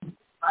to it.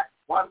 Like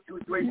 1, 2,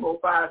 3, 4,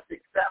 5,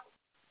 6,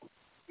 7.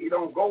 You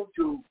don't go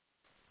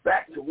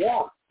back to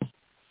 1.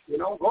 You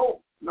don't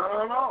go.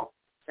 No.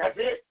 That's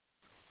it.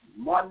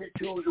 Monday,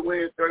 Tuesday,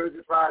 Wednesday,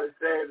 Thursday, Friday,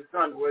 Saturday,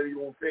 Sunday, whether you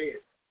want to say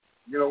it.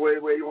 You know,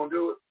 where you want to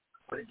do it.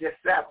 But it's just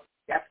Sabbath.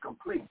 That's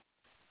complete.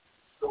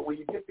 So when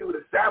you get through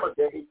the Sabbath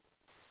day,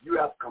 you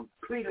have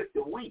completed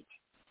the week.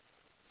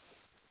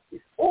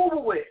 It's over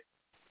with.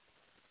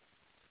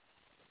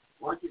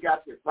 Once you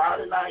got your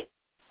Friday night,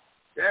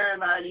 Saturday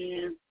night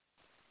in,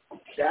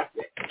 that's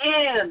the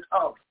end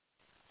of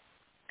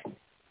it.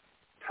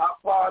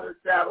 Top part of the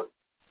Sabbath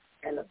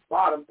and the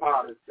bottom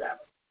part of the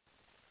Sabbath.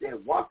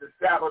 Then once the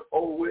Sabbath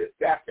over with,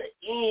 that's the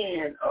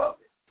end of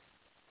it.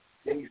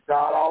 Then you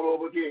start all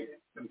over again.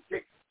 Them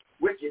 6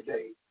 wicked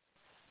days.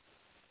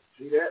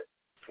 See that?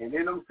 And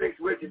then them 6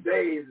 wicked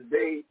days, the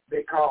day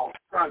they call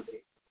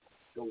Sunday,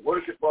 the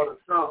worship of the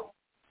sun.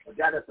 But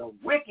that is a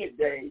wicked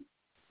day.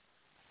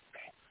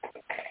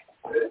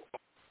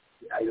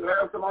 Yeah, you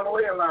learn some on the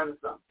way of learning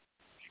something.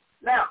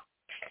 Now,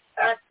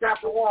 Acts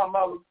chapter 1,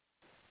 Mother.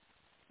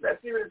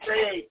 Let's see what it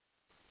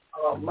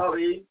says, Mother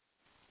E.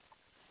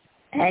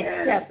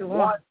 Acts chapter 1.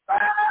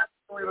 1:5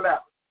 through 11.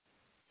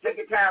 Take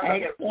your time and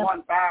look at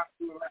 1:5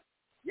 through 11.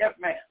 Yes,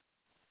 ma'am.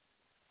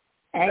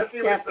 Acts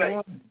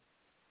chapter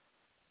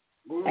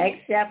 1.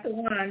 Acts chapter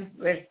 1,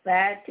 verse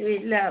 5 to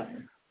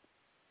 11.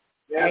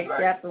 Acts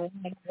chapter 1,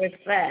 verse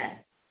 5.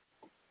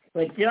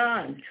 But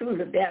John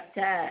truly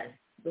baptized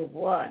with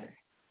water,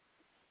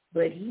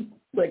 but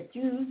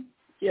you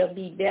shall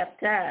be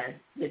baptized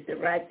with the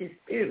righteous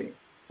Spirit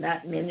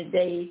not many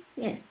days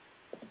hence.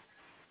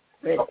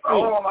 Hold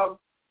on,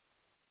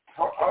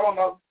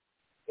 Mother.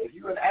 If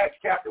you in Acts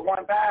chapter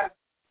 1:5.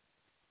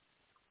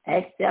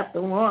 Acts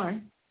chapter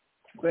 1,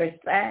 verse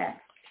 5.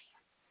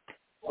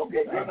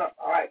 Okay, good enough.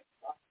 All right,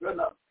 good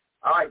enough.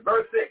 All right,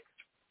 verse 6.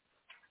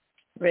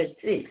 Verse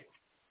 6.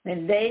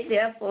 When they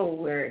therefore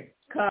were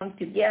come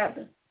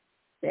together,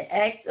 they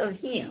asked of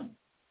him,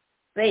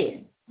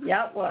 saying,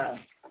 Yahweh,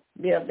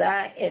 will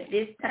thou at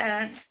this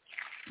time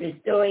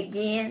restore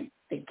again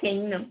the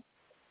kingdom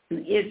to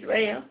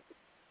Israel?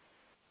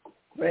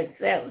 Verse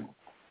 7.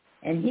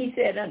 And he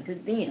said unto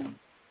them,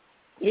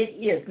 it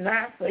is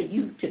not for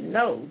you to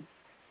know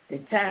the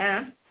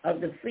time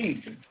of the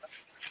season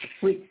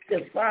which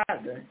the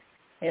Father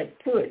has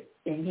put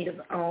in his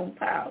own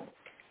power.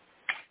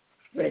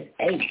 Verse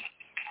 8.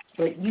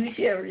 But you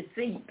shall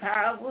receive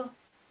power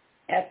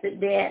after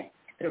that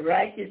the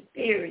righteous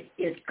spirit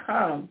is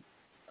come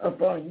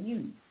upon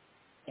you,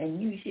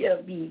 and you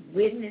shall be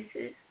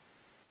witnesses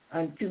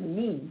unto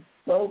me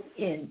both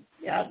in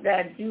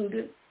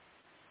Judah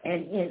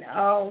and in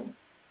all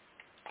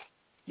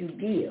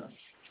Judah,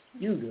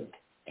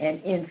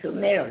 and in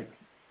Samaria,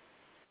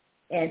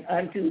 and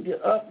unto the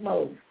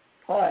utmost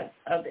part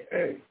of the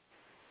earth.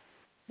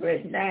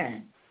 Verse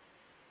 9.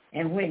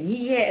 And when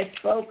he had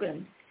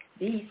spoken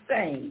these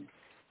things,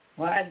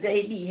 while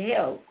they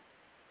beheld,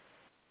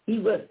 he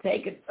was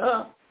taken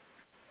up,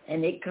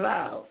 and a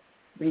cloud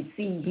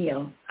received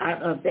him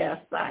out of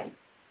their sight.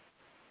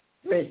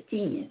 Verse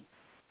 10.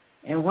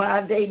 And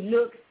while they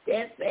looked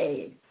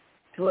steadfast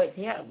toward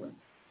heaven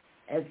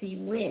as he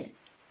went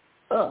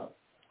up,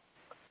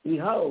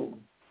 behold,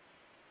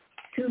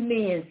 two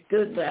men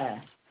stood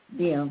by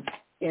them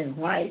in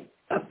white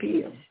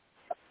apparel.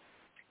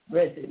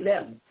 Verse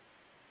 11.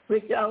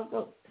 Which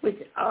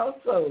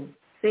also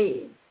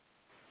said,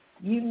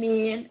 you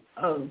men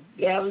of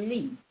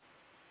Galilee,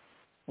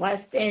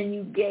 why stand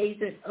you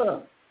gazing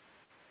up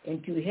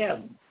into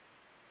heaven?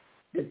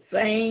 The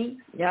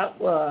same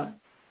Yahweh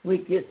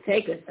which is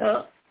taken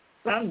up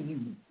from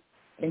you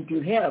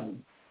into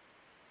heaven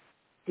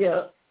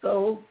shall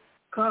so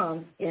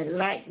come in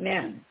like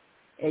manner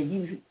as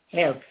you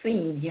have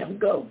seen him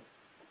go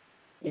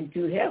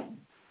into heaven.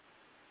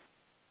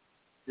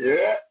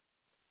 Yeah.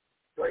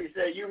 So he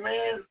said, you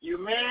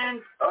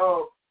men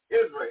of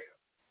Israel,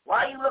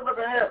 why you look up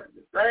in heaven?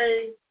 The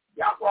same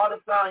Yahweh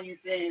the Son you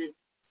seen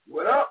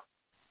went up,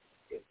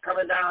 it's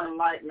coming down in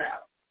like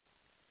manner.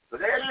 So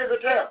there it is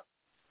again.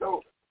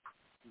 So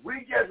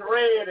we just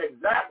read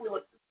exactly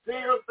what the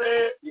seal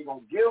said. You're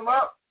going to give them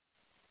up.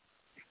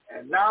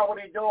 And now what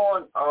he's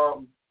doing,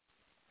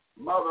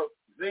 Mother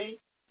Z,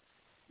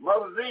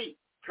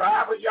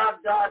 tribe of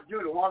Yahweh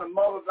Judah, one of the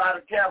mothers out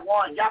of Camp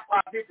 1,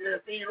 Yahweh did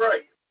this seed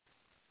race.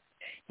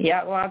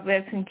 Yahweh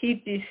bless and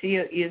keep this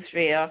seal,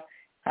 Israel.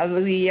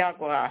 Hallelujah,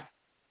 Yahweh.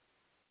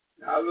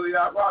 Hallelujah,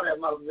 Yahweh, that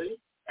Mother Z.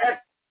 And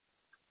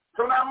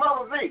so now,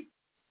 Mother Z,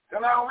 so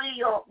now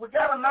we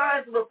got a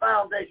nice little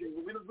foundation.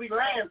 We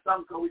land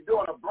something because we're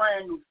doing a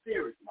brand new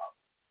series, Mother.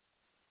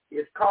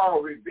 It's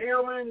called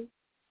Revealing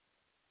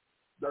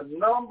the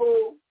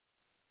Number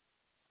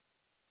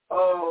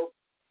of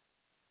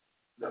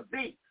the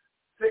Beast,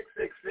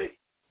 666,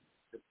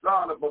 the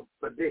Son of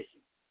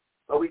Perdition.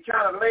 So we're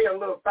trying to lay a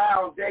little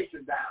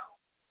foundation down.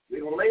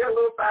 We're going to lay a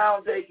little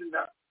foundation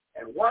down.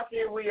 And once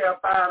in we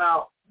have found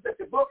out that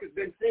the book has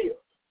been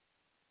sealed.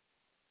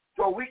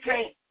 So we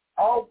can't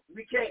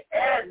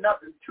add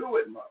nothing to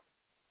it, Mother.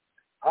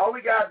 All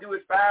we got to do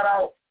is find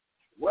out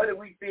whether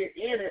we fit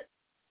in it,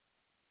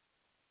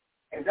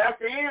 and that's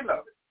the end of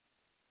it.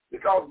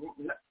 Because,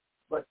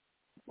 but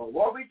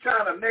what we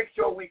trying to make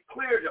sure we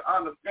clear to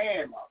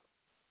understand, Mother,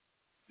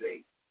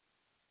 see,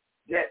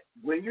 that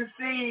when you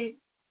see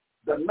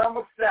the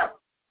number 7,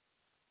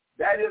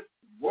 that is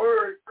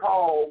word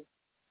called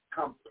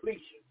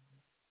completion.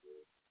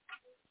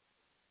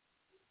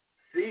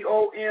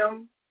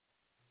 COMPLETION.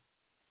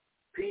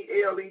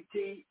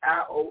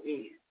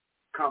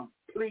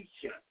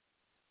 Completion.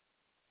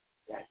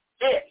 That's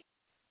it.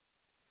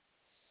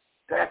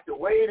 That's the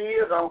way it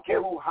is. I don't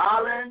care who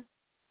hollering,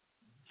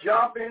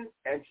 jumping,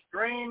 and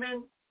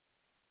screaming.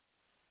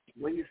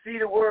 When you see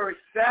the word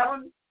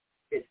 7,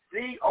 it's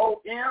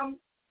COMPLETION.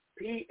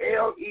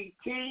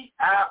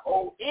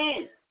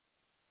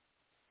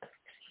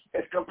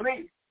 It's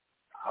complete.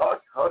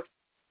 Hush, hush,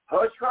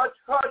 hush, hush,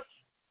 hush.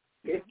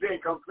 It's been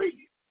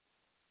completed.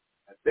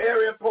 That's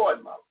very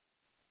important, Mother.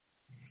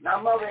 Now,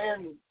 Mother,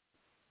 in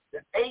the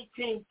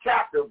 18th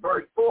chapter,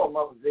 verse 4,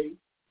 Mother Z,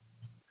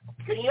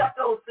 can you have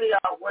to see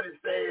out what it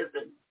says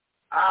in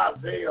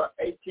Isaiah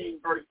 18,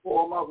 verse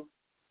 4,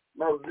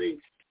 Mother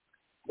Z?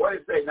 What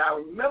it says? Now,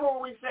 remember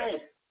what we're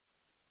saying.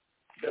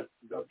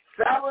 The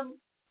 7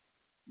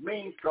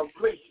 means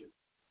completion.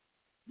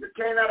 You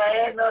cannot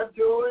add nothing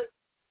to it,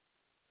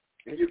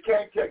 and you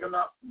can't take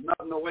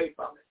nothing away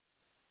from it.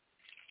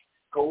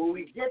 Because when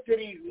we get to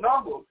these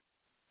numbers,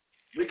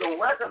 we're going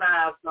to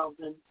recognize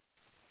something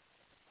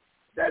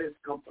that is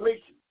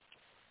completion.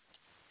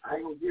 I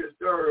ain't going to get a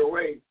story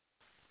away.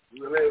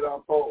 We'll let it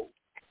unfold.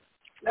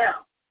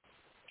 Now,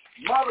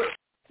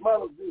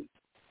 Mother Z,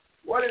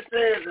 what it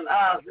says in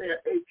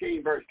Isaiah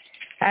 18, verse.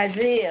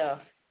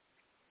 Isaiah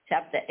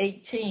chapter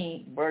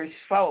 18, verse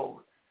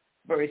 4.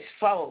 Verse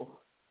 4.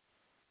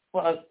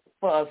 For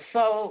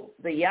so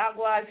the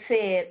Yahweh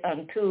said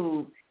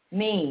unto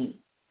me,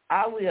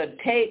 I will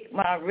take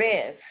my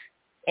rest,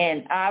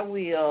 and I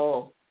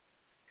will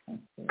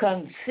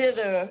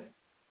consider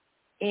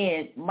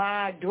in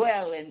my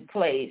dwelling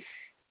place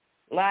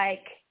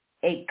like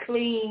a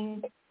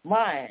clean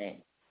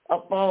mind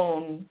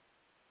upon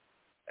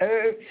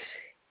earth,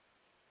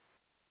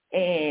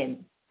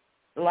 and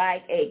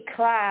like a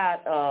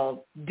cloud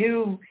of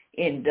dew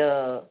in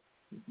the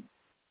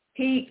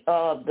heat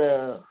of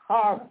the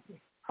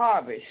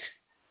harvest.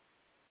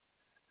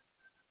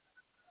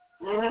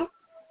 Mm-hmm.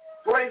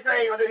 What he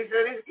say?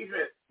 He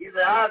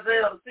said,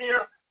 Isaiah the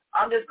seer,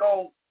 I'm just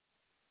going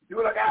to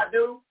do like I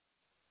do.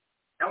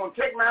 I'm going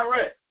to take my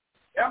rest.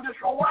 I'm just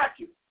going to watch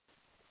you.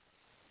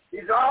 He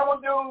said, all I'm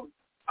going to do,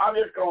 I'm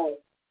just going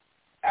to,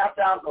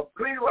 after I've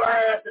completed what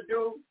I have to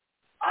do,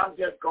 I'm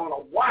just going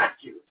to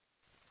watch you.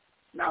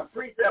 Now,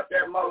 precept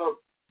that, Mother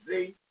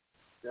Z,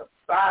 the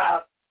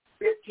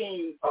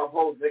 5:15 of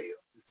Hosea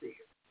the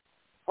seer.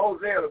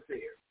 Hosea the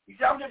seer. He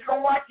said, I'm just going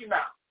to watch you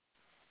now.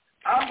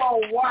 I'm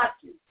going to watch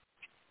you.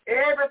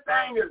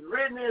 Everything that's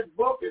written in this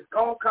book is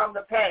going to come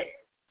to pass.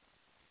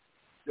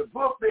 The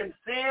book been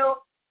sealed,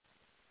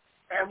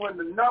 and when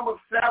the number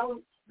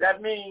 7,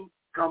 that means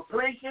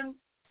completion,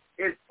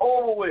 it's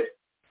over with.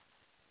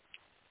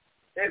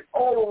 It's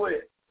over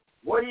with.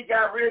 What he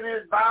got written in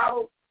his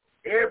Bible,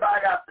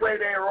 everybody got to play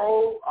their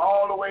role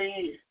all the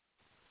way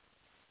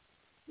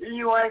in.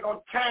 You ain't going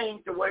to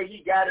change the way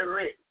he got it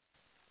written.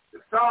 The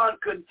Son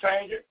couldn't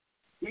change it.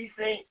 He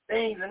seen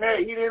things in there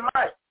he didn't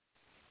like.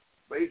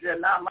 But he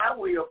said, not my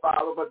will,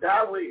 Father, but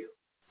thy will.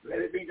 Let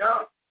it be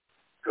done.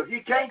 Because he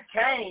can't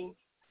change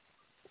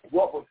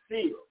what was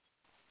sealed.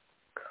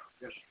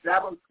 The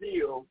 7th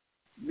seal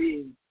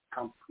means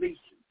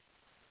completion.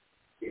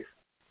 It's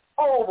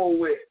over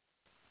with.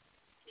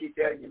 Keep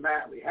that in your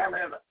mind. We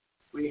hammer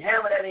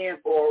that in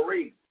for a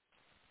reason.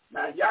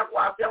 Now,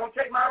 Yahweh said, I'm going to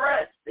take my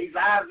rest. These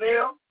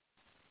Isaiah,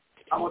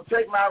 I'm going to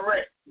take my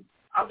rest.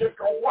 I'm just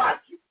going to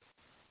watch you.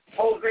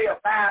 Hosea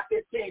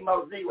 5:15,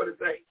 Moses, what it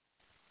say?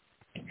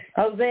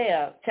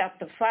 Hosea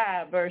chapter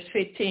 5, verse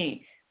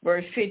 15.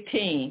 Verse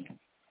 15,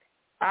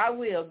 I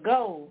will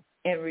go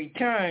and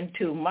return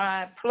to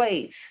my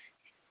place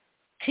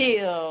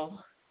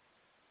till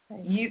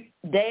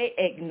they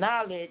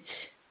acknowledge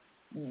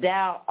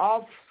thou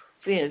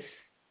office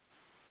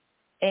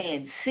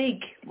and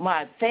seek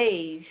my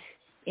face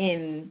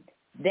in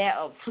their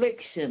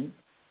affliction.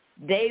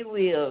 They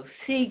will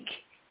seek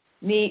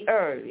me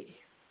early.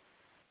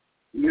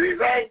 You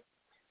say,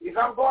 if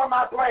I'm going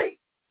my place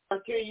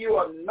until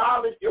you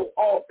acknowledge your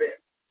office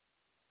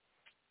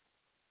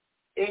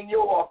in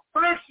your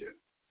affliction,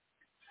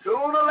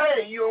 sooner or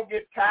later you'll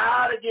get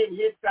tired of getting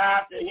hit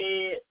side to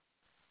head,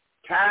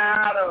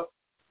 tired of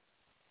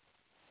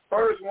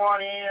first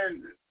one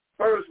in,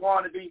 first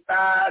one to be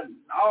fired, and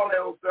all that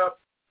old stuff.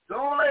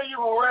 Sooner or later you're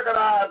going to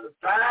recognize the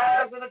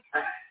size of the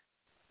time.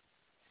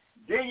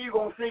 Then you're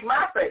going to seek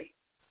my face.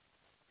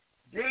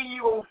 Then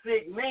you're going to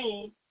seek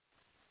me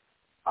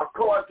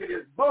according to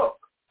this book.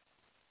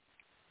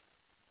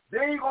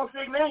 Then you're going to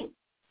seek me.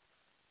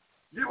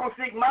 You're going to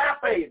seek my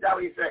face, that's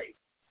what he says.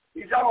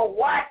 He said, I'm going to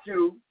watch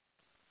you,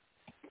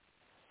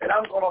 and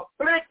I'm going to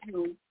afflict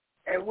you,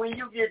 and when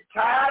you get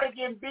tired of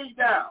getting beat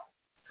down,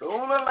 sooner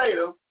or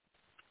later,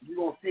 you're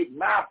going to seek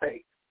my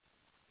face.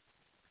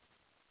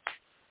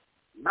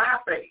 My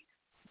face.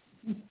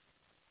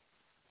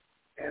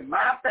 And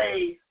my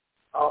face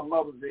of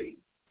Mother Z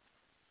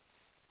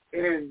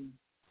in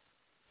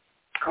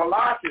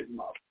Colossians,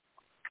 Mother.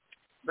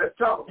 Let's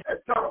talk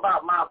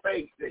about my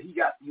face that he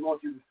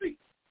wants you to see.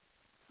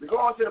 We go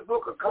on to the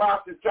book of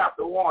Colossians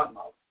chapter 1,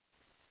 Mother.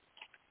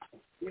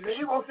 He said,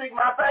 you're going to seek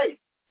my face.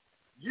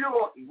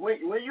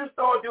 When you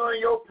start doing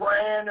your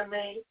praying to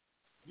me,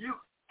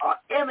 an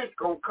image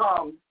going to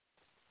come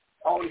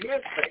on his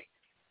face.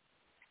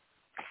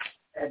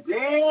 And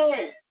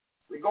then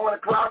we go into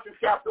Colossians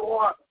chapter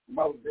 1,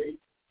 Mother Z.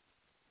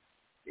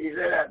 He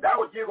said, that's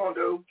what you're going to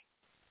do.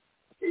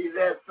 He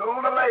said,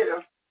 sooner or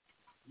later,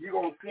 you're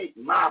going to seek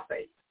my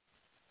face.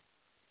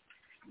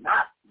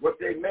 Not what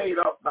they made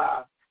up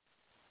by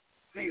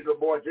Caesar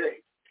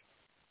Borgia.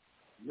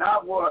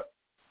 Not what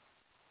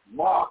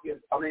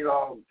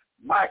Michelangelo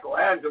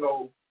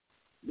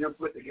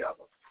put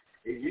together.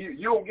 You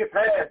don't get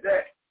past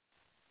that.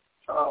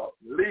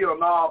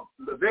 Leonardo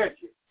da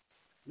Vinci.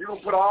 You're going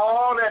to put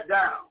all that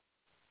down.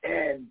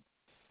 And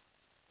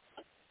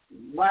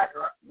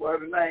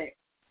what's his name?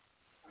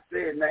 I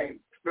said his name,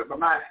 slipped my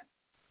mind.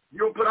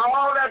 You'll put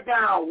all that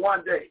down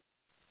one day,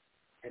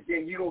 and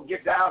then you're going to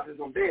get down to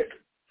some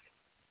business.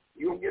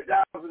 You're going to get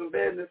down to some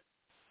business.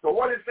 So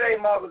what does it say,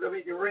 Mother, that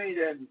we can read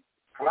in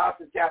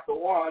Colossians chapter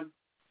 1?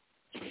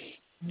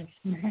 And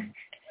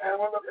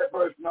we'll look at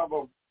verse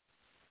number.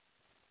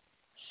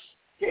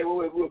 Okay,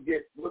 we'll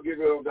get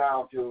real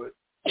down to it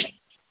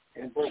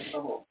in verse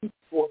number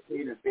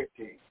 14 and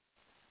 15.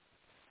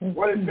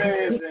 What it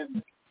says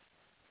in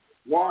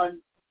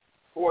 1,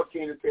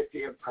 14 and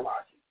 15 of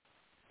Colossians.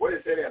 What does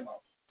it say there,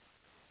 Mother?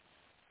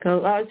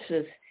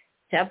 Colossians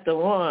chapter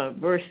 1,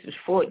 verses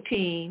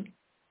 14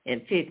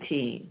 and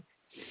 15.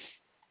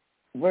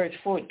 Verse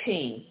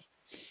 14.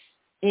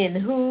 In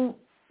whom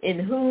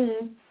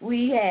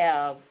we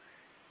have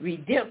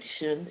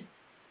redemption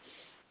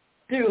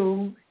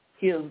through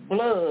his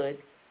blood,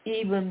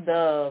 even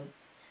the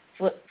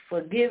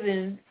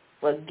forgiving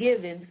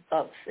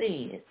of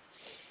sin.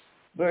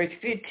 Verse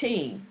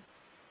 15.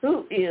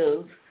 Who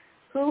is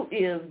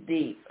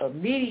the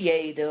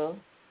mediator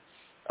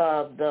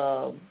of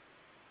the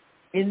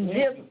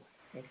invisible?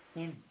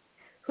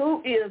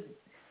 Who is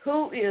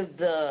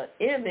the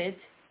image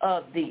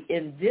of the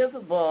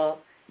invisible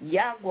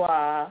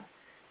Yahweh,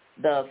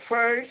 the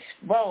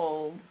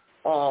firstborn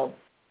of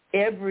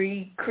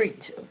every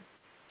creature?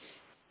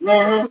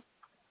 Mm-hmm.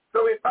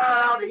 So we find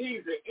out that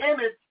he's the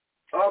image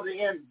of the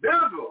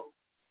invisible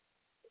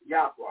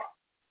Yahweh.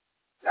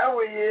 That's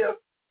what he is.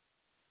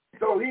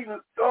 So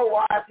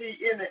why is he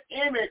in the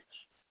image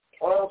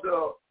of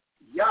the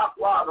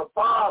Yahweh the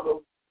Father,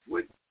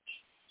 which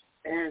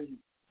in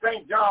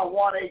St. John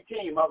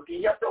 1:18, Mother, can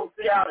you have to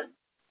see out in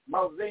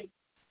Mother Z?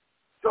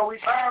 So we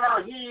find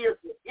out he is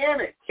the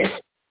image.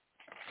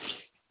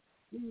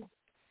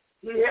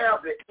 He has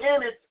the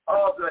image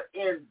of the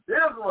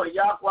invisible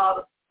Yahweh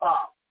the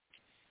Father.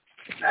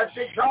 That's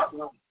big talking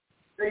to him.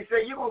 They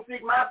say, you're going to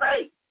seek my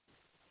face.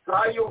 So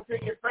how you going to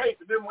seek his face?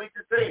 And then we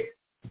can say it.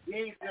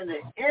 He's in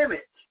the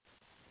image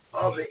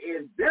of the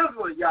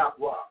invisible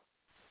Yahweh.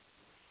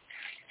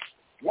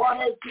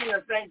 1:18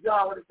 of St.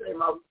 John, what does it say,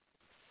 Mother?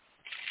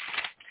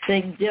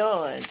 St.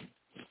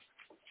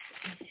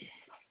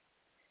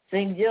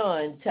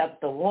 John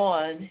chapter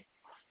 1,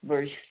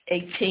 verse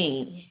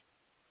 18.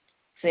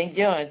 St.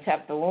 John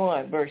chapter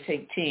 1, verse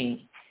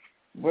 18.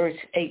 Verse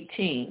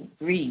 18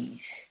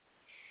 reads,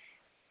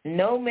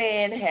 no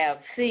man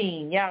have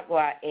seen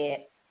Yahweh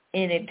at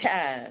any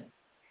time.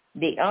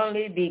 The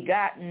only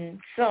begotten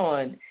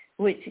Son,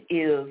 which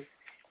is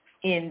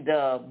in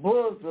the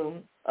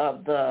bosom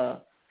of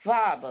the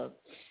Father,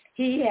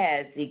 he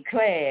has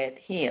declared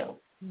him.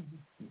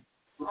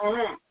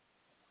 Mm-hmm.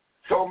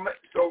 So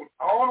the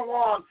only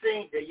one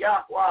thing that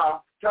Yahweh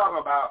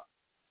talking about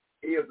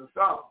is the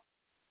Son.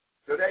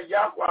 So that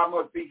Yahweh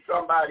must be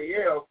somebody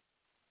else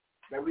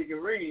that we can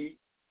read,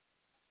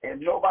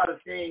 and nobody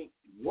seen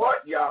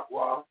what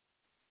Yahweh.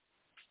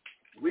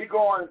 We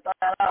go and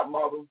find out,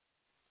 Mother,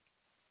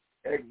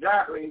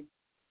 exactly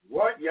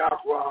what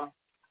Yahweh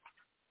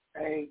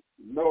ain't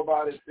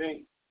nobody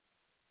seen.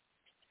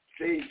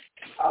 See,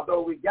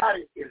 although we got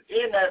it, it's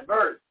in that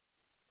verse,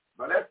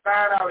 but let's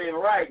find out in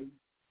writing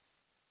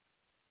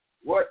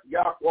what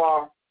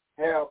Yahweh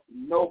have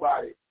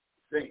nobody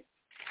seen.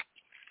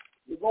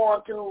 We're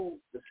going to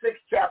the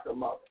 6th chapter,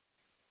 Mother.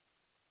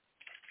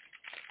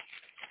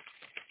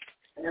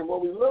 And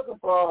what we're looking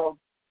for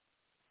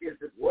is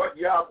what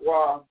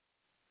Yahweh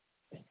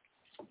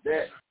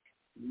that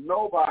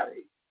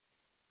nobody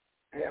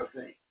has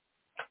seen.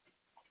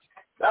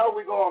 That's what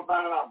we're going to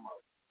find out,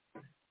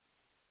 Mother.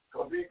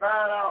 Because we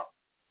find out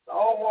the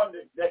only one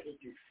that can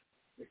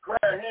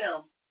declare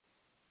him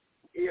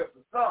is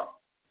the Son.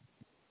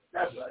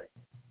 That's right.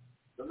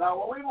 So now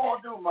what we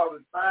want to do, Mother,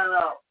 is find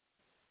out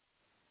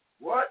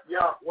what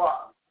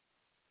Yahweh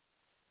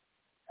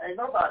ain't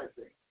nobody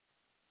seen.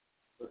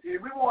 So see,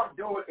 we want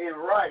to do it in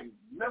writing.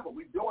 Remember,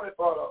 we're doing it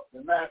for the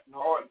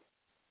national audience.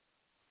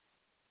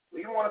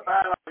 We want to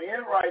find out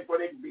in writing where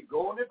they can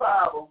go in the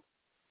Bible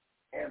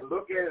and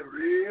look at it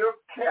real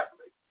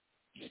carefully.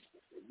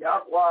 The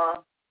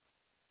Yahweh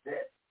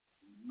that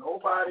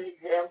nobody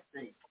has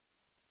seen.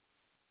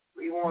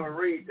 We want to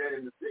read that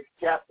in the 6th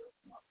chapter.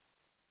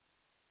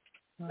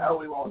 That's what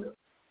we want to do.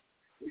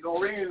 We're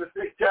going to read in the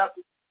 6th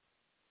chapter,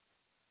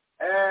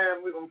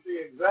 and we're going to see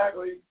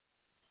exactly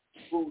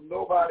who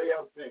nobody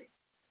else seen.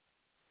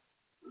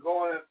 We're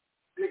going to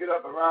pick it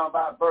up around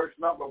about verse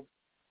number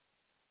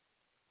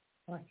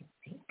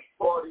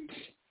 46.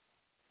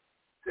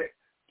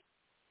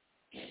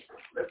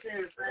 Let's see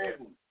what it says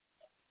in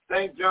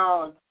St.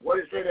 John. What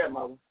did it say there,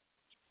 Mother?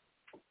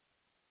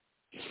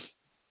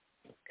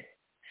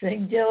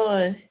 St.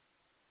 John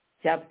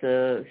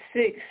chapter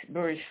 6,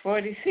 verse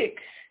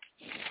 46.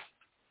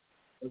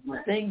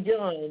 St.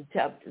 John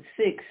chapter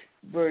 6,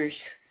 verse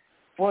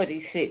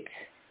 46.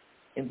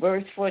 In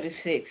verse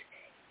 46,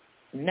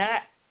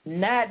 not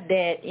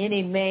that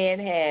any man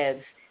has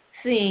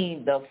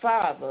seen the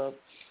Father,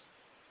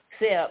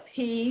 except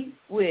he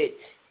which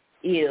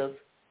is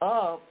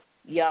of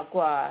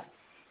Yahweh,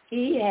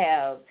 he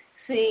have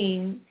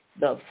seen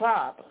the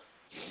Father.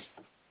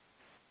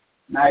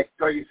 Nice.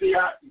 So you see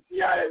how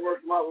that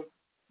works, Mother?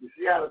 You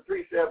see how the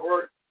precept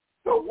works?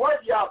 So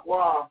what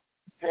Yahweh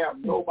have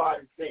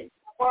nobody seen?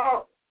 The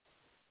Father.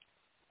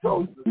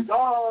 So the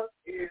Son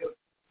is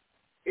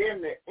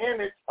in the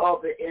image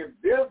of the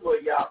invisible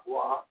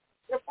Yahweh,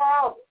 the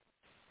Father.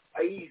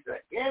 He's the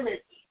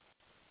image.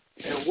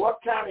 And what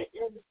kind of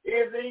image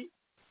is he?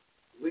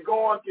 We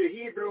go on to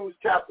Hebrews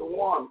chapter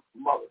 1,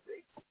 Mother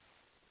C.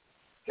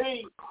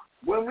 See,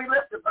 when we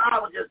let the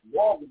Bible just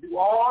walk and do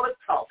all the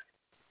talking,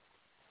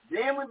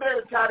 then we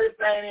better tie this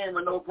thing in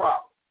with no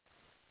problem.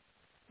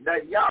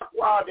 that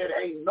Yahweh, that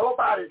ain't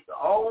nobody's the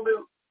only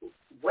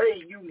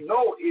way you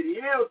know it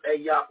is a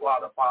Yahweh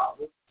the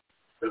Father.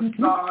 The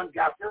Son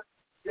got to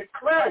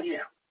declare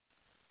him.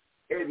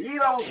 If he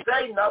don't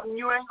say nothing,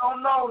 you ain't going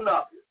to know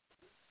nothing.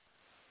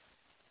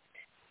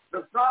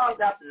 The Son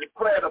got to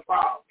declare the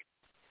Father.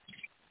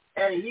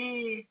 And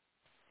he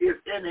is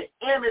in the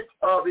image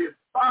of his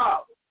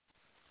Father.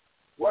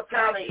 What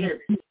kind of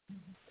image?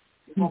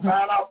 We're going to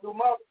find out through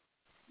Moses.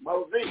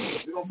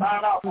 We're going to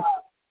find out by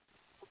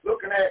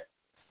looking at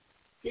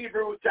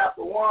Hebrews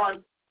chapter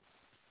 1.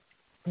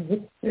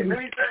 And let me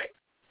say,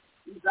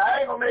 he said, I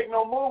ain't going to make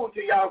no move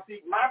until y'all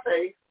seek my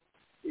face.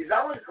 He said,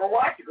 I'm just going to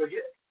watch it because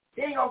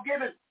he ain't going to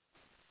give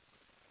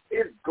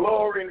his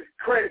glory and his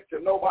credit to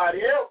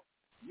nobody else.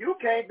 You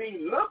can't be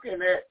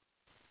looking at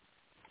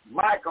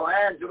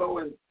Michelangelo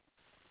and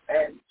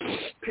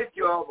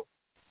picture of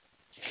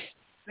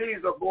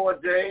Caesar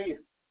Borgia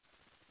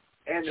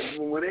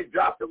and when they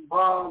dropped the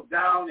bombs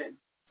down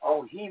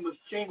on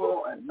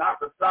Hiroshima and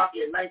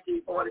Nagasaki in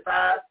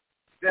 1945,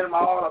 sent them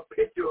all a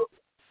picture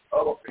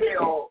of a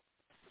pale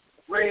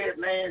red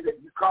man that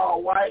you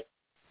call white,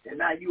 and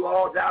now you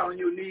all down on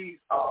your knees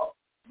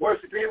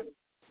worshiping him.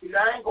 He said,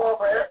 I ain't going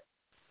for that.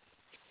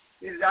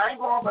 He said, I ain't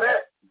going for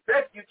that.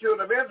 Respect you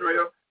children of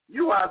Israel,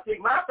 you want to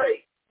seek my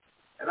face.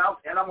 And I'm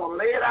going to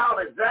lay it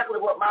out exactly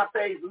what my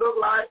face look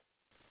like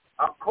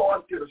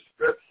according to the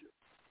scripture.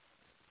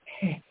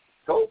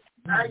 So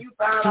now you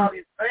find out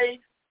his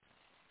face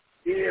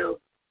is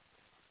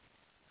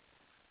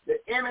the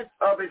image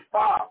of his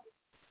Father.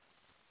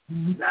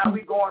 Now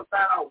we go and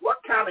find out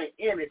what kind of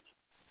image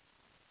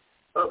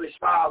of his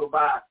Father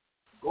by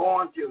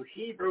going to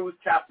Hebrews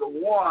chapter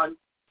 1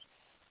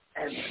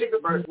 and pick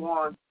up verse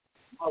 1,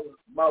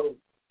 Mother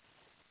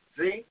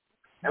Z.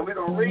 And we're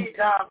going to read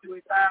down till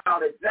we find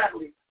out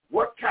exactly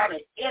what kind of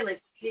image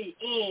he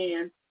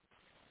in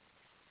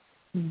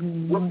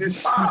with his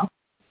Father.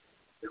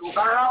 We're going to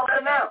find out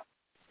that now.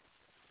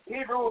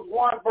 Hebrews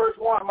 1, verse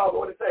 1, Mother,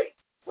 what it say?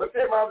 What it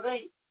say, Mother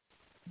Z?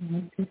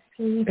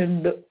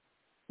 And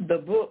the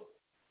book,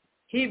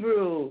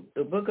 Hebrew,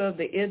 the book of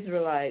the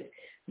Israelites,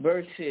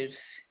 verses,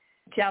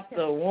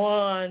 chapter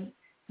 1,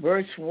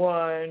 verse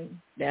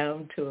 1,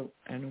 down to,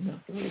 I don't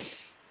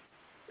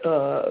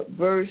know,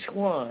 verse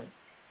 1.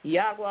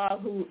 Yahweh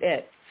who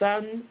at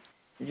some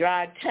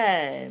dry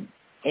time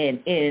and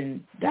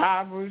in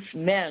divers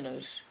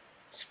manners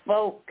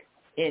spoke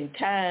in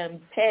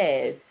time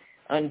past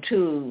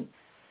unto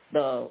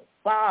the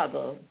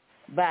Father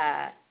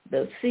by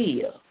the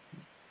seer.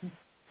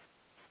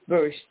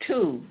 Verse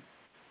 2,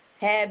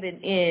 having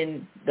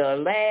in the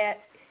last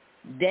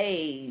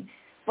days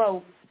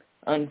spoke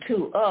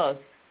unto us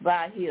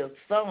by his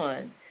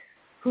Son,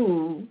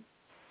 who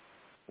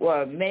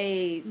were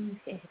made,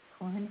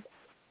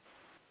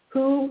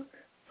 who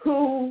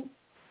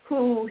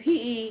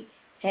he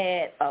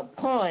had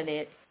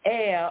appointed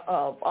heir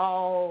of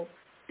all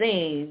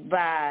things,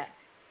 by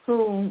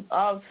whom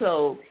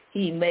also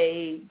he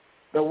made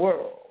the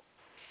world.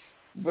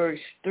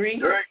 Verse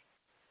 3.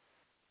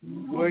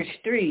 Verse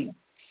 3.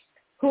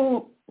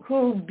 Who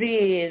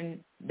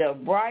being the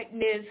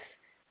brightness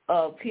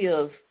of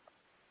his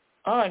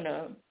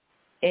honor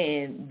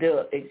and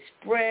the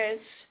express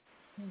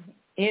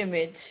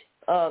image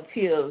of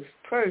his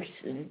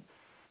person,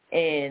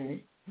 and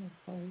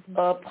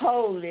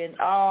upholding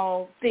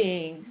all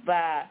things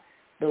by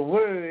the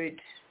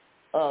words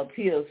of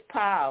his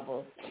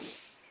power,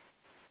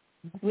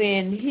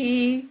 when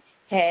he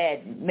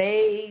had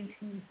made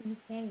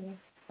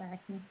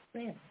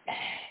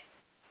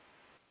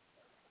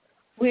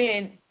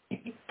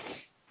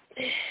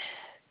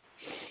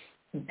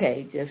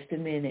okay, just a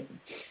minute.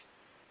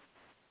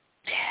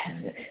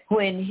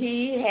 When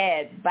he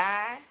had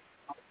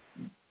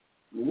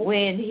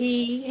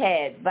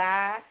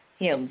by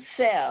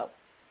himself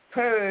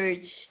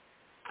purged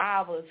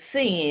our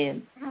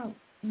sin,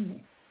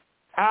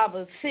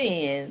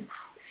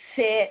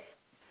 set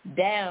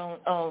down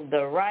on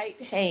the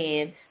right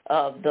hand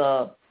of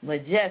the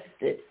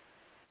majestic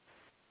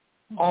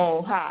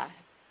on high.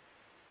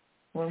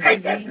 That's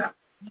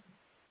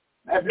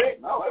it.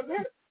 No, that's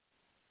it.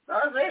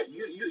 That's it.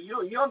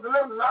 You don't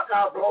deliver the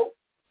knockout, bro.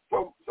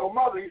 So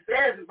Mother, he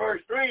says in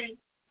verse 3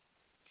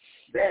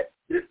 that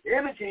this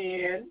image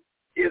in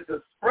is the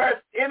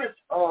express image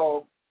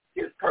of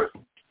his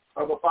person,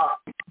 of the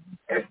Father.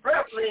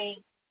 Express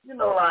means,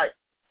 like,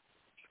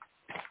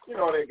 they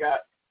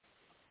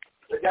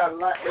got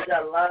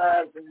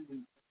lines in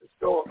the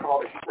store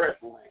called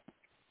express lane.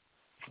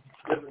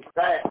 This is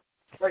fast.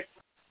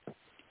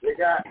 They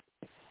got,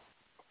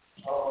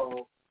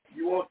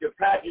 you want your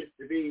package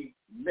to be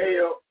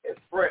mail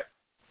express.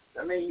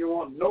 That means you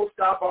want no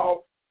stop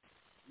off.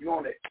 You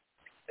want it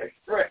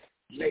express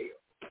mail.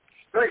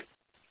 Straight.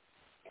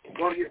 You're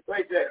going to get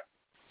straight there.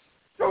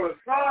 So the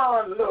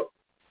Son looks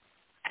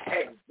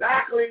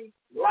exactly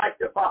like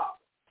the Father.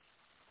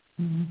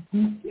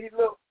 Mm-hmm. He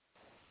looks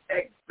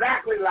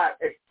exactly like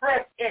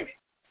express image.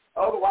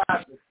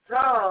 Otherwise, the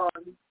Son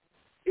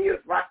is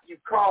what you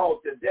call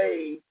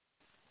today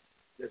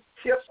the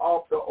chip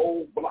off the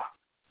old block.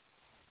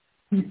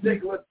 You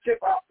take a little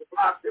chip off the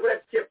block. Where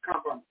that chip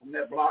come from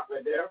that block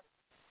right there?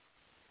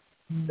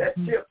 That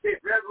chip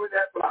fit right with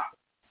that block.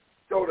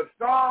 So the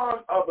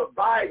son of the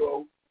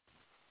Bible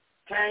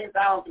came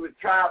down to the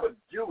tribe of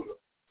Judah,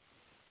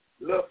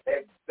 looked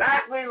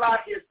exactly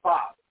like his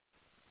father.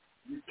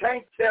 You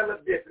can't tell the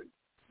difference.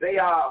 They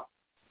are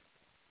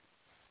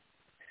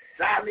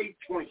Siamese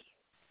twins.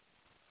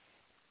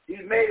 He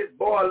made his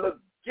boy look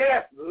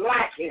just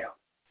like him.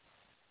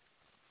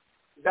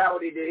 Is that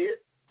what he did?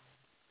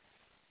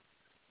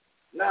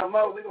 Now,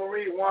 Mother, we're going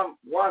to read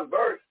one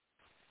verse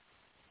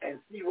and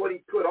see what he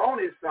put on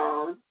his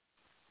son.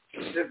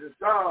 Since his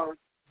son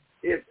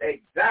is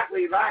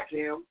exactly like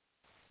him,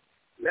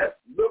 let's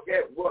look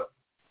at what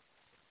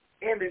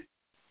image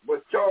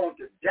was shown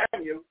to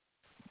Daniel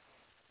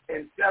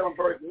in 7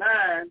 verse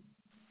 9.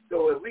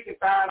 So if we can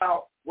find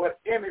out what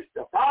image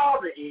the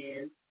father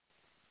is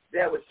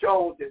that was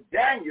shown to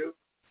Daniel,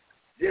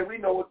 then we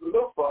know what to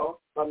look for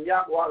from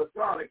Yahweh the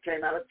Son that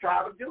came out of the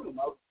tribe of Judah,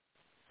 Mother.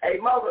 Hey,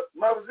 Mother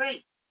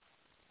Z,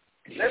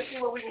 let's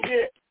see what we can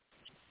get.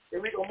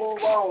 Then we can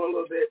move on a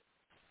little bit.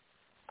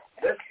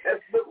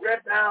 Let's look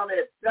right down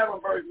at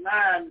 7 verse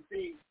 9 to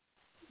see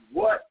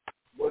what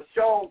was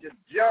shown to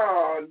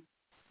Daniel.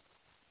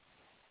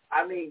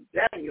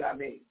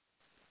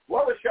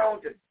 What was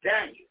shown to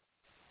Daniel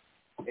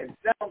in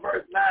 7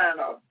 verse 9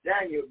 of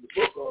Daniel,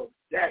 the book of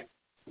Daniel?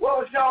 What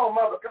was shown,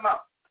 Mother? Come on.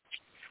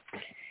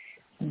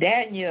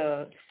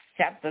 Daniel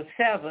chapter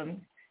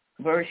 7,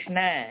 verse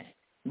 9.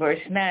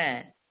 Verse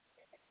 9.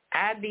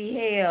 I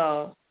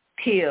beheld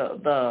till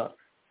the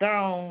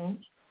throne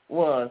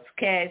was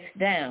cast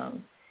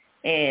down,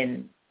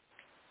 and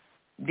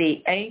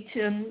the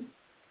Ancient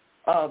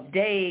of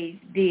Days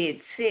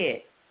did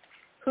sit,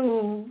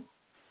 whose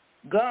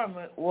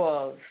garment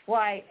was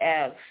white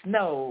as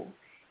snow,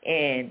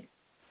 and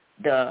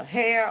the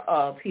hair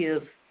of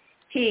his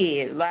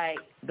head like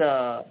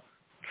the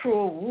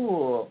true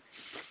wool.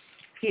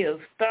 His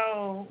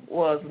throne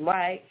was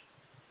like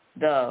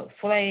the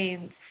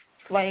flame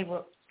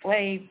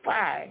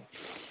fire,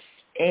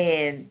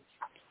 and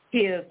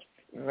his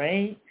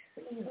reign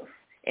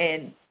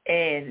and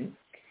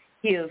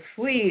his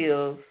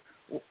wheels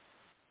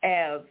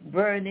as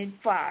burning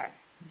fire.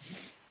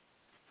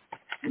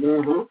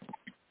 Mm-hmm.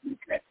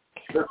 Okay.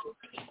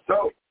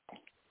 So,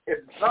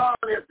 if the son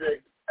is the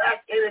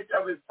exact image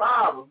of his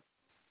father,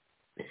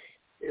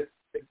 his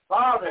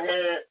father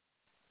had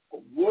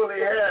woolly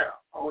hair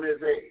on his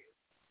head.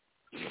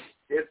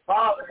 His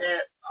father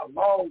had a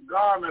long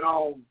garment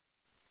on,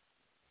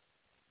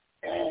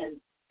 and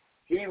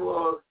his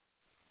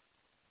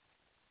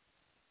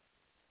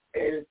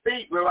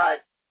feet were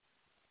like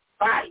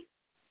fire.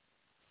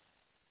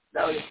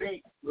 Now his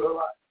feet were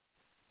like.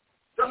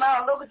 So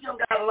now look at you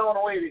got along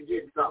the way to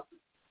get something.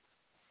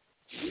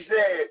 He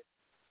said,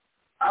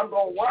 I'm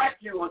going to watch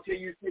you until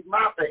you see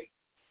my face.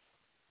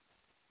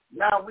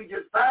 Now we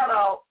just found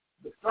out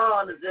the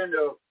son is in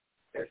the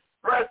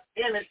express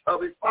image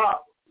of his father.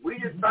 We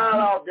just found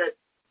out that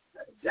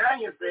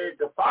Daniel said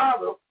the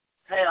father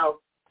have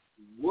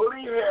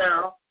woolly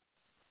hair,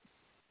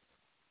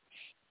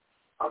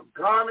 a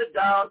garment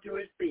down to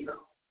his feet,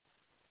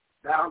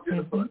 down to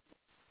the foot.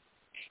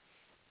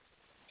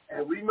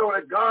 And we know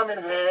the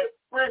garment had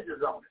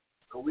fringes on it.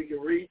 So we can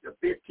read the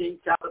 15th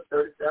chapter,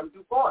 37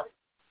 through 40.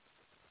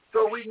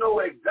 So we know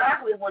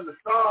exactly when the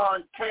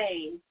son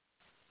came,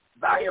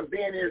 by him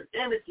being in his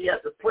image, he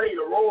had to play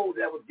the role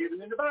that was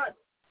given in the Bible.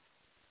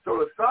 So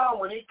the son,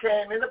 when he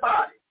came in the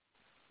body,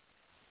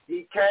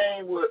 he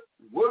came with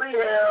woolly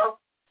hair,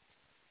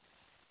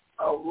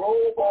 a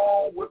robe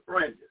on with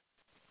fringes,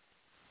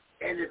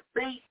 and his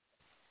feet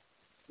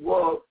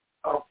was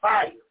a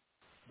fire.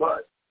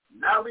 But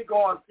now we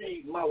go and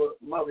see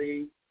Mother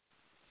Eve.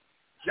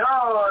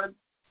 John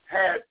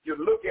had to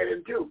look at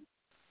him too.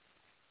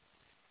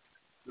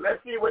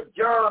 Let's see what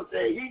John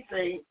said he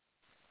seen.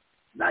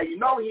 Now you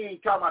know he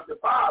ain't talking about the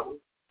Father.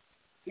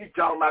 He's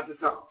talking about the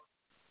Son.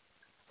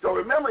 So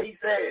remember he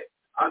said,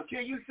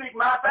 until you seek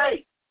my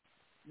face,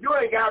 you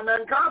ain't got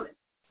nothing coming.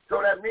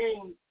 So that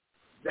means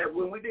that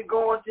when we've been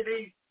going to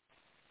these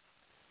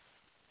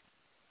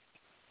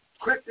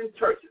Christian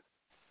churches,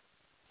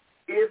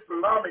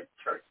 Islamic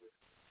churches,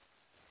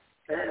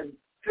 and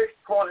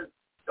six-pointed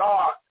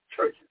star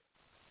churches,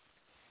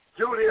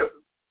 Judaism,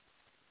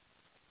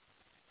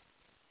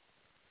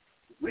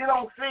 we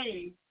don't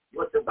see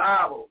what the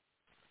Bible,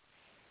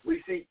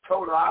 we see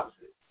total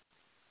opposite.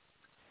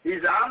 He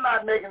said, I'm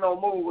not making no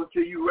move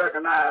until you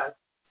recognize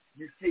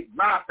you seek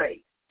my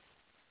face.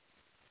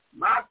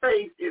 My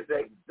face is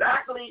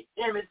exactly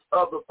image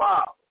of the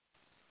Father,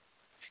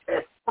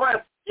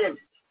 express image,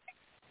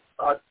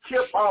 a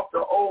chip off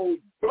the old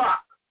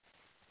block.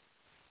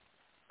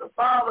 The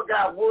Father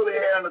got woolly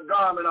hair and a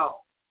garment on.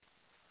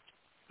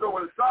 So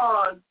when the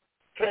Son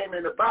came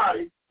in the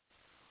body,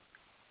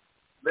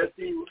 let's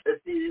see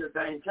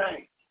anything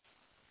change.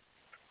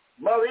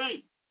 Mother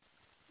Eve,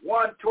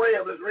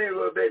 1:12, let's read a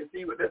little bit and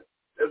see what this,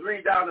 let's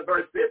read down to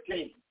verse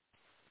 15.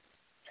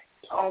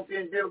 I don't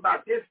think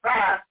about this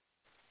fire,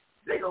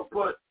 they're going to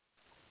put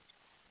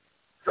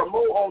some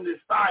more on this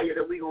fire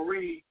that we're going to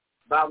read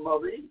by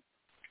Mother Eve.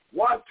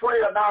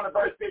 1:12 down to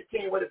verse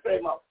 15, what it say,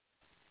 Mother?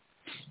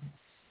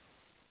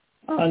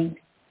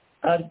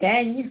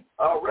 Daniel?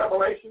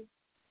 Revelation.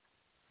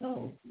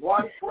 Oh.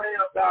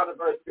 1:12 down to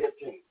verse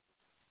 15.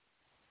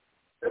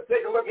 Let's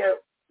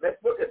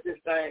look at this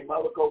thing,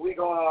 Mother, because we're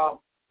going to,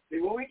 see,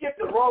 when we get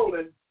to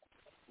rolling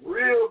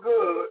real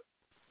good,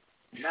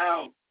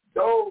 now,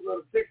 those are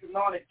the 6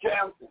 anointed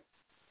camps,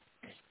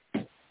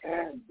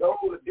 and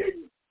those that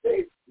didn't,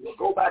 they will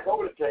go back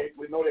over the tape.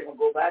 We know they're going to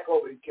go back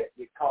over and get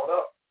caught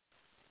up.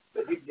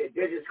 But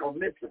they're just going to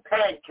mix the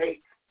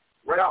pancakes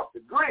right off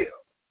the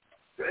grill.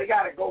 So they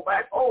got to go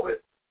back over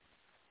it,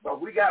 but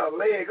we got a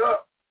leg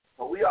up,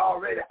 so we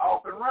already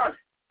off and running.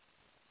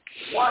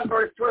 1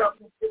 verse 12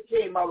 to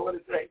 15, Mother, what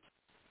does it say?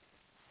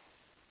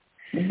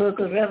 The book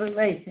of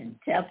Revelation,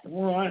 chapter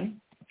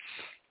 1,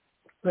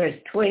 verse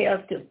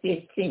 12 to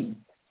 15.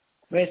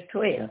 Verse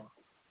 12.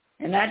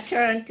 And I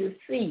turned to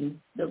see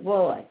the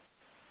voice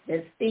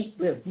that speak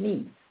with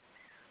me.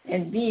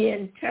 And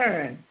being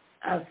turned,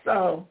 I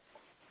saw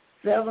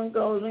 7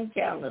 golden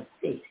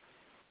candlesticks.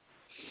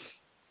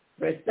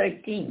 Verse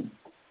 13.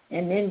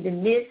 And in the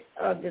midst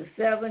of the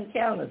 7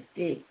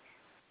 candlesticks,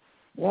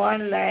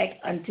 one like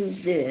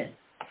unto the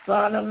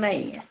Son of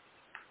Man,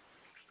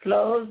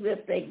 clothed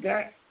with a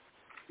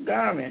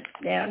garment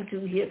down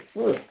to his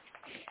foot,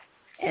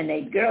 and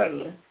a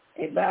girdle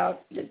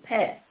about the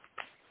path,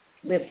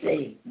 with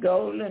a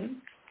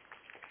golden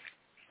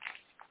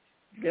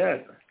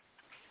girdle.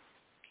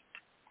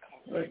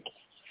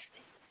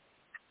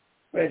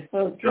 Verse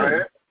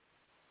 14.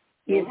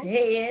 His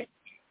head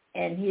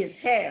and his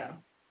hair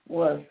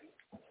was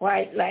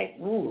white like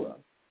wool,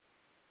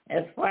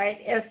 as white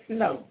as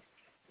snow,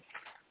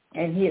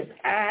 and his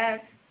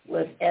eyes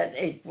was as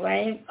a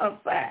flame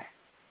of fire.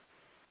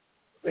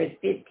 Verse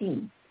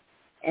 15.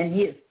 And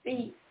his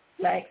feet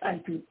like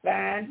unto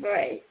fine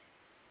brass,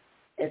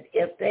 as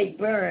if they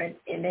burned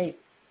in a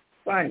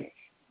furnace,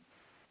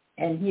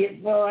 and his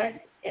voice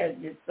as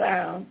the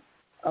sound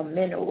of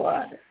many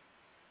waters.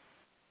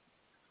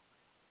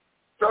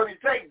 So you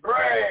take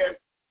brass,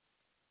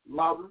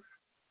 Mother,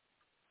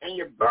 and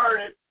you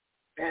burn it,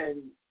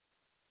 and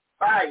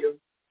fire,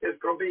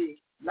 it's going to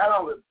be not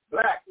only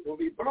black, it's going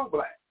to be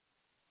blue-black.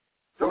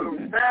 So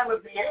them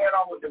sandals he had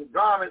on with them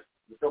garments,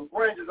 with some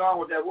fringes on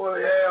with that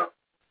woolly hair,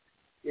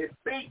 his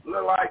feet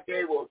looked like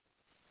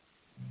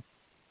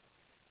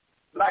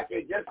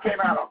they just came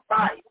out of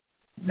fire.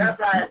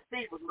 That's how his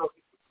feet was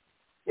looking.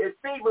 His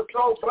feet were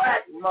so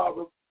black,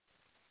 Mother.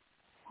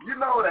 You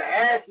know the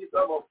ashes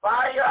of a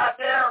fire out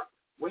there?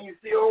 When you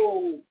see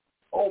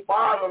old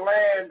bottle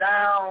laying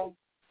down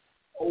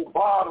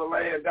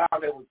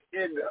that was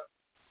in the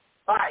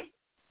fire.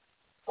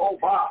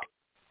 Old bottle.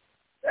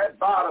 That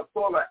bottle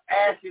full of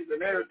ashes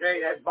and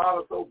everything, that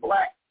bottle so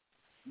black,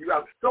 you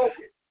got to soak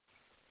it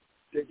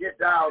to get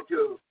down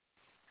to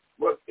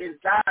what's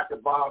inside the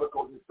bottle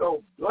because it's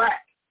so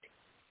black.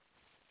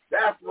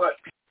 That's what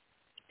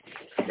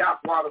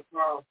Yahweh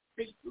Son's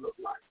feet look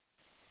like.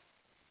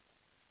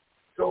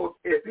 So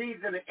if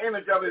he's in the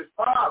image of his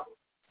father,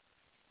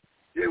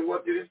 then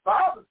what did his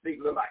father's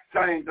feet look like?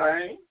 Same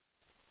thing.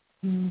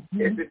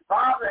 Mm-hmm. If his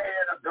father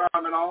had a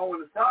garment on, when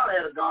the son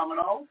had a garment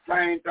on,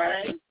 same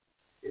thing.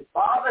 His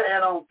father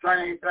had on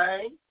same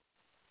thing.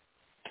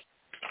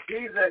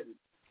 He's an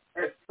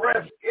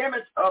express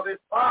image of his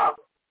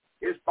father.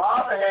 His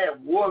father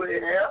had woolly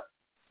hair.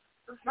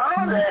 The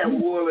son had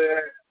woolly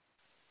hair.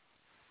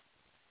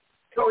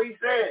 So he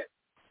said,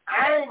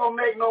 I ain't going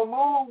to make no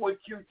move with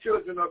you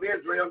children of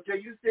Israel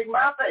until you seek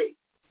my face.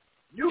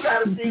 You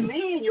got to see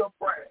me in your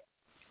prayer.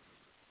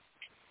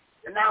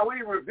 And now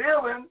we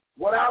revealing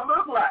what I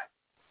look like.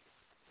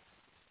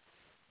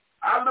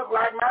 I look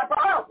like my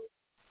father.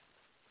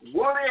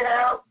 Woolly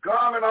hair,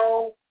 garment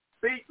on,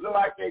 feet look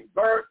like they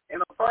burnt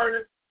in a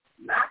furnace.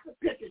 Not the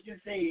pictures you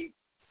see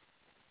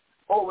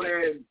over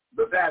there in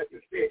the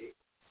Vatican City.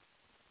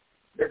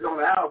 That's on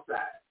the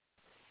outside.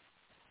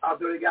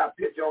 Although they got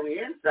a picture on the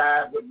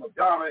inside with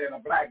Madonna and a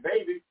black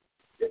baby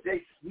that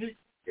they sneak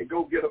and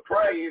go get a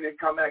pray and then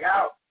come back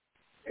out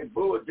and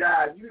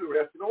bulljive you the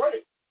rest of the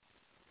way.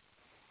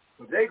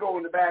 So they go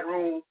in the back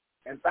room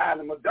and find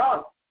the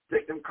Madonna,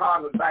 take them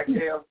condoms back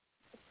there,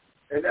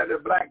 and that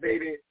little black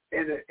baby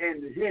in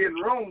the hidden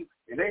room,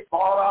 and they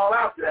fall all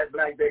out to that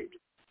black baby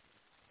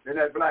and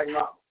that black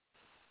mama.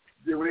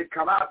 Then when they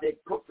come out, they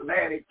put the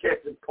man in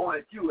catch and point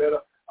at you at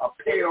a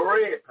pale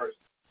red person.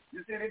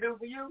 You see what they do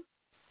for you?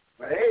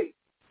 But hey,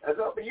 that's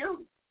up to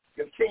you.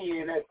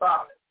 Continue in that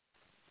folly.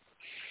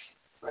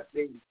 But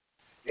see,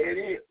 there it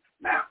is.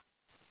 Now,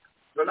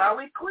 so now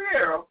we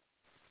clear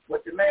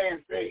what the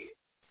man said.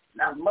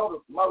 Now, Mother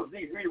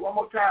Z, read it one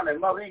more time, and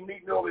Mother E,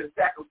 meet me over in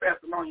 2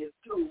 Thessalonians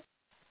 2,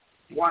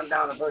 1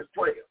 down to verse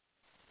 12.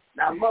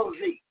 Now, Mother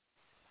Z,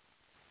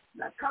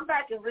 now come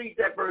back and read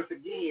that verse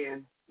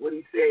again, what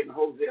he said in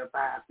Hosea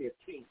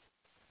 5:15.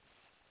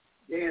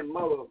 Then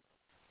Mother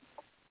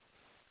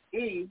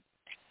E,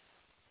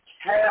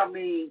 have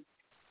me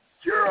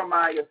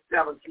Jeremiah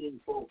 17,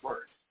 4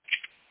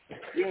 verse.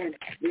 Then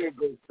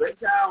go straight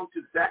down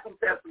to 2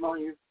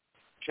 Thessalonians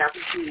chapter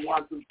 2,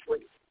 1 through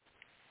 12.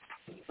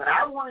 But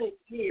I want to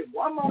hear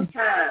one more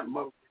time,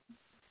 Moses,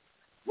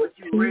 what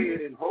you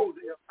read in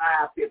Hosea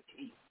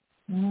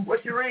 5:15.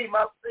 What you read,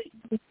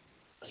 Moses?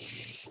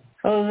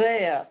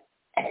 Hosea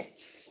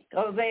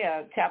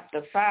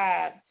chapter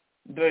 5,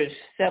 verse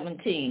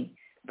 17.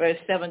 Verse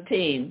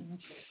 17.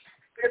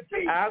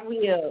 15. I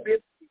will.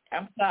 15.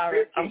 I'm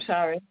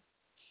sorry.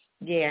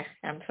 Yeah,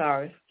 I'm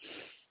sorry.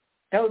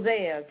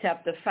 Hosea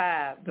chapter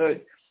 5,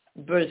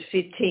 verse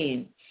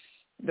 15.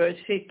 Verse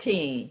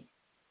 15.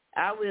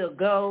 I will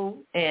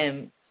go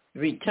and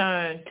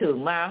return to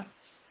my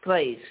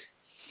place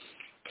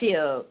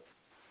till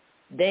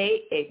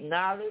they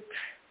acknowledge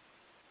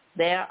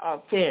their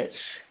offense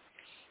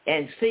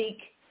and seek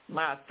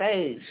my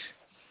face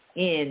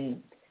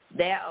in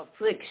their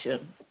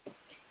affliction.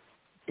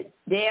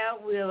 They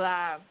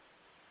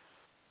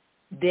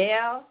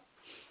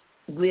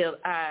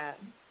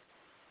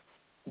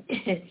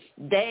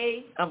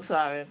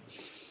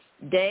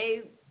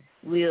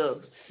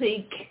will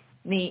seek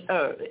me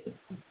early.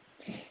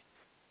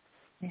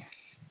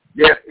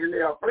 Yeah, in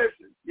their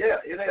affliction.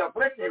 Yeah, in their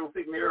affliction, they will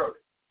seek me early.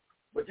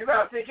 But you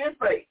got to seek his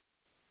faith.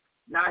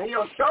 Now, he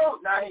done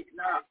showed, now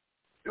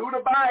through the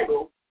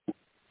Bible,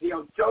 he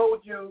done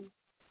showed you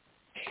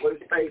what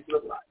his face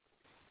looked like.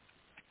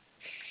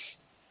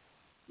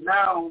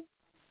 Now,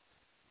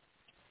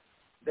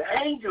 the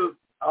angels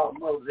of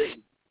Moses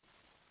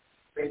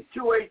in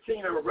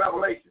 2:18 of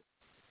Revelation,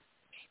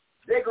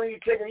 they're going to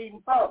take it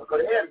even further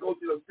because they had to go to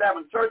the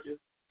 7 churches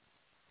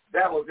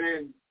that was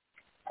in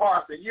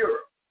parts of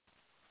Europe,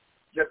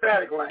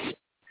 Japhetic land.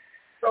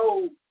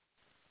 So,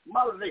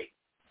 Moses,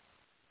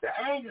 the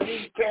angels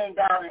even came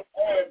down and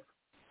added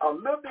a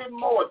little bit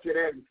more to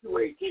that in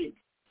 2:18.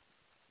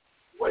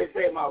 What did it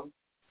say, Moses?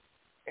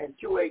 In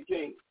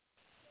 2:18.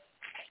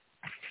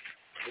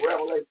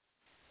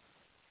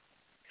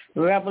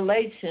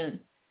 Revelation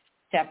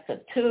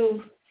chapter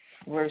 2,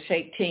 verse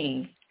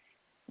 18.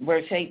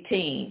 Verse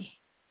 18.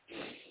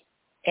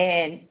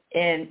 And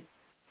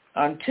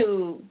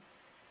unto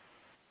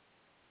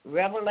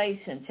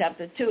Revelation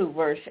chapter 2,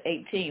 verse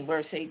 18.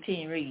 Verse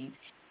 18 reads,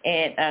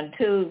 and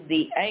unto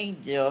the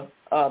angel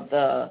of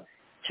the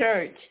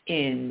church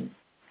in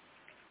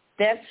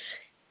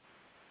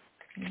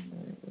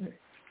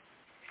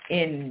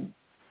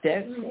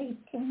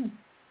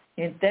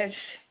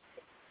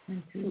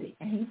unto the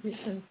angel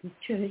of the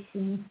church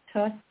in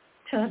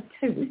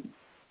Tartary.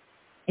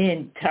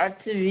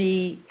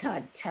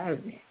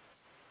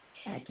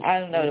 I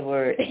don't know the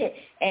word.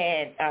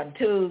 And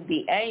unto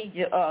the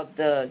angel of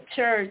the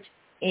church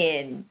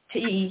in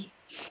T,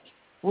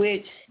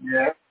 which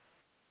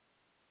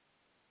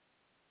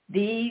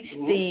these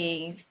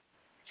things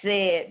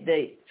said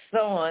the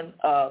Son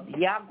of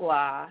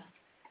Yahweh,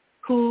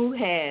 who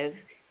has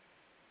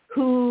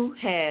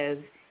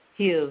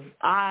his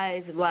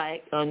eyes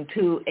like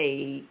unto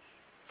a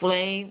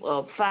flame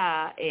of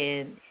fire,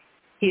 and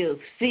his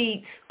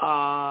feet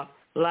are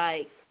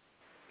like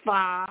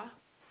fine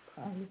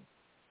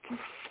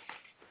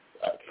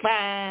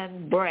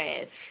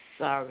brass.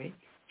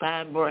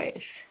 Fine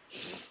brass.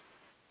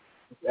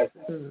 That's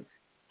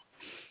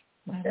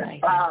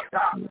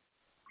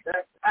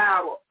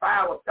power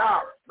power.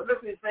 But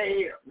listen to say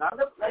here. Now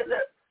let's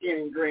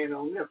get green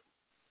on this.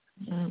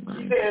 He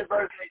said,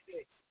 verse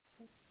 18.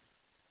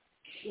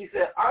 He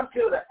said,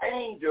 unto the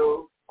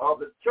angel of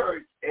the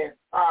church at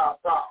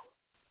Tartary.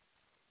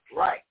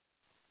 Right.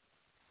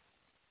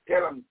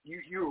 Tell him,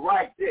 you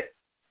write this.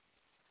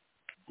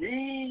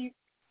 These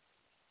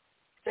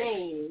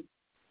things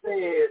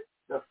said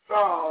the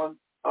Son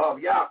of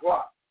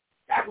Yahweh.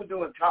 That's what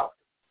doing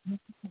talking.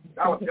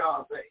 That's what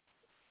John said.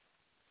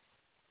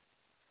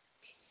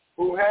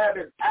 Who had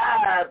his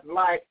eyes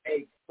like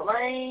a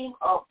flame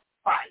of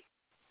fire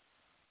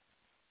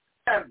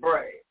and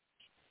brass.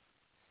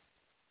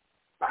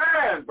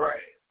 Fine brass.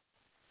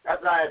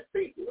 That's how his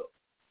feet look.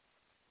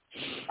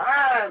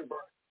 Fine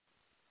brass.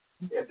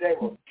 If they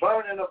were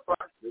burning the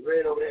furnace, we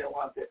read over there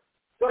one thing.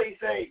 So he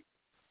say,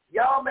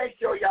 y'all make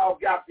sure y'all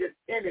got this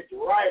image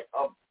right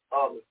of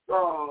the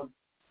Son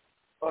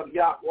of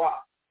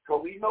Yahweh.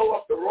 Because we know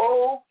up the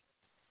road,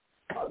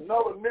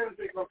 another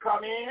ministry going to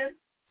come in,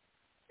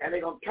 and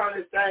they're going to turn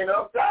this thing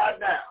upside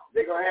down.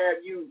 They're going to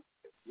have you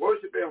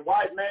worshiping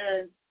white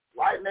man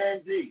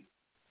Jesus,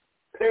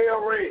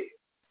 pale red,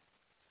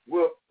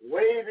 with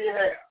wavy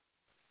hair.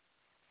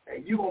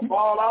 And you going to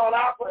fall all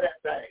out for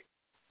that thing.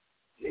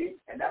 See?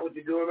 And that's what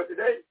you're doing with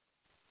today.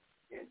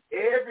 In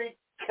every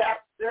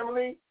cap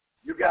assembly,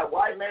 you got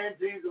white man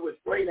Jesus with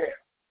straight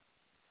hair.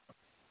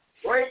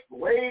 Straight,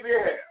 wavy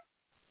hair.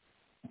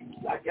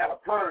 Like got a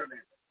perm in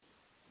it.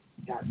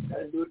 Got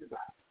nothing to do with the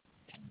Bible.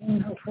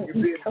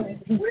 You've been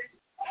bewitched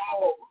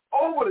all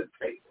over the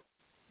table.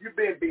 You've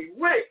been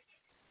bewitched.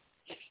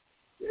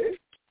 See?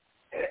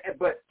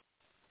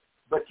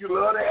 But you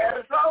love to have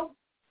it so?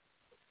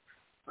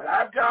 But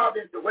our job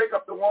is to wake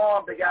up the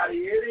warm that got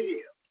ear to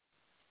hear.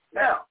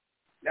 Now,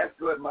 that's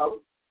good,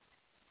 Mother.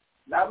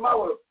 Now,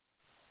 Mother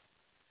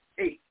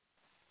 8.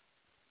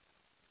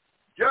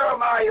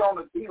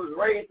 Jeremiah, he was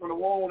raised from the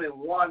womb in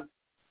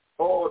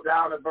 1:4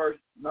 down to verse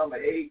number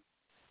 8.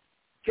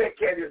 Check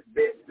his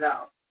bit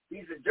down.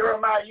 He said,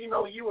 Jeremiah, you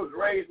know you was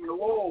raised from the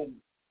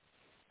womb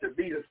to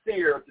be the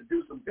seer, to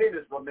do some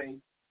business for me.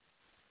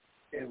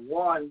 In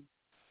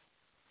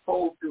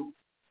 1:4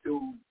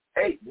 to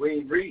 8, we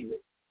ain't reading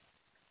it.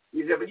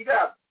 He said, but you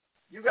got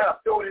to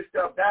throw this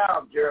stuff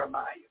down,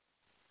 Jeremiah.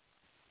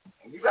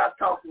 And you got to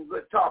talk some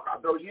good talk.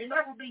 Although you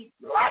never be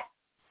like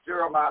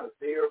Jeremiah the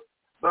seer.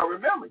 But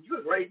remember, you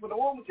was raised from the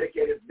womb to take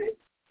care of this business.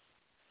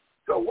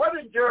 So what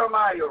did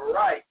Jeremiah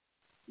write,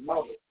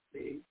 Mother?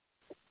 See?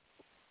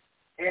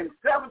 In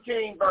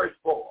 17 verse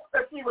 4.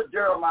 Let's see what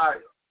Jeremiah,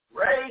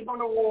 raised from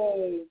the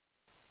womb,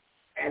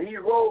 and he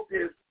wrote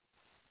this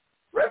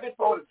right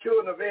before the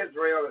children of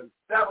Israel in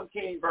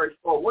 17 verse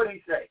 4. What did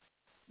he say?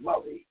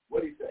 Mother,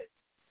 what did he say?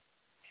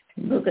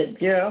 Look at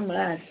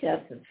Jeremiah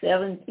chapter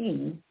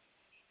 17,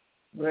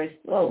 verse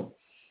 4.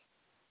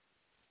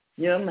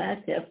 Jeremiah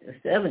chapter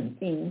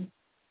 17,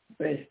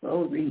 verse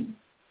 4 reads.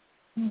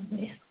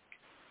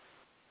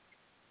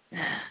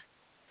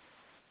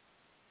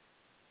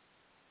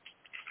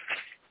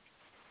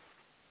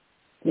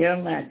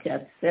 Jeremiah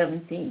chapter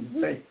 17,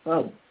 verse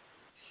 4.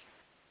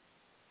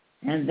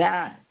 And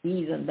thou,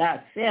 even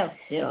thyself,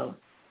 shalt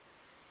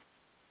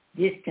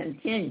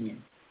discontinue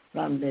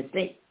from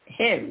the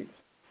heritage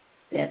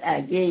that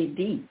I gave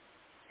thee,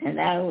 and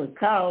I will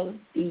cause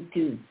thee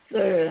to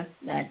serve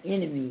thine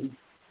enemies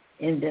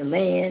in the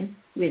land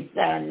which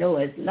thou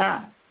knowest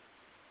not,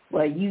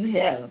 for you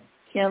have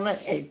kindled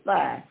a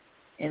fire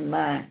in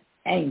my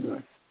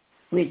anger,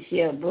 which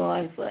shall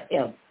burn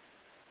forever.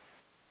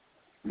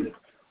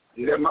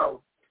 See that, Mother?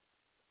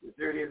 You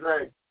see what he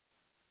say?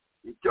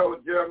 He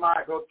told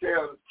Jeremiah, go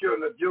tell the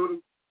children of Judah,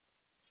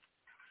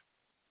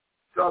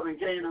 southern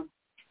kingdom,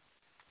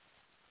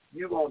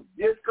 you're going to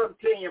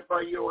discontinue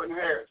for your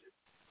inheritance.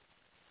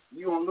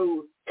 You're going to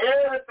lose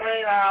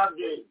everything I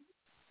gave you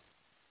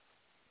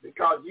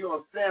because you're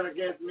going to sin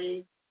against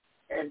me,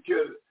 and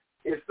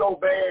it's so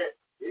bad,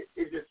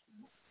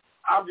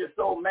 I'm just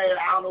so mad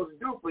I don't know what to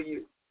do for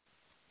you.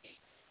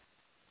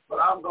 But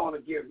I'm going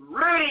to get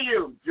rid of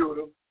you,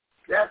 Judah.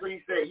 That's what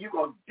he said. You're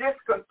going to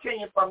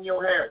discontinue from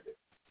your heritage.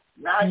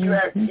 Now you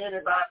ask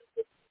anybody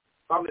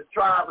from the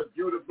tribe of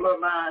Judah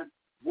bloodline,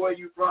 where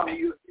you from?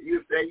 You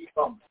say you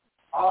from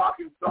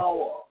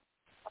Arkansas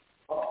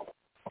or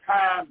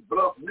Pine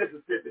Bluff,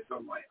 Mississippi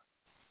somewhere.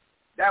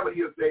 That's what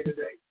he'll say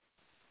today.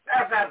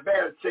 That's not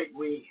bad a check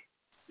we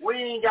in. We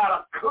ain't got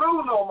a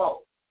clue no more.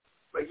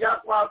 But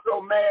Yahweh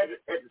so mad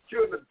at the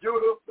children of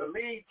Judah, the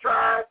lead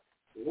tribe,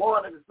 the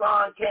one that the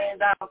sun came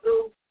down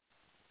through.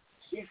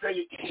 He said,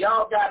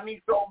 y'all got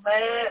me so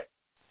mad.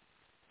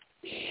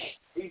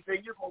 He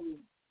said, you're going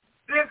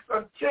to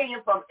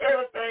discontinue from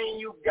everything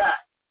you got.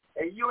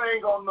 And you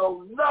ain't going to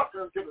know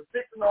nothing until the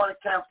 6th anointed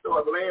camp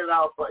store laid it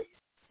out for you.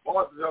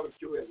 Voices of the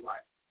true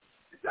Israelites.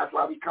 That's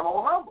why we come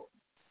on humble.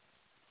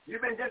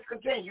 You've been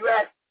discontinued. You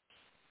ask,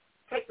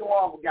 take the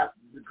one who got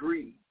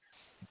degrees.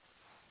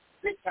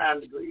 Big-time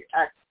degree.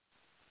 Ask,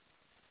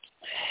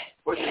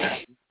 what's your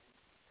name?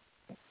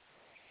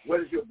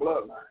 What is your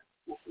bloodline?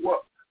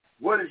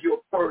 What is your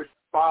first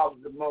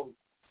father's the most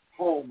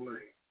homeland?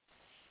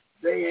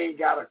 They ain't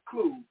got a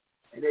clue,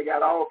 and they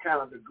got all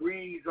kind of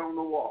degrees on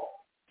the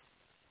wall.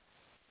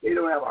 They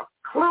don't have a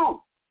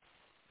clue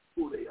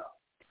who they are.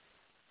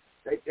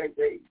 They think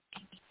they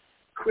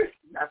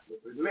Christian. That's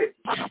a religion.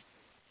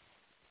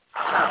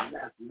 Not a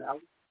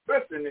nationality.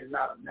 Christian is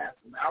not a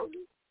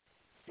nationality.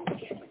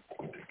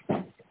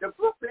 The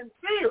book been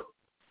sealed.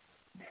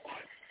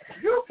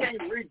 You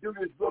can't redo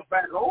this book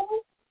back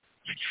over.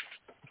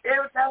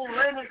 Everything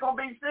written is going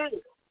to be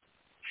sealed.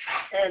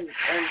 And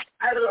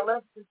Title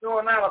 11 is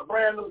throwing out a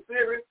brand new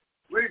series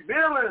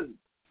revealing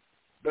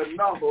the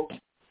number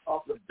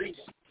of the beast,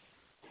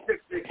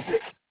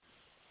 666,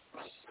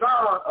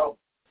 Son of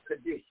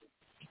Perdition.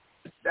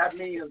 That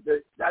means a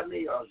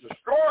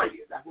destroyer.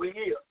 That's what he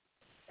is.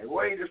 And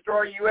where he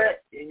destroy you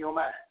at? In your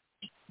mind.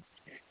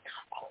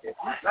 If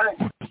you think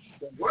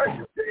the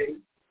worship day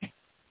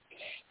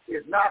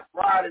is not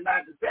Friday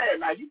night to Saturday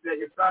night, you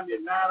think it's Sunday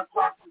at 9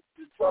 o'clock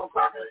to 12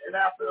 o'clock in the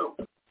afternoon.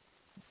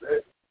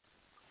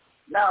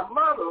 Now,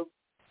 Mother,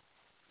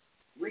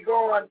 we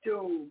go on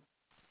to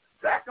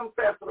 2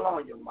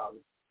 Thessalonians, Mother,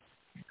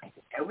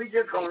 and we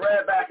just going to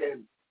read back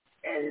and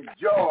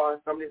enjoy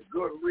some of this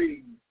good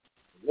reading,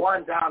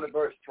 1 down to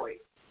verse 12.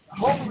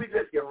 Hopefully we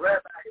just can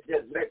read back and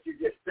just let you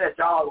just stretch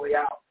all the way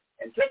out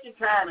and take your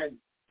time and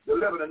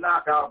deliver the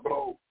knockout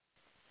blow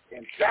in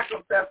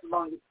 2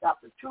 Thessalonians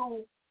chapter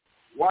 2,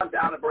 1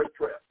 down to verse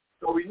 12.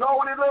 So we know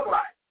what it looks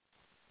like.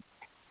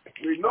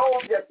 We know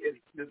that this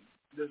is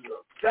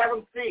a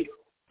 7 seal.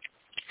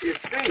 It's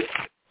sealed.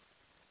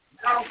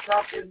 Now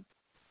something.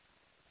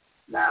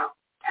 Now,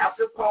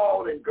 after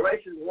Paul in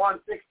Galatians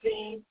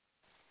 1:16,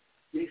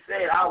 he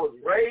said, I was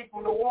raised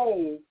from the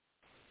womb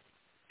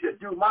to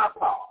do my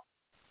part.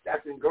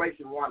 That's in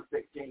Galatians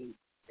 1:16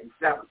 and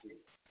 17.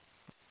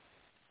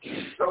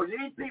 So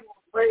these people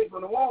were raised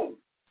from the womb,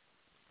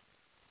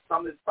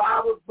 from his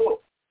father's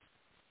book,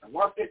 And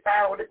once they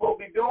find what they're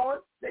supposed to be doing,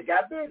 they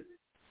got busy.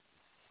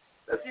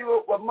 Let's see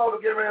what Mother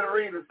get ready to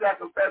read in 2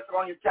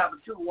 Thessalonians chapter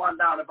 2, 1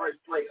 down to verse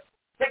 12.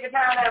 Take your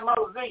time there,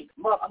 Mother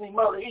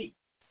E.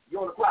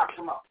 You're on the clock,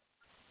 come on.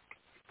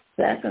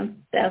 2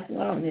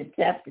 Thessalonians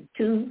chapter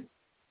 2,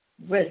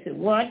 verses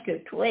 1 to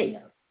 12.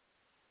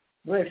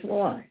 Verse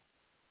 1.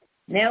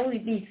 Now we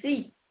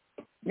beseech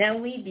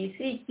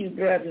you,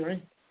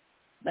 brethren,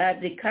 by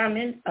the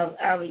coming of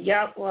our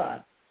Yahweh,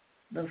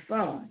 the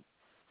Son,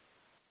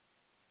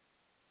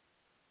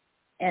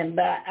 and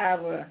by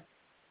our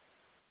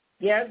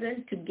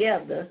gathering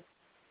together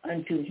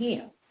unto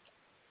him.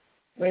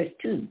 Verse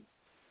 2.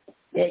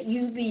 That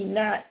you be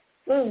not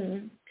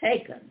soon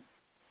taken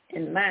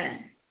in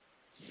mind,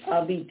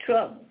 or be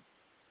troubled,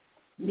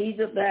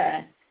 neither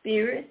by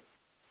spirit,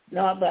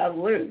 nor by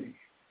words,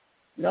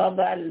 nor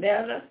by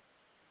letter,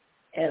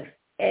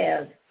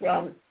 as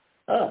from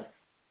us,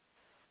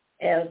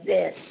 as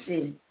that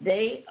the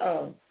day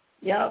of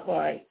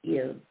Yahweh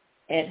is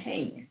at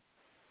hand.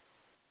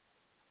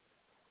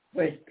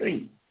 Verse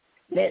 3.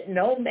 Let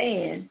no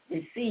man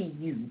deceive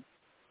you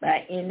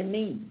by any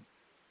means,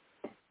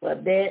 for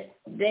that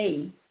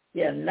day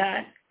shall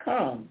not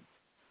come,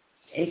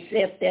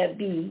 except there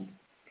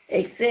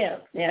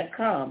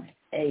come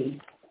a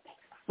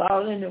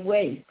falling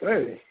away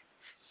first,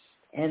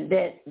 and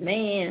that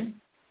man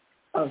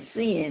of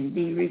sin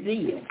be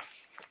revealed,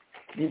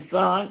 the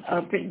son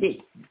of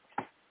perdition.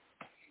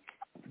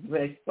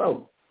 Verse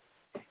 4.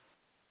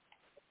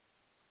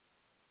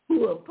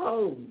 Who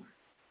oppose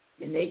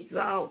and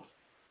exalt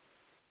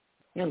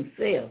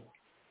himself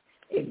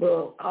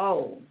above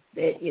all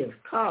that is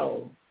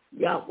called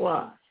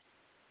Yahweh,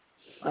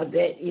 or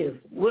that is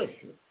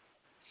worship,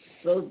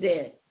 so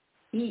that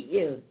he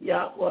is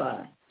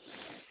Yahweh,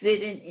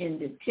 sitting in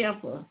the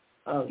temple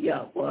of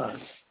Yahweh,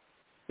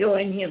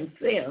 showing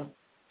himself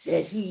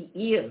that he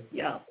is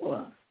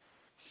Yahweh.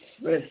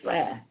 Verse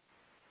 5.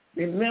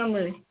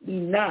 Remember ye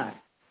not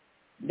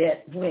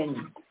that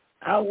when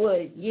I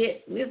was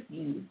yet with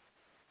you,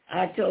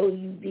 I told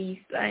you these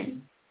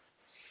things.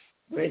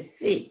 Verse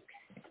 6.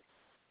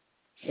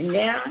 And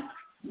now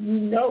you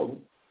know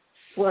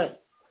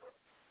what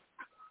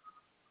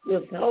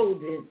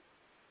withholdeth,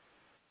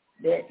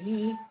 that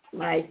he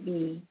might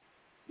be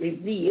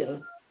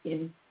revealed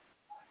in.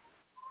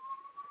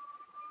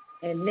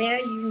 And now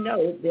you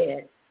know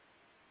that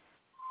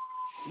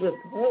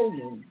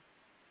withholding,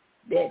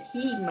 that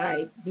he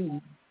might be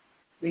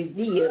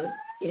revealed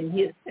in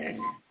his time.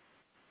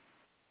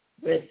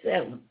 Verse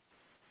 7.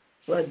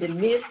 For the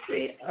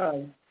mystery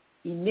of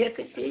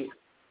iniquity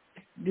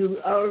do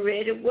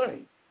already work.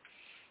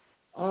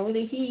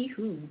 Only he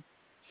who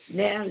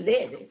now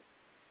letteth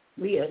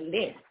will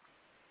let,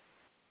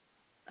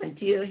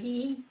 until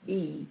he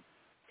be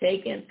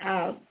taken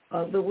out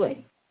of the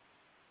way.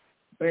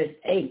 Verse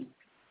 8.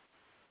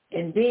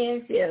 And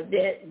then shall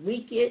that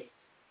wicked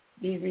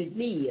be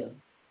revealed,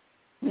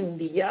 whom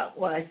the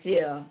Yahweh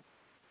shall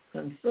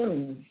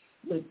consume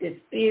with the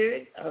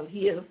spirit of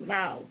his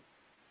mouth,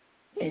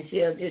 and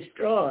shall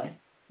destroy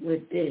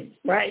with the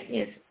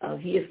brightness of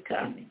his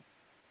coming.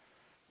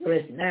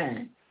 Verse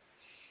 9.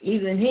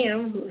 Even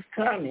him whose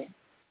coming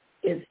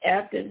is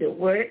after the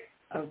work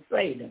of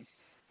Satan,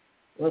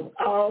 with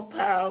all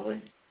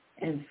powers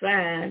and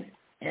signs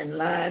and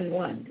lying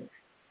wonders.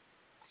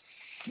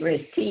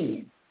 Verse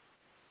 10.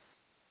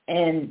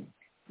 And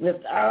with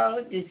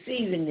all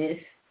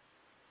deceivingness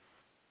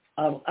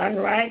of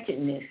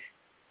unrighteousness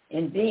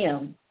in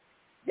them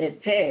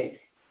that perish,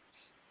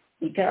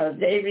 because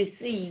they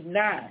receive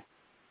not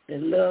the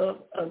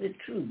love of the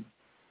truth,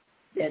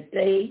 that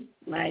they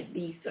might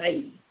be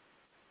saved.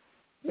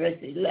 Verse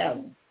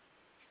 11.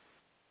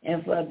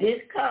 And for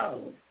this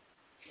cause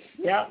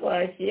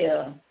Yahweh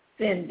shall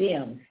send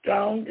them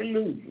strong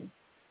delusion,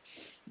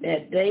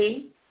 that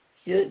they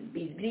should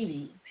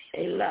believe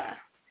a lie.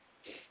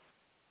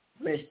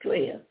 Verse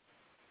 12.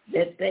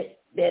 That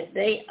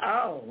they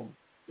all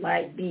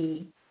might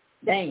be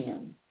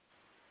damned,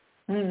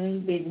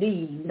 whom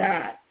believe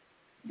not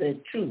the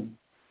truth,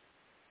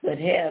 but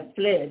have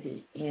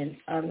pleasure in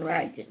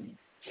unrighteousness.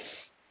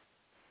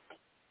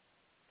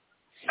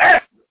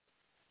 Ask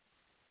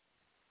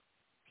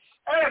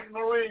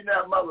me reading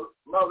that,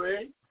 Mother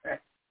E.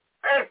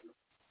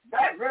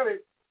 That really,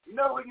 you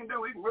know what we can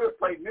do? We can really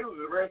play music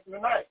the rest of the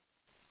night.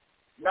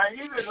 Now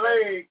you just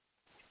laid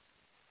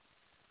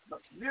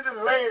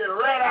it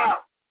right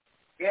out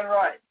in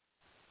right.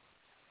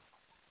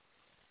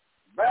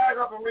 Back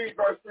up and read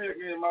verse 3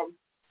 again, Mother.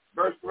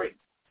 Verse 3.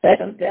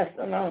 2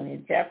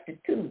 Thessalonians chapter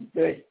 2,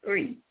 verse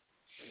 3.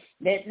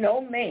 Let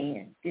no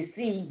man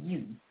deceive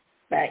you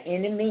by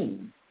any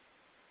means,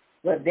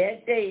 for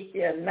that day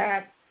shall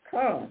not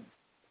come,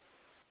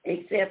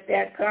 except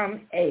there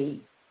come a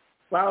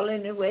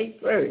falling away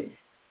first,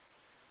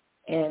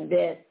 and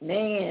that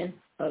man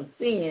of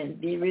sin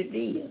be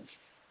revealed,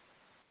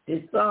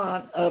 the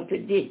son of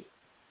perdition.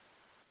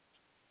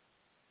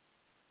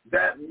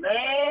 That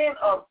man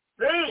of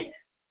sin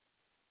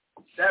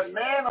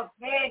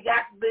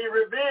got to be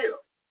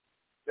revealed,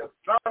 the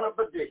son of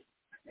perdition.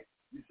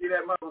 You see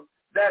that, Mother?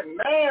 that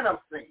man of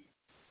sin.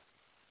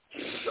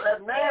 So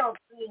that man of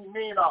sin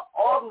means an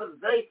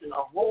organization,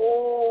 a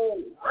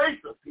whole race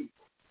of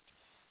people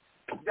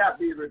got to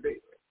be revealed.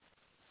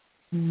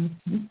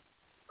 Mm-hmm.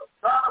 The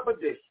Son of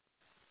Perdition.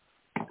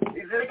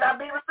 He said it got to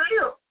be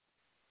revealed.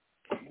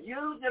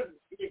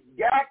 It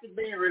got to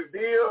be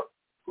revealed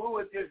who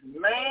is this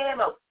man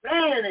of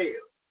sin is.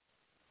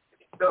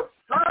 The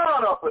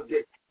Son of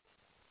Perdition.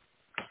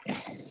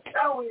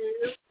 That's who he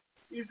is.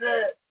 He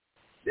said,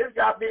 this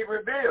got to be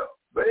revealed.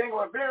 But it ain't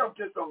going to reveal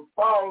to some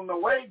falling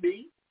away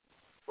be.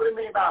 What do you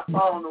mean by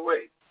falling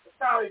away? That's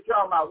how he's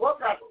talking about what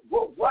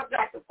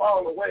got to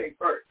fall away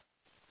first.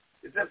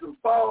 It says some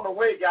falling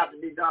away got to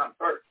be done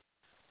first.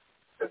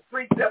 The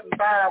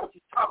 375, what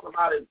he's talking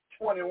about is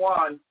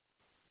 21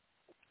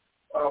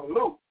 of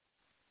Luke,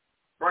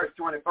 verse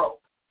 24.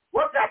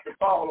 What got to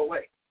fall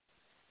away?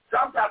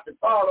 Some got to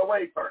fall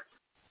away first.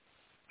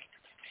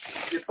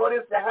 Before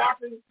this to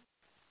happen,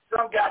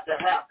 some got to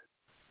happen.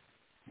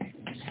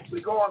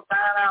 We go and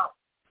find out.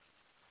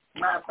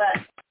 Matter of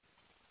fact,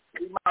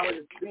 we might as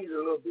well beat it a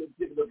little bit,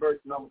 get to the verse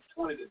number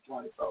 20 to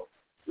 24.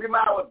 We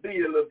might as well beat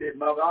it a little bit,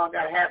 mother. I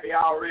got happy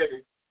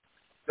already.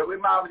 So we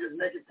might as well just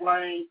make it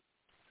plain.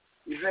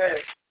 He said,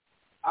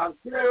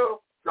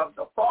 until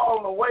the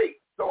falling away.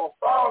 So a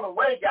falling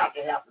away got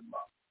to happen,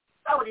 mother.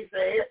 That's what he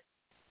said.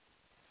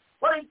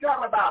 What are you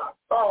talking about? A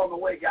falling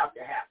away got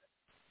to happen.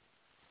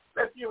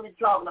 Let's see what he's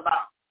talking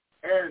about.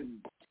 In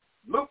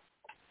Luke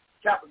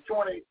chapter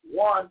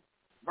 21,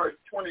 verse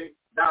 20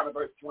 down to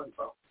verse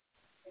 24.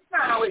 It's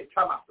not always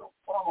talking about the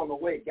falling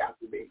away got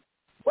to be.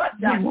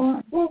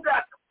 Who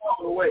got to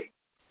fall away?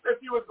 Let's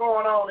see what's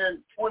going on in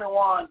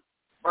 21,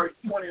 verse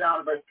 20 down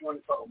to verse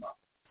 24.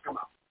 Come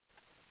on.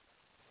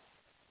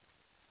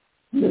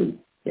 Luke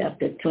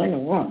chapter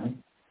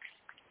 21,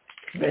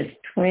 verse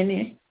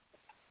 20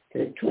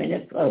 to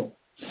 24.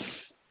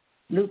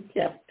 Luke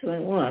chapter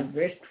 21,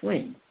 verse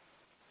 20.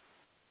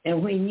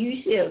 And when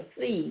you shall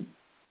see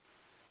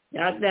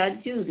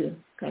that Judah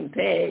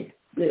compared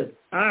with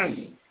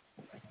armies,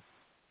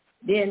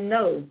 then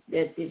know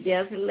that the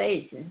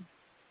desolation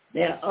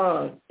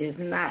thereof is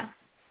not.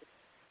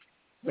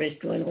 Verse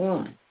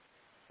 21.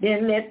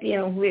 Then let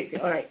them which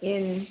are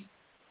in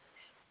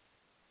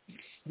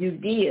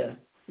Judea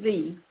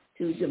flee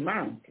to the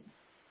mountains,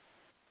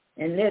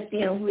 and let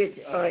them which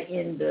are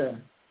in the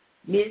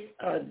midst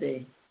of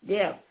the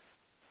depth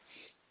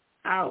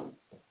out,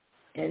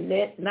 and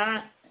let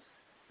not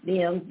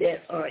them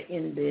that are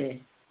in the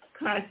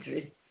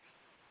country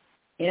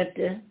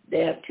enter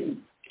thereto.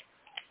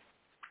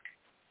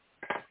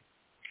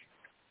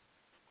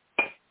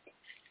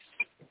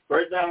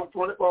 Verse down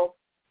 24.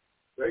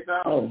 Verse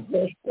down. Oh,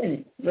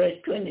 verse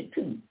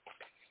 22.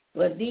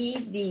 For these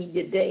be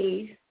the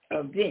days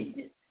of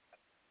vengeance,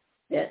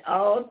 that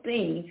all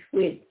things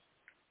which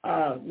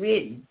are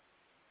written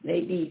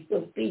may be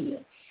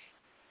fulfilled.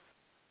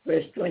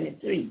 Verse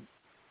 23.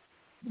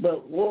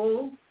 But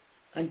woe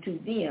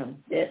unto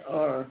them that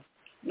are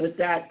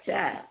without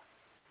child.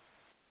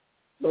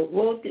 But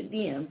woe to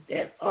them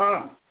that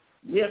are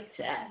with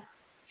child,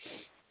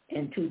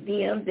 and to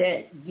them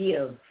that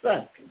give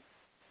succor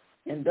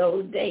in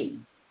those days,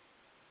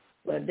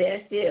 for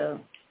there shall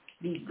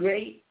be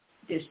great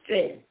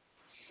distress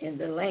in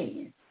the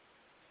land,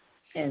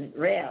 and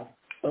wrath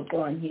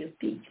upon his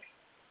people.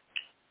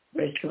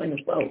 Verse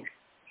 24.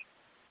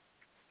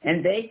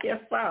 And they shall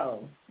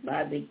fall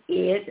by the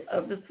edge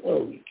of the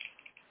sword,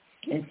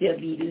 and shall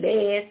be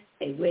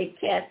led away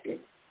captive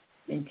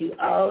into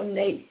all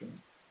nations,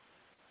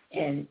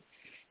 and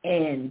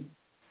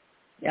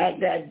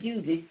that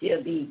Judah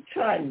shall be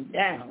trodden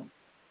down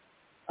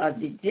of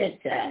the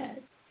Gentiles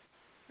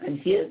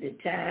until the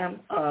time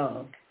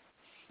of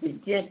the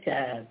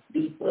Gentiles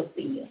be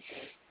fulfilled.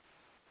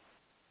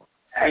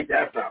 Ain't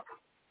that something?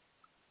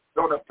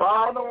 So the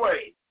falling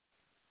away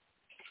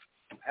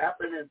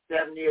happened in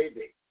 70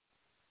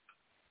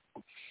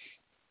 AD.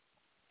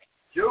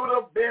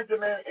 Judah,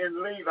 Benjamin,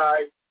 and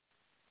Levi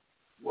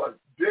was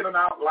driven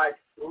out like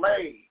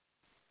slaves,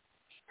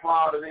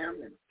 part of them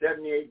in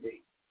 70 AD.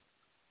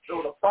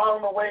 So the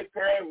falling away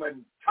came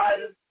when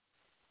Titus,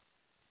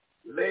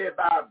 led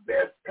by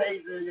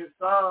Vespasian and his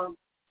son,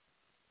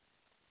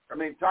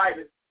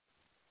 Titus,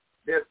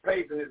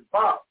 Vespasian his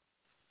boss.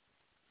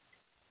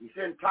 He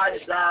sent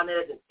Titus down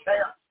there to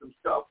tear up some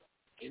stuff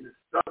in the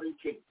southern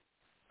kingdom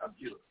of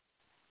Judah.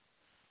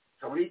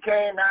 So when he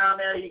came down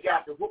there, he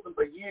got to whooping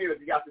for years.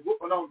 He got to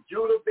whooping on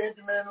Judah,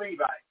 Benjamin, and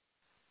Levi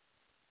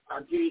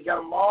until he got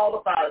them all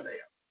up out of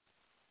there.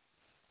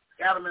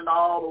 Scattered them into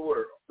all the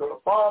world. So the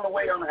falling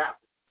away don't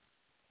happen.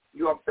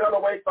 You are fell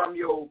away from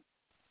your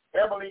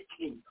heavenly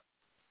kingdom.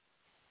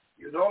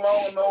 You no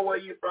longer know where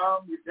you're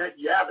from. You think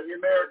you're African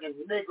American,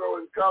 Negro,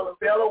 and color.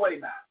 Fell away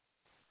now.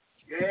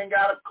 You ain't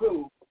got a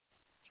clue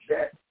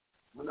that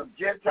when the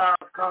Gentiles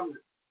come, the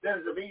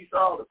descendants of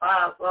Esau, the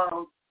 5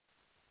 sons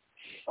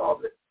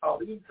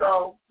of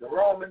Esau, the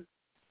Romans,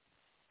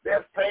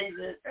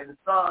 Vespasian, and the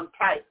son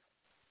Titus.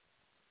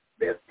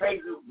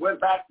 Vespasian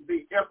went back to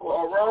be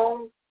emperor of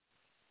Rome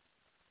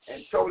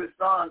and told his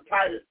son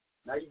Titus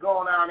Now you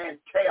go down there and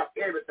tear up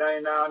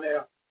everything down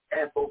there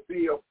and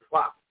fulfill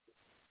prophecy.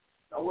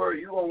 Don't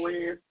worry, you're going to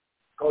win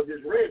because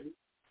it's written.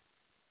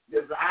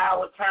 This is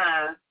our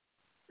time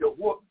to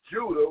whoop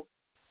Judah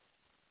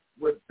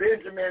with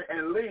Benjamin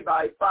and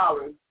Levi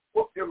following.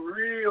 Whoop them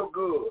real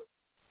good.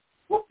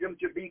 Whoop them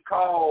to be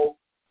called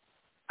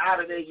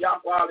out of their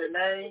Yahweh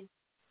name.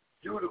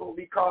 Judah going to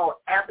be called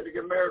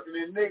African American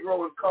and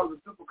Negro and color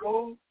super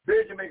cool.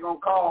 Benjamin going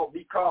to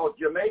be called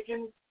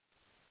Jamaican.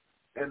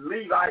 And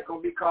Levi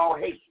going to be called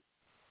Haitian.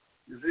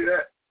 You see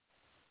that?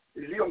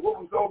 You see them whoop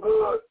them so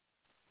good,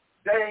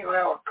 they ain't going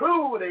to have a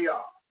clue who they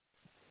are.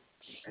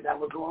 And that's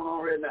what's going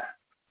on right now.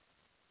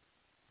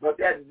 But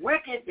that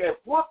wicked that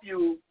whoop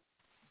you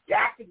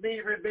got to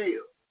be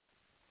revealed.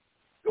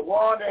 The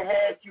one that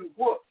had you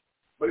whooped,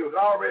 but it was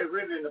already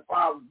written in the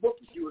Father's book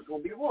that you was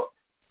going to be whooped.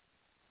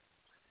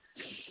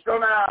 So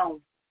now,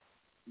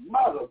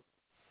 mother,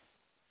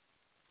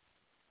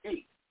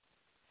 eat.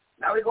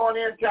 Now we're going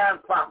into time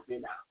prophecy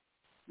now.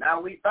 Now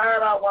we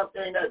find out one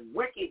thing, that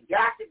wicked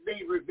got to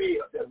be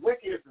revealed. That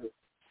wicked is the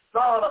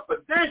son of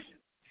perdition.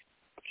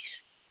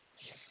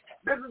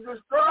 This is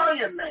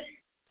destroying man.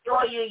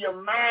 Destroying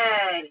your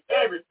mind,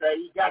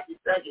 everything. You got you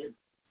thinking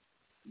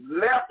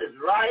left is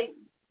right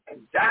and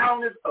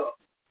down is up.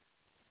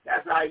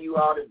 That's how you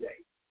are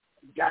today.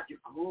 You got you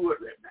good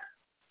right now.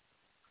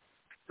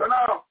 So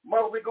now,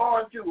 mother, we're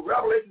going to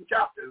Revelation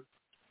chapter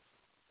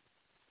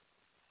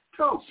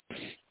 2.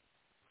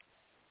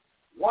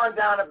 1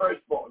 down to verse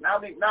 4. Now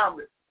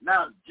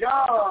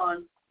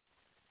John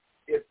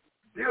is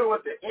dealing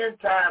with the end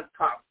time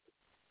prophecy.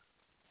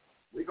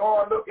 We're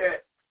going to look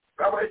at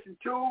Revelation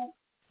 2,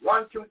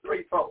 1, 2,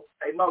 3, 4.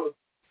 Hey,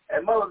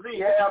 Mother Z,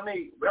 have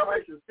me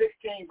Revelation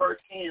 16, verse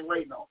 10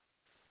 waiting on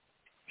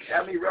me.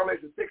 Have me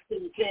Revelation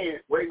 16, 10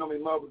 waiting on me,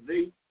 Mother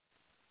Z.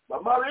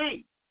 But Mother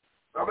E,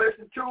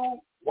 Revelation 2,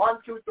 1,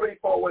 2, 3,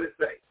 4, what it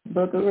say?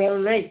 Book of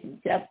Revelation,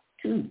 chapter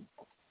 2,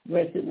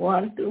 verses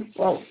 1 through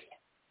 4.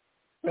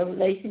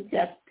 Revelation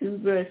chapter 2,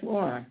 verse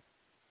 1.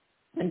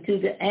 Unto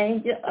the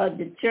angel of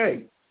the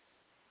church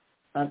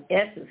of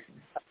Ephesus,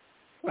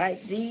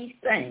 write these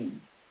things,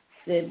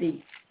 said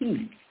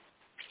he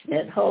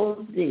that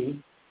holds the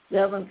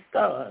 7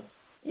 stars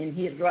in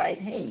his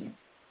right hand,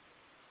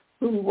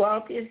 who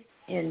walketh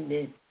in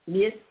the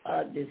midst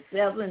of the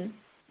 7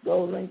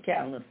 golden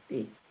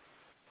candlesticks.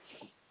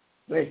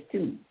 Verse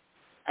 2.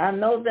 I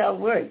know thy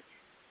works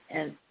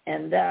and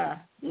thy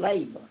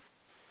labor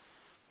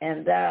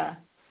and thy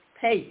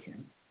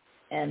patience,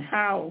 and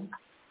how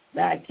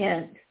thou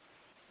canst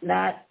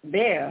not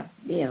bear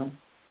them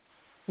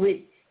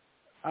which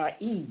are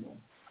evil,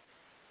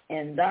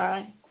 and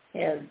thou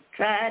hast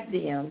tried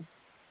them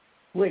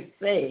which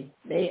say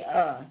they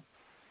are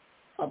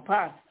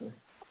apostles,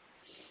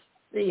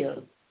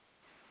 seals,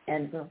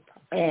 and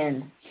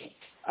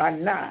are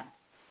not,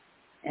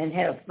 and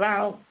have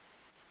found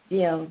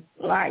them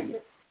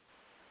liars.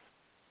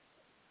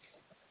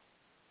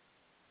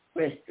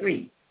 Verse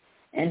 3.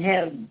 And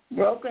have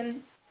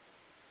broken,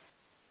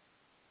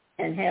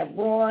 and have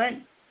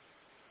borne,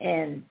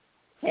 and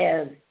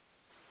have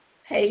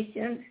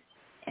patience,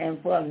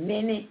 and for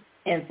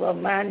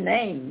my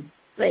name's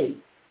sake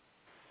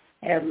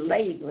have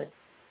labored,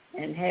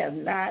 and have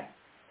not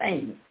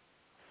fainted.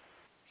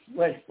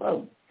 Verse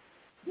 4.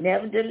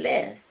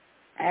 Nevertheless,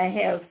 I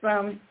have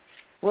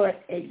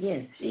somewhat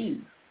against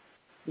you,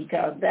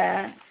 because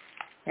thou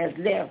hast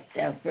left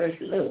thy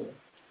first love.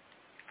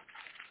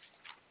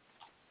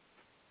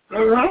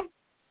 Mm-hmm.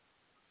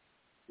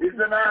 It's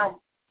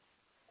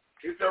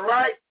the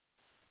right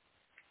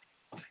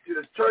to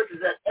the churches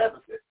at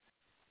Ephesus.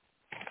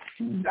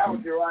 Mm-hmm. That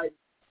was your right.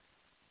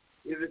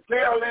 Is to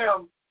tell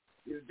them,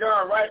 is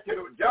John right to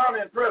the,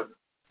 John in prison.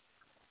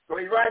 So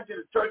he writes to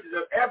the churches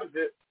of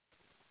Ephesus.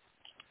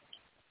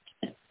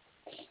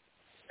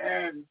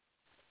 And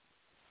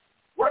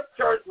what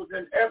church was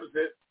in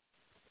Ephesus?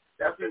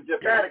 That's in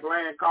Japanic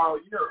land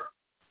called Europe.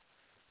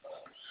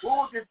 Who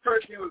was this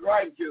church he was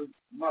writing to,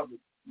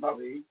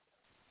 Mother E?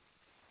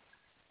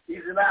 He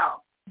said,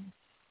 now,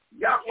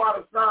 Yahweh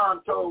the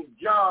Son told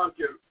John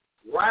to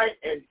write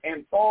and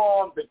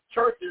inform the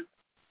churches.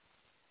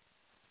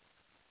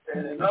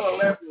 And in another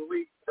lesson,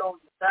 we told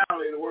the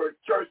family the word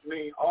church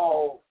means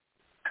all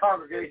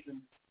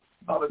congregations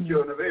of the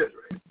children of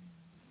Israel.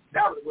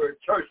 That was the word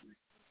church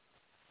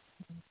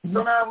means.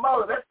 So now,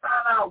 Mother, let's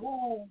find out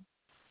who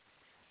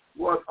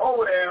was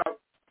over there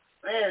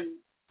in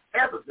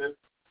Ephesus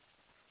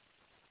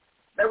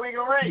that we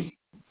can read.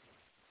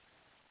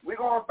 We're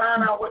going to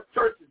find out what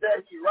churches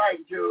that he's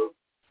writing to,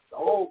 the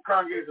whole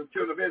congregation of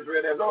children of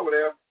Israel that's over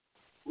there.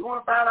 We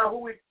want to find out who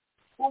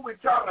we're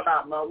talking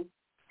about, Mother.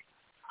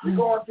 We're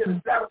going to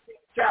the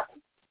 17th chapter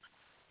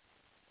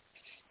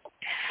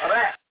of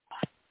that,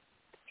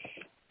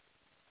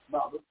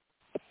 Mother.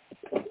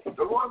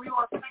 So we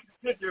want to take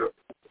the picture.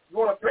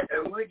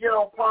 And when we get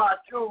on part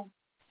 2,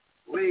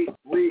 we're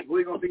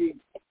going to be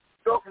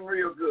talking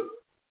real good.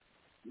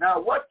 Now,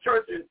 what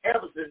church in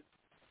Ephesus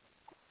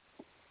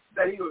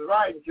that he was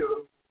writing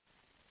to,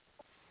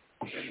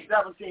 in the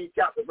 17th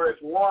chapter, verse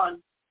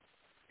 1,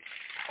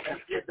 and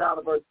skip down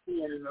to verse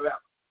 10 and 11.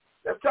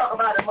 Let's talk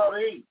about it, Mother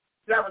Eve.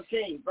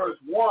 17, verse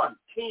 1,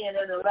 10,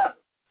 and 11.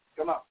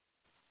 Come on.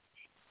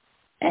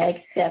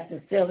 Acts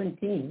chapter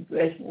 17,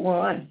 verse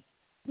 1,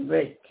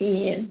 verse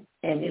 10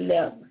 and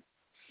 11.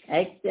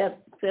 Acts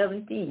chapter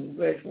 17,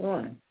 verse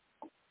 1.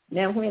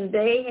 Now when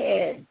they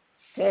had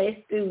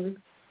passed through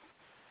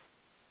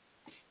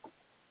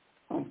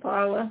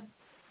Pamphylia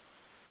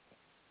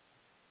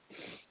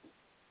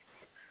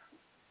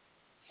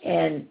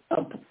and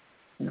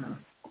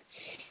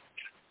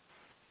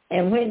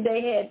when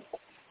they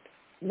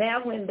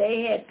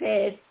had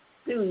passed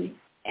through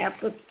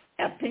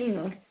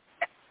Apollo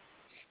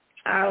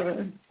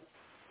island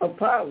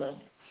Apollo,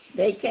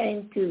 they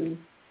came to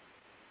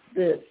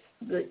the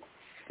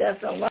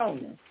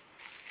Thessalonians,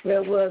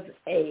 where was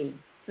a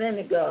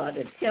synagogue,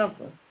 a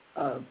temple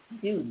of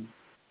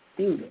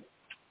Judah.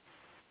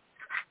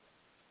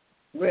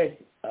 Verse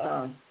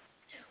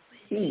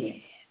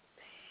 10.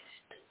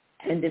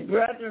 And the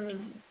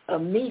brethren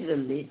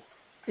immediately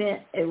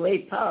sent away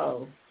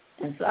Paul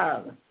and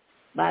Silas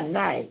by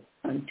night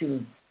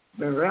unto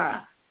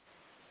Berea,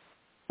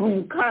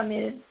 whom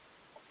coming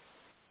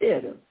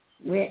thither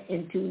went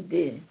into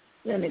the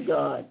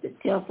synagogue, the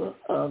temple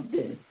of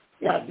the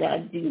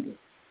Yahweh Judah.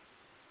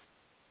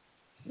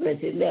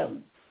 Verse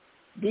 11.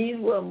 These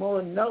were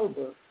more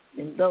noble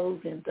than those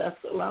in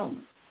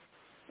Thessalonica,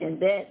 in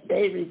that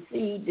they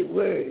received the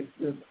words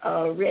with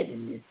all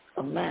readiness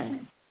of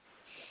mind,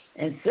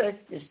 and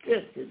searched the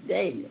scriptures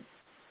daily,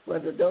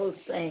 whether those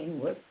things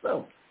were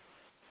so.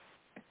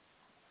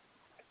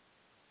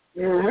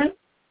 Mm-hmm.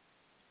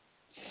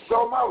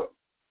 So, Mother,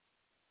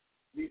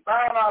 we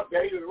found out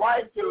that he was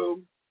writing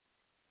to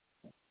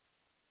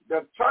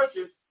the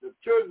churches, the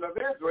children of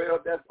Israel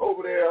that's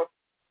over there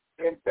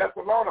in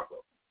Thessalonica.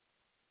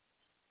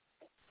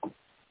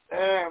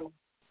 And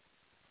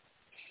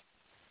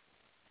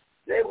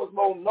they was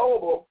more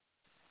noble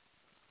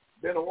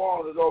than the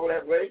ones that's over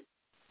that way.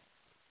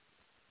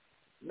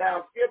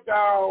 Now skip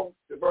down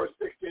to verse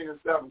 16 and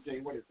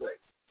 17. What does it say?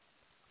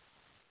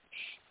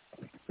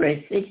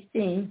 Verse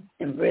 16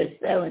 and verse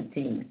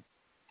 17.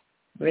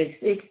 Verse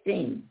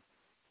 16.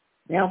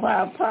 Now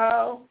while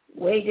Paul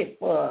waited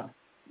for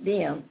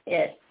them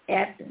at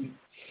Athens,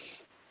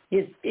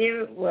 his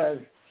spirit was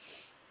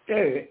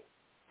stirred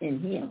in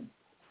him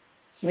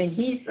when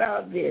he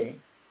saw the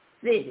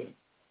city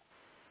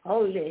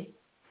wholly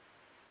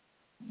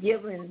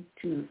given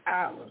to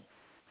idols.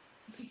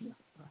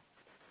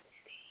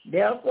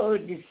 Therefore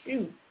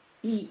dispute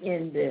he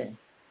in the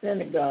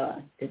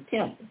synagogue, the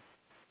temple,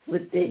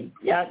 with the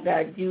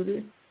Yahweh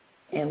Judah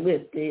and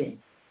with the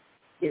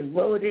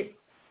devoted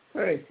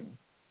person,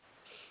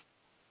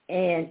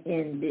 and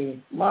in the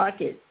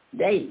market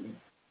daily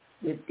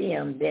with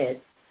them that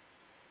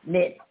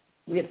met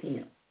with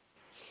him.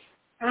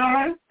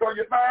 Mm-hmm. So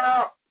you find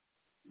out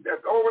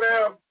that over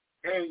there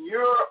in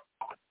Europe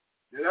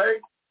today,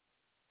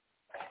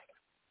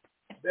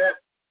 that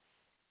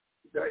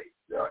the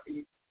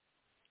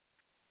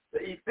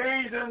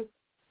Ephesians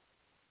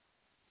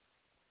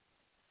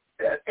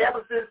at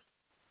Ephesus,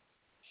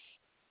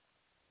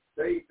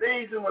 the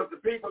Ephesians was the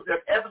people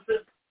at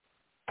Ephesus,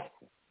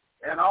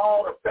 and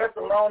all the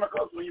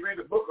Thessalonicans, when you read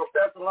the book of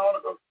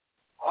Thessalonicans,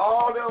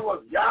 all of them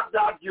was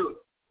Yahweh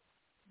Judah.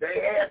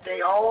 They had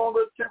their own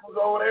little temples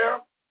over there,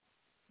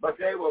 but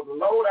they was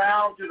low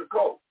down to the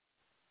coast.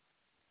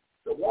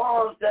 The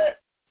ones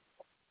that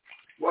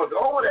was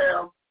over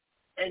there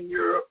in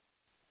Europe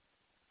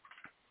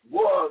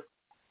was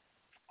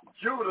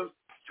Judah's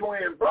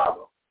twin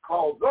brother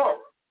called Zora.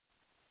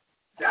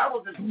 That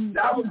was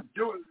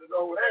Judas that's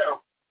over there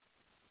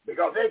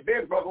because they'd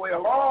been broke away a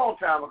long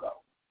time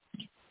ago.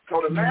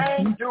 So the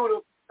main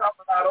Judah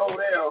talking about over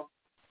there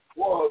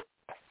was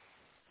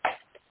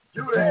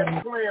Judah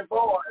had twin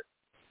boys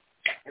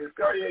in the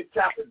 38th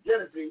chapter of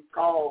Genesis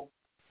called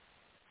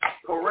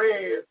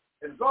Perez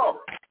and Zora.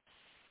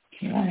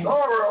 Right.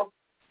 Zora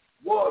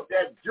was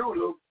that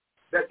Judah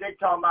that they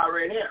talking about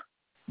right here.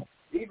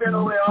 He been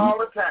over there all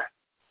the time,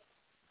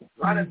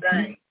 running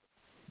things.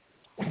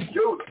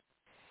 Judah.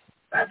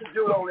 That's the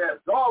Judah over there.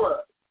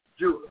 Zora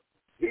Judah.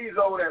 He's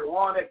over there, the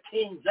one that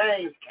King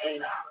James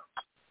came out of.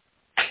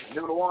 You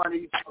know the one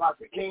he's like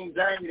the King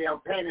James, they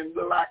painted him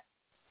look like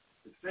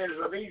the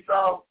descendants of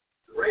Esau,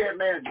 the red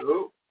man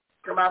dude,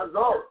 come out of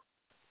Zora.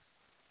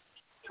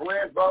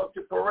 Twins both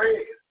to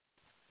Perez.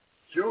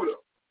 Judah.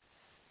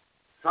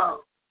 Son.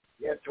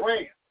 He had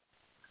twins.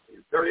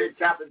 In 38th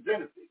chapter of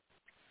Genesis.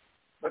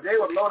 But they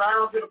were low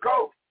down to the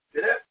coast.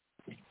 See that?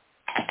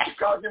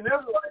 Because you're an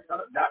Israelite.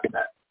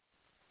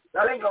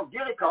 That ain't going to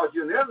get it because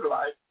you're an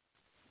Israelite.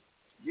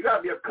 You got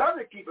to be a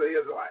covenant keeper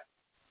Israelite.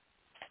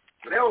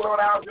 So they were low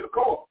down to the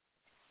core.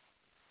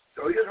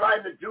 So he was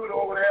writing to Judah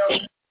over there.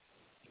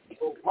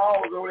 So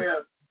Paul was over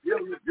there,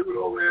 dealing with Judah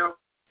over there.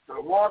 So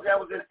the ones that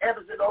was in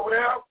Ephesus over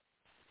there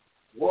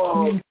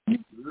was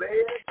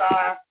led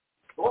by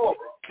Zora,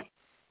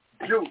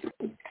 Judah.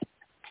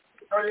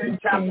 38th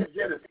chapter of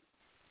Genesis.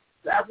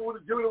 That's who the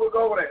Judah was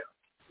over there.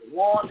 The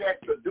one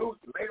that produced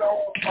later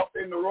on up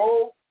in the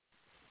road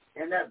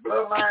in that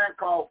bloodline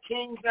called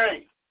King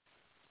James.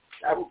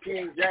 That's where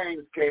King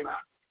James came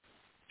out.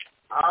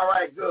 All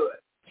right, good.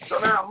 So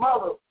now,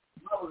 Mother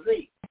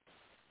Z,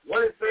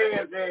 what it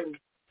says in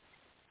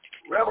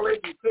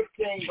Revelation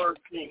 16, verse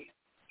 10.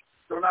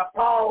 So now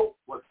Paul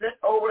was sent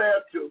over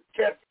there to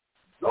catch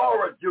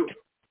Zora Judah,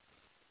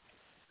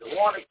 the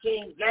one that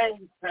King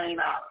James came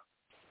out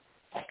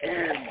of,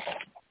 and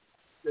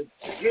to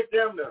get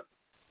them to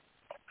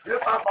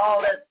strip up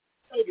all that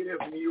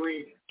paganism you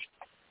in,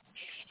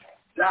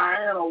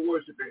 Diana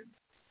worshiping,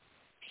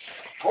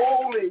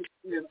 holy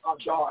in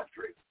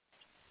adultery,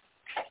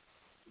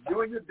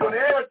 doing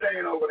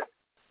everything over there.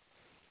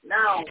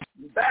 Now,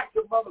 back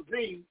to Mother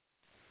Z,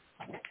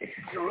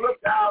 you look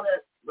down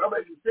at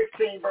Revelation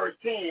 16, verse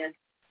 10,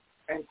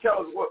 and tell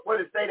us what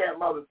it say there,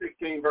 Mother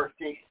 16, verse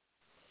 10.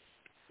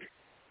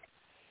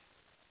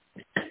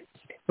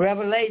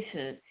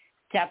 Revelation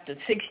chapter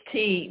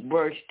 16,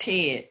 verse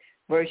 10.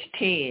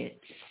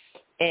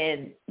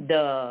 And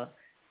the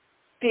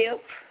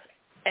fifth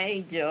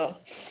angel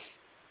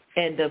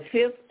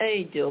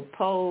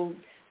pulled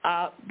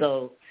out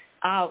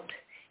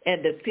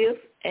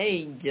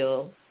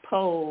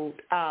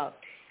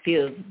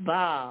his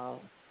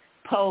vial,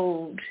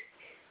 pulled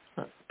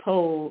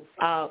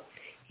out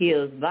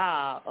his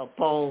vial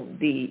upon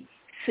the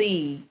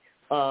sea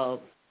of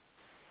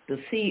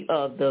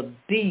the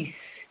beast,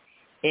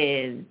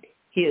 and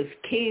his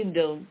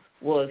kingdom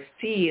was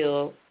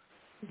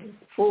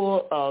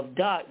full of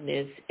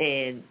darkness,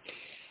 and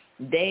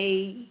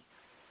they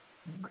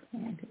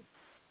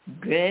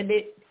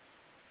granted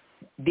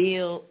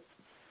them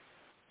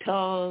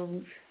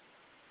tongues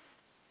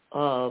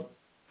of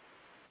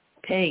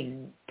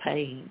pain.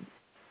 Pain.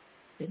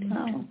 Then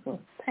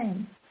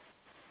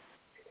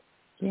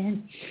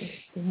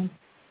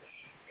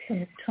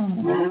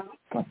tongues.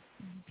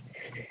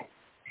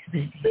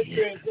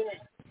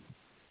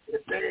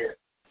 16:10.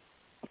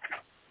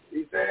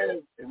 He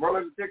says in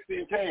Revelation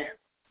 16:10,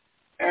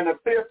 and the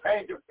fifth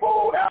angel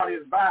pulled out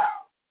his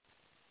vial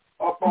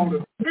upon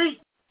the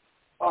feet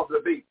of the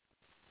beast.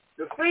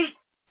 The feet,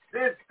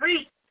 his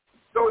feet.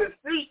 So the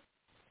feet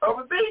of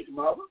the beast,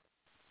 Mother.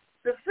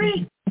 The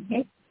feet.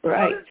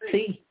 Right,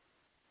 feet.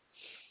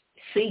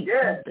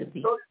 Yeah. Of the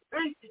beast. So the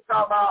feet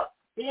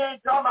he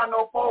ain't talking about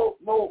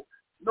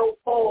no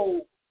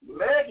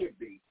four-legged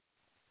beast.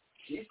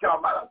 He's talking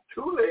about a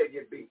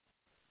two-legged beast.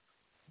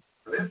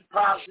 So this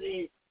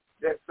prophecy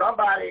that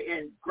somebody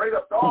in great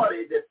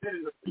authority that's sitting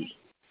in the feet,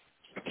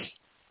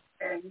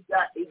 and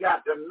he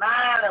got the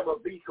mind of a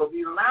beast because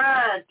he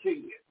lied to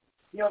you.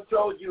 He done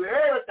told you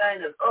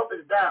everything that's up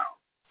and down.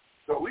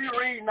 So we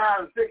read now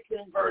in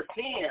 16 verse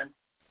 10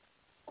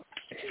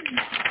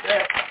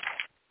 that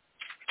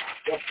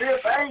the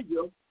fifth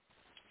angel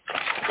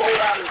pulled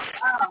out his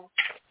vial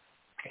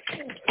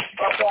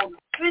up on the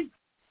feet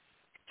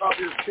of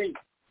his feet.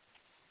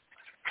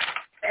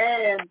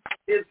 And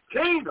his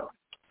kingdom.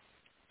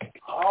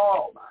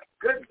 Oh, my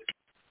goodness.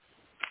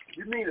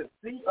 You mean the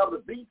seat of the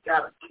beast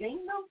got a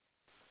kingdom?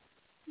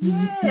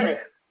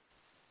 Yes.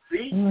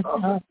 Seat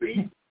of the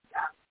beast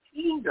got a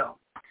kingdom.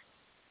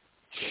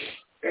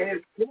 And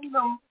his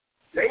kingdom,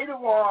 they the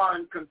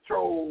one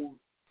controls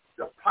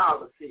the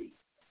policy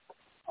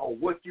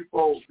of what you're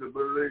supposed to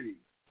believe.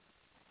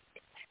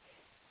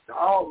 The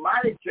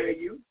Almighty tell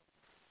you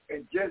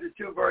in Genesis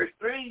 2 verse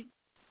 3,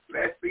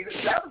 let's be the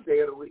seventh day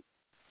of the week.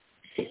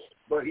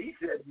 But he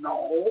said,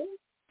 no,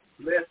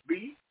 let's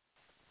be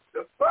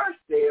the first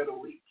day of the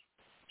week.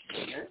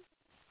 Yeah?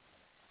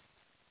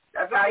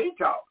 That's how he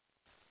talks.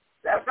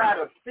 That's how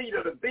the seat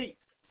of the beast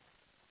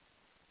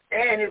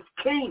and his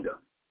kingdom.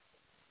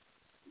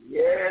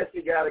 Yes,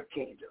 he got a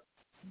kingdom.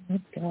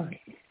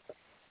 Okay.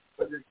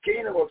 But his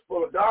kingdom was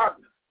full of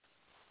darkness.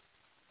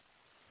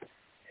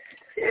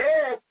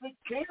 Yes, his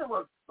kingdom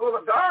was full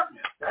of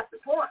darkness. That's the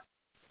point.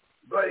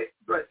 But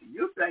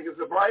you think it's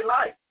a bright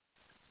light.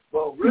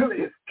 But really,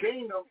 his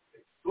kingdom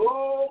is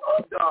full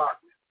of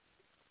darkness.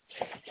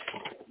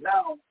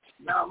 Now,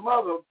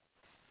 Mother,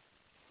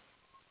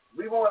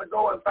 we want to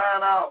go and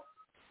find out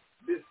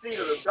the seat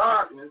of the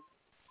darkness.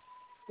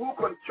 Who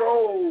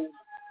controls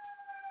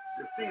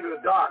the seat of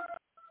the darkness?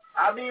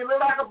 I mean, it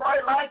looks like a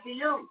bright light to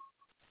you,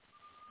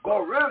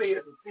 but really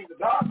it's the seat of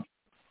darkness.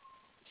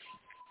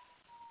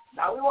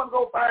 Now, we want to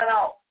go find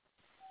out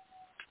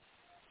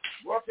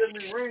what can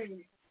we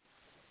read.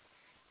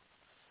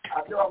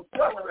 I feel I'm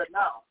struggling right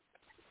now.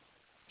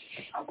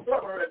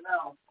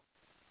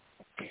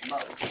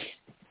 Mother.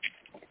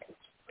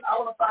 I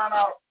want to find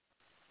out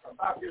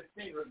about this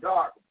seat of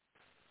darkness.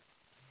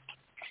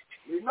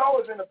 We know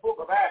it's in the book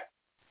of Acts,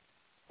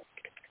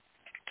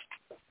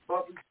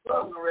 but we're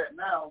struggling right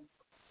now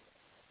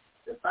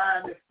to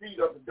find this seat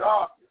of the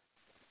darkness.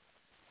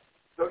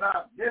 So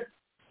now this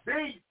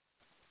beast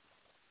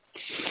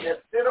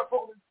that sit up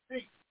on the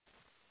seat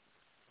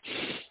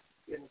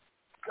in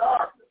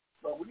darkness,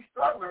 but we're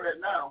struggling right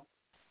now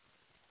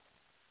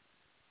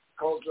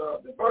because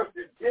the verse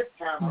is this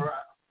time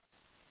around.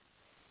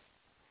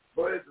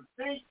 But it's a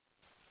seat.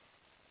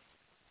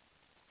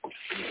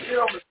 You sit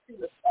on the see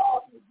the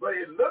darkness, but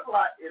it looked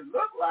like it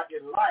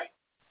light.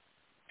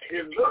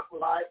 It looked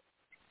like,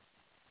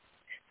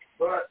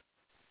 but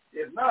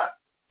it's not.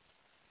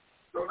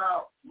 So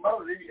now,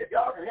 Mother, if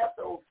y'all can help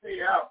those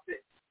see out,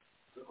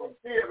 because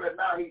see right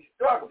now he's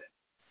struggling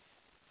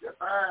to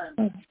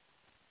find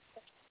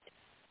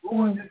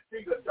who is this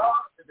see the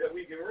darkness that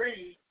we can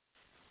read.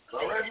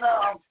 But right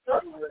now I'm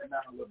struggling right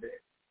now a little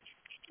bit.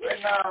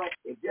 Right now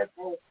it just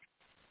won't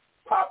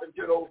pop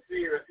into those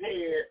seers'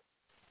 head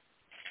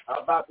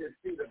about this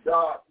see the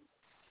darkness.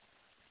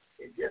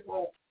 It just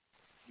won't.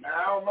 Now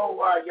I don't know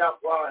why y'all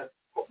was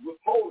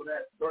holding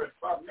that verse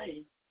from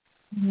me.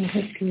 About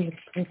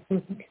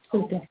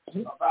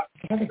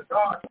the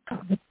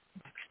darkness.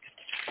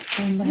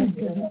 Oh my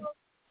God.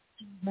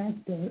 My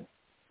God.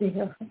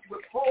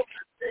 With Paul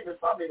taking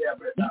from me there,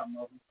 but now,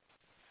 Mother.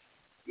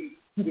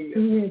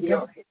 He'll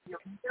up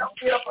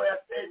for that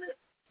statement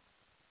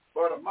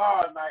for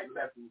tomorrow night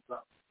lesson or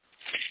something.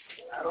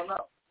 I don't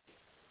know.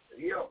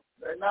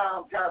 Right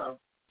now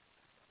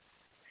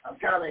I'm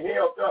kind of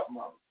held up,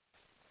 Mother,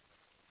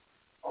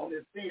 on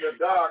this seat of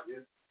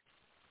darkness.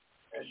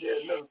 And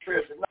there's another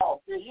person.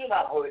 No, see, you're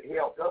not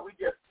held up. We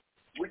just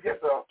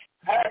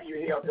have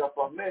you held up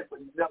for a minute,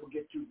 but you never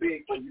get too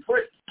big when you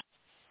preach.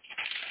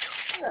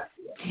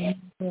 Yeah.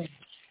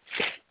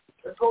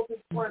 Let's go to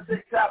the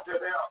 26th chapter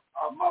there,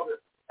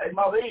 Mother. Hey,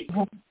 Mother E.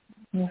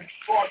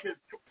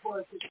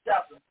 26th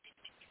chapter.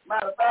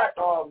 Matter of fact,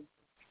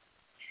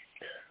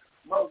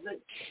 Mother E,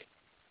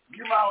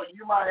 you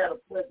might have a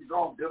place to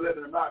go and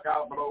deliver the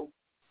knockout blow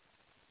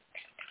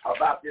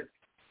about this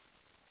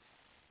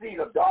seed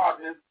of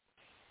darkness.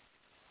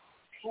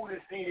 Who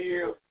this seed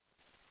is?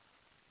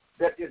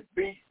 That this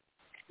beast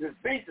is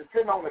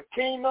sitting on the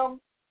kingdom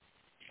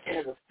and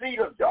it's a seed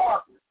of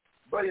darkness.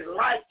 But it's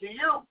light to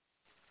you.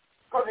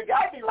 Because it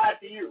got to be light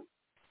to you.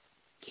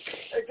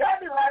 It got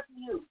to be light to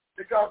you.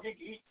 Because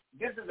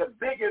this is the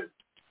biggest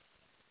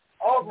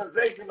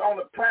organization on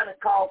the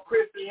planet called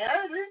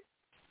Christianity.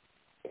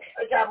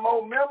 They got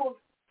more members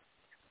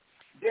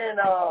than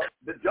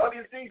the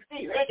WCC.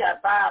 They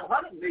got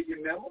 500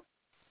 million members.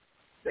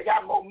 They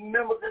got more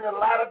members than the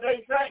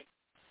Latter-day Saints.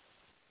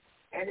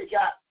 And they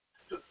got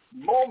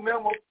more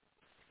members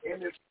in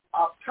this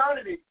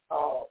alternative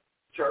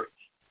church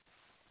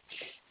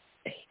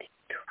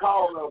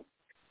called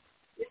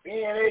the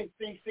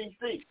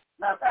NACCC.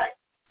 Matter of fact,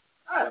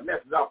 I had a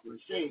message off the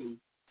machine.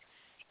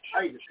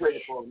 I need to play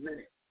it for a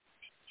minute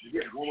to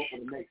get warm for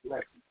the next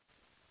lesson.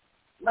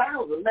 Now, there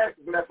was a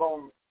message left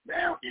on the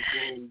answer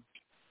machine,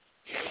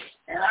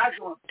 and I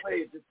just want to play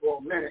it just for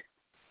a minute.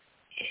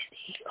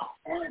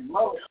 And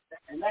Mother,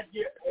 and that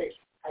give, hey,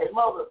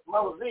 Mother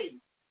Z,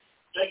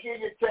 they give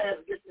you a chance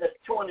to get that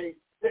 26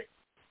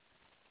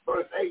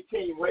 verse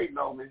 18 waiting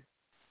on me.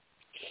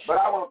 But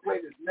I want to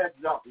play this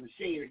message off the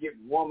machine to get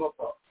warm up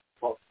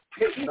for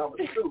pit number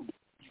 2.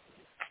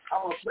 I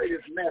want to play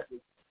this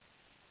message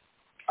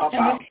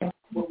about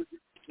what we do.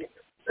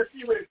 Let's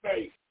see what it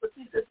says. Let's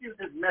see what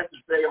this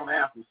message say on the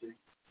answer machine.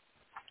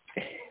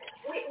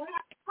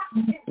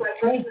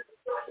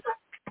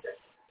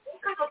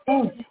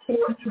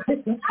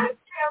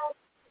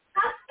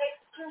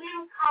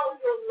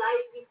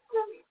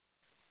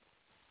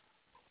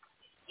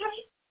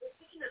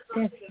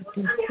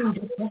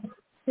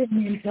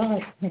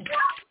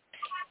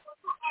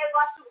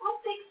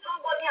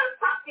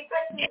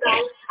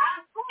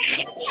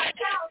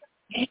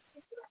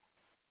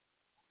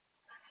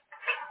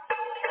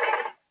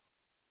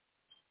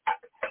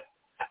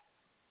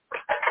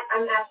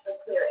 I'm National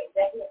Clear,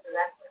 Executive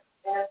Director,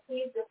 and I'm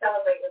pleased to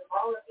celebrate with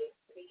all of you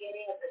the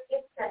beginning of the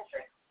 5th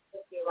century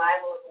with the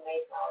arrival of the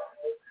Mayflower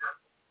on this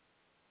continent.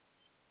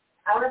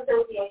 Our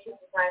association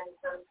comprises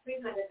some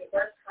 300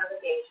 diverse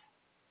congregations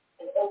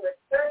and over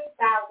 30,000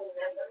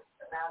 members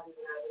around the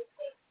United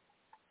States.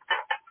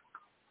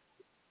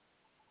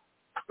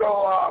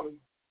 So,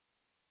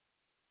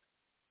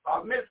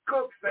 Ms.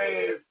 Cook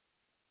says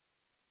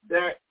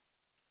that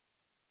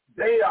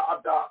they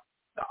are the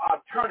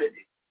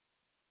alternative.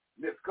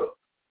 Ms. Cook.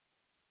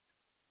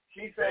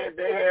 She said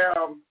they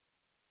have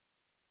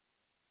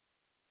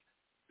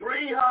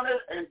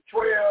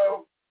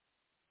 312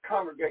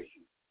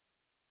 congregations,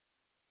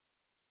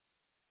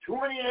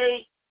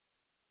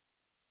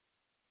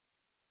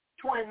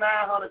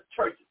 2,900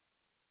 churches.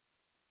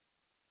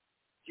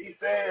 She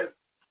says,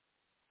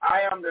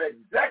 I am the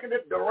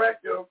executive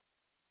director.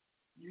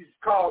 You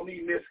call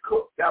me Miss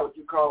Cook. That's what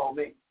you call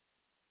me.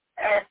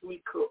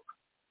 Ashley Cook.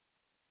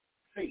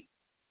 See.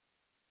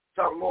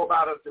 Talk more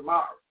about us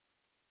tomorrow.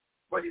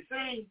 But you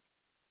see,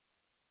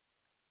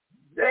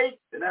 they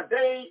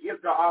is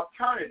the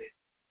alternative.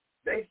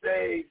 They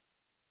say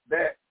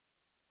that,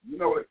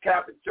 the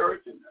Catholic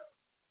Church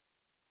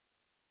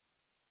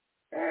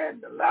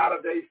and the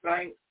Latter-day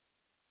Saints,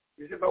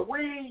 you say, but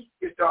we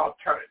is the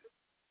alternative.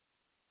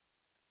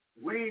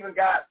 We even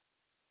got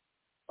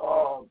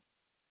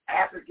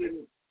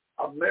African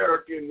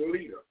American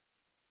leaders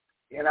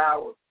in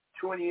our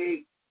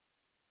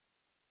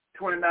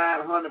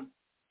 2,900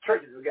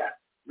 churches we got.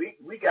 We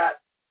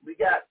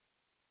got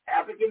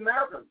African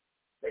Americans.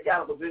 They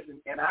kind of position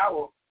in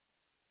our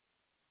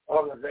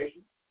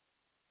organization.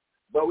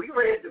 But we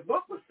read the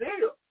book was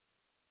sealed.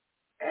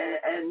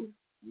 And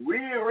we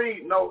didn't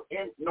read no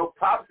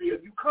prophecy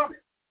of you coming.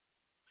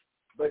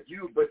 But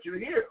you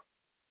here.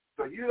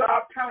 So you the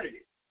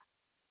alternative.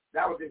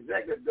 That was the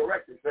executive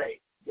director say.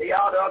 They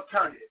are the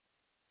alternative.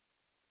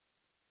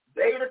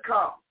 They to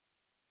come.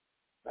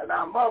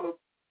 Now mother,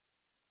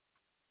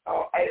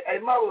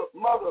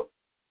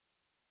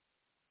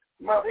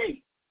 Mother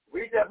E,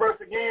 read that verse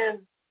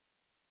again.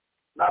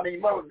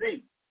 Mother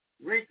Z,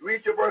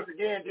 read your verse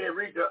again, then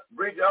read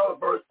the other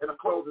verse in a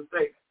closing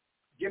statement.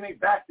 Give me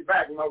back to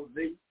back, Mother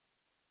Z.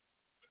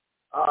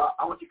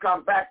 I want you to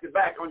come back to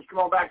back. I want you to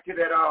come on back to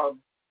that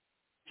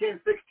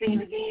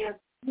 10:16 again.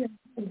 Yeah,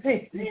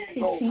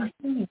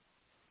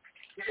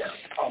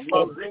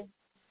 Mother Z.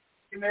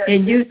 Give me that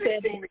and you 10:16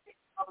 said, again,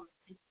 Mother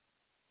Z.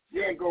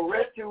 Then go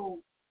right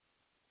to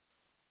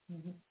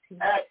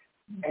Acts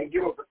and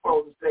give us a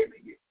closing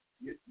statement.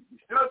 You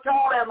still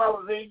told that,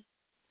 Mother Z.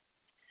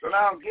 So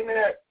now give me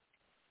that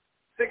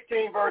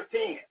 16 verse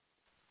 10.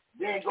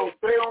 Then go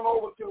straight on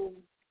over to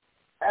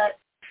Acts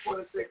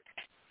 26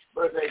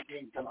 verse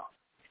 18. Come on.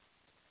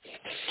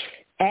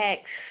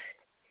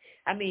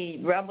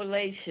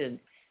 Revelation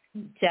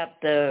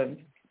chapter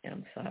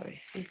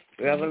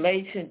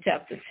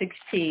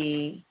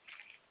 16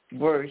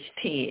 verse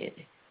 10.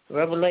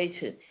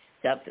 Revelation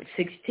chapter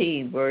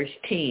 16 verse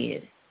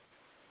 10.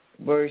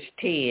 Verse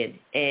 10.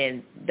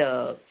 And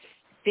the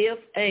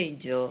fifth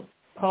angel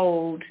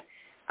pulled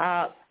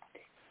out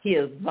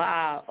his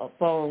vial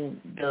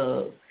upon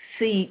the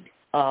seat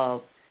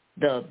of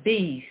the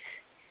beast,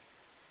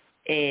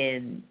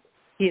 and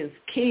his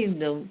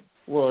kingdom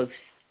was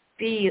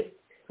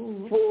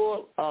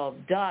full of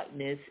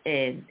darkness,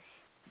 and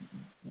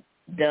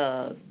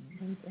they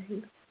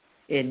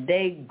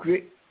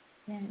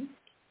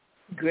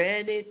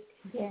granted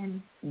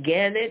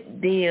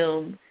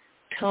them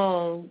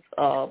tongues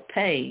of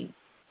pain.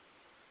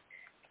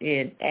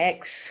 In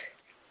Acts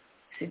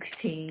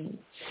 16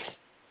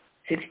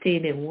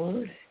 and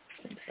 1.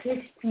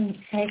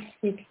 16, Acts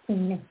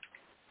 16.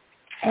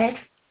 Acts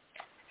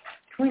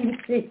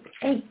 26,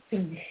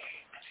 18.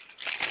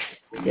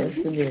 Just a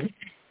minute.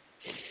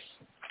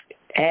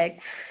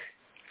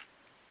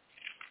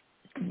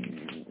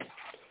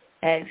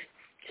 Acts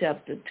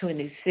chapter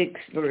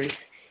 26, verse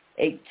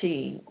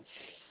 18.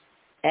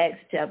 Acts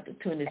chapter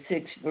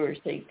 26, verse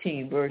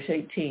 18. Verse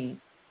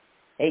 18.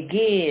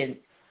 Again,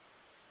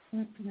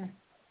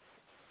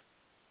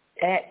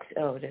 Acts,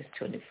 that's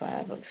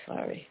 25, I'm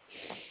sorry.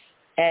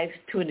 Acts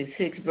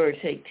 26, verse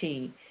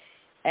 18.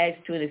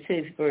 Acts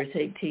 26, verse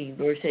 18.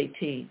 Verse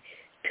 18.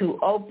 To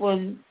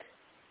open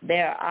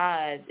their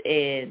eyes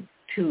and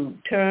to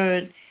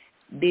turn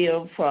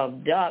them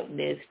from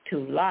darkness to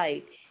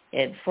light,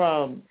 and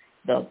from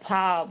the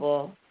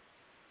power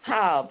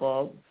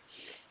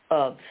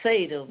of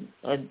Satan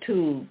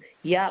unto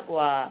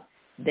Yahweh,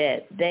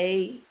 that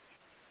they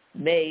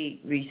may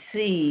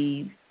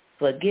receive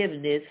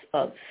forgiveness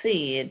of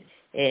sin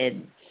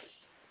and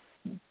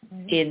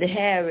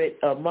inherit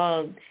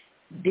among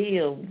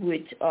them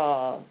which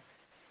are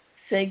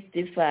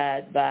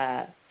sanctified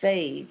by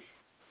faith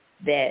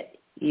that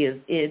is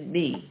in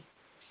me.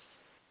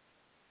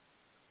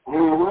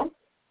 Mm-hmm.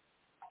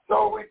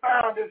 So we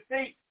found his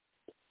seat.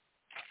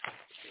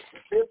 The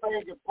fifth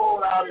angel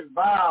pulled out his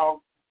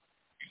vial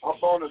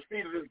up on the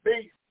seat of his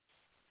beast,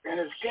 and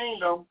his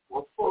kingdom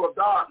was full of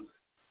darkness.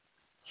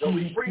 So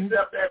we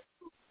precept that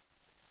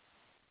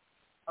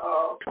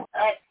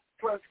Acts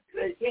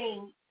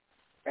 26:18,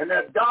 and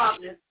that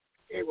darkness,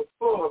 it was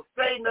full of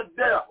Satan the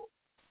devil.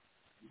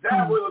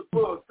 That was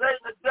full of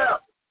Satan the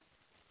devil.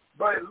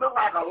 But it looked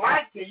like a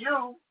light to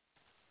you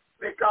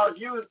because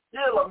you're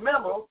still a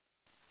member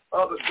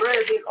of the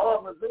great big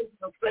organization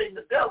of Satan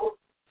the devil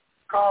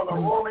called the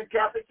Roman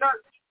Catholic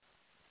Church.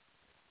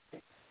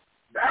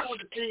 That was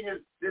the seat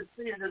of this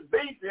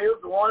beast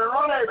is, the one that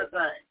run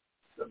everything.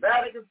 The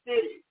Vatican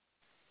City,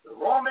 the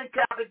Roman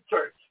Catholic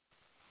Church.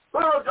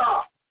 Full of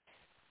God.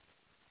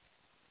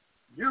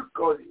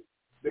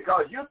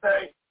 Because you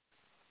think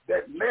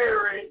that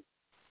Mary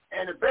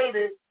and the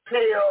baby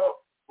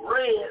pale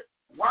red,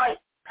 white,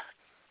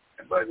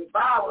 but in the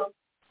Bible,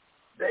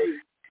 they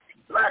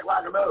black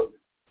like a nose.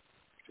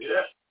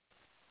 Yeah.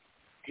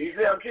 He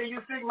said, until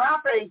you see my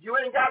face, you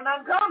ain't got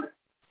nothing coming.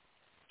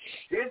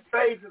 His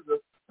face is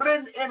the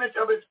splendid image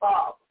of his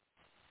Father.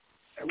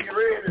 And we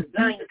read in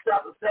Daniel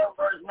chapter 7,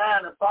 verse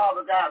 9, the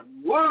Father got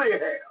woolly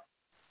hair.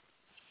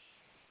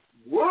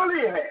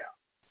 Woolly hair.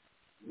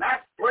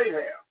 Not straight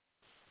hair.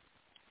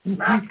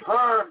 Not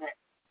perm hair.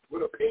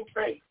 With a pink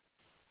face.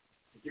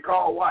 That you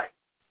call white.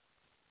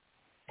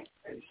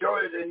 And to show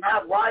you they're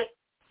not white,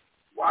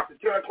 watch the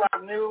 10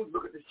 o'clock news,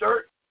 look at the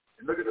shirt,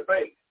 and look at the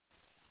face.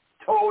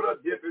 Total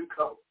different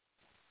color.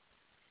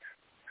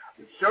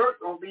 The shirt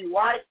gonna be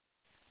white,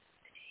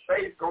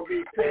 face gonna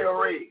be pale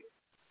red.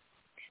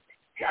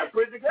 Gotta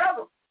put it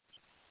together.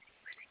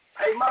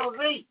 Hey, Mother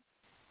Z,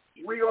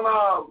 we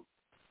gonna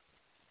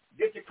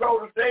get your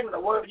closing statement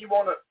or whatever you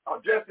want to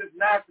address this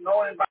national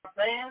audience by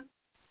saying.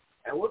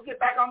 And we'll get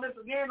back on this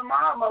again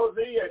tomorrow,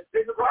 Mosey, at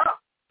 6 o'clock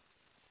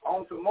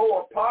on some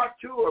more part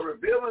 2 of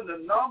revealing the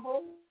number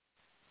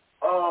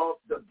of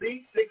the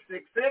beast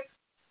 666,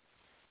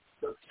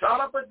 the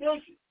Son of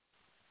Perdition.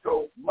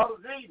 So, Mother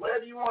Z,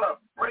 whatever you want to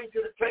bring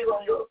to the table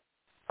on your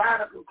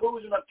final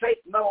conclusion of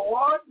tape number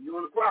 1, you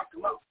want to cross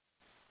them up.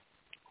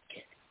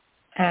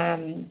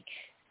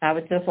 I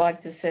would just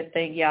like to say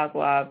thank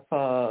Yahweh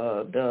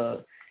for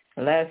the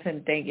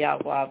lesson. Thank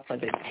Yahweh for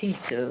the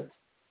teacher.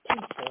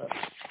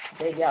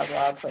 Thank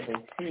Yahweh for the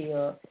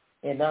seer.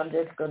 And I'm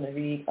just going to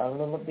read a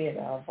little bit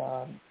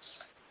of,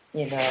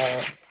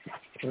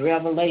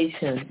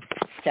 Revelation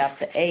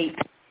chapter 8,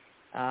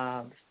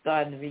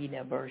 starting reading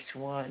at verse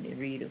 1 and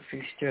read a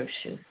few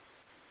scriptures.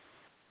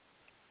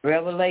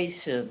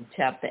 Revelation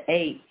chapter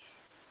 8,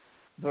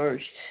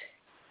 verse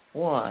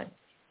 1.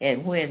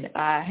 And when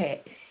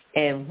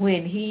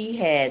he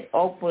had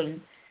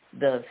opened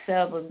the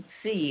seventh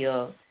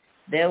seal,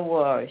 there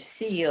were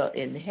seals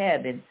in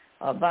heaven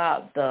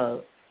about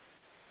the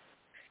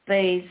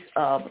space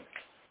of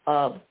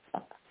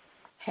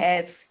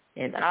half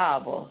an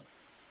hour.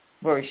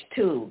 Verse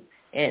 2.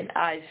 And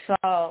I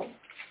saw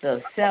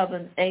the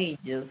 7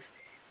 angels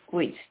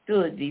which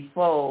stood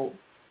before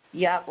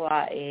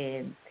Yahweh,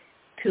 and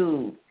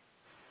to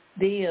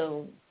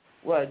them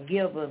were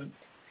given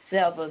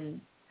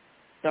 7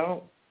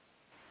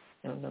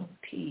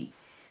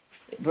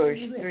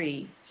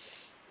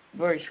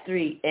 verse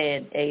 3,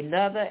 and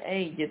another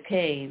angel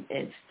came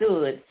and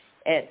stood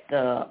at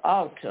the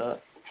altar,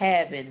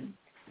 having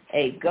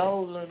a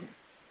golden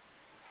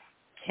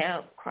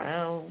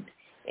crown,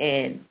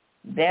 and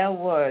there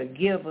were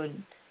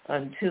given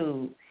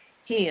unto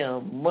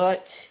him much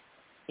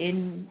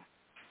in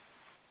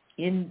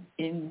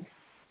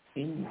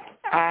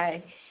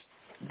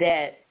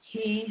that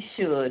he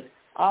should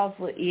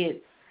offer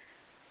it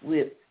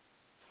with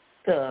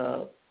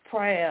the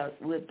prayers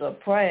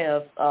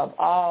of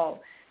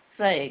all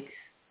saints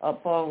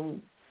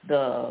upon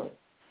the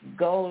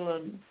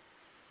golden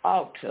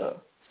altar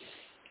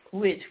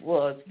which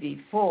was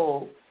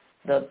before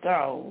the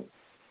throne.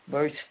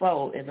 Verse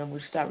 4, and I'm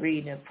going to start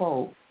reading at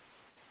 4.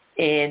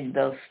 And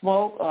the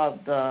smoke of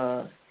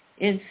the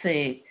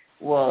incense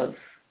was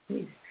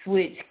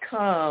which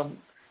cometh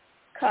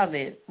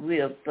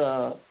with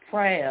the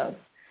prayers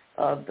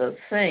of the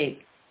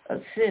saints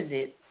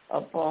ascended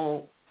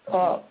upon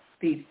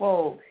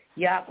before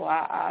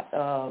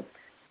Yahweh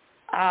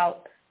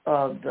out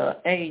of the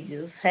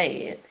angel's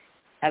hand.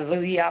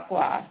 Hallelujah.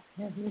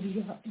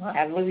 Hallelujah.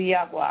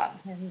 Hallelujah.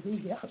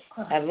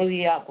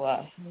 Hallelujah.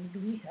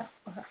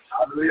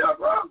 Hallelujah.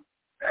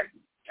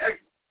 Excellent.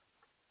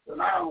 So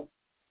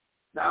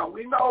now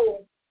we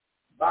know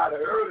by the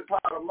early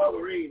part of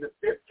Mother reading the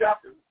 5th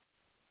chapter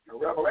of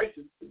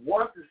Revelation,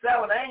 once the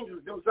 7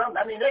 angels do something,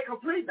 I mean, they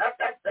complete.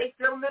 They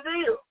seal the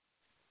deal.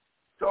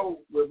 So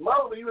with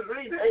Mother, you was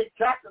reading the 8th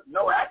chapter,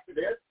 no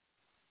accident.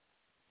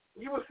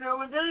 You were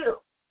sealing the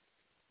deal.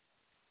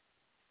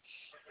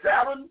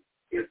 7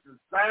 is the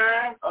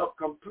sign of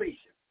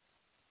completion.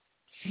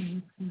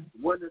 Mm-hmm.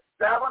 When the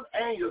 7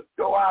 angels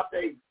go out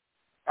their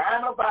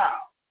final bow,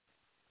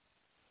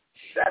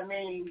 that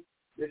means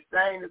this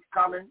thing is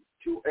coming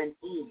to an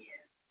end.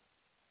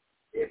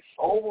 It's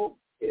over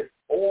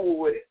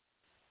with it.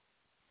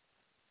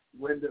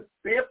 When the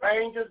 5th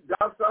angel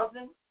does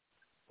something,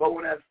 but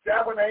when that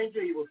 7th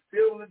angel, he was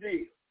still in the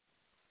deal.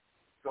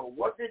 So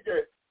what did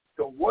it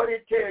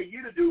tell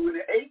you to do in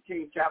the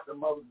 18th chapter,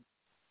 Mother?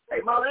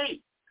 Hey, Mother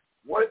E,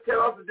 what it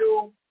tell us to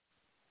do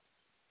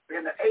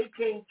in the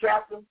 18th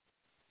chapter,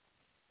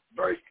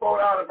 verse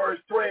 4 out of verse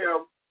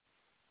 12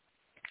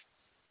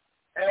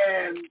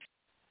 and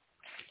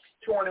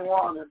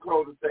 21 and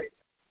close the statement.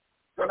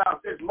 So now,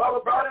 since Mother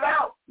brought it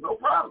out, no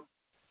problem.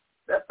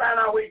 Let's find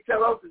out what he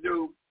tell us to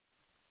do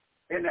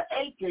in the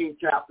 18th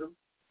chapter,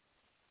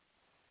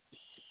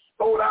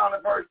 4 down to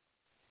verse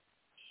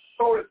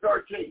 4 to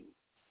 13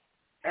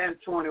 and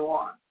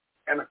 21.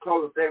 And the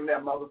close the statement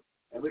there, Mother.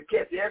 And we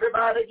catch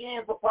everybody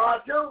again for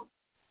part 2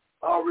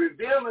 of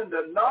revealing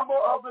the number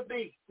of the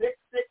beast,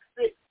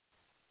 666,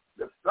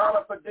 the Son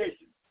of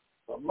Perdition.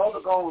 But Mother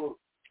going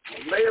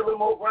to lay a little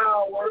more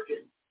groundwork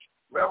in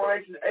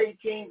Revelation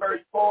 18,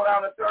 verse 4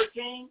 down to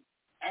 13,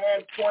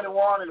 and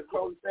 21 in the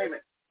closing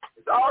statement.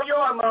 It's all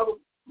yours,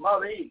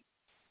 Mother E.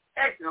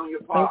 Action on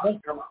your part.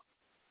 Come on.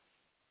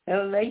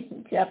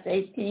 Revelation chapter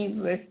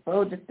 18, verse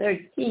 4 to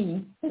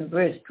 13, and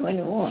verse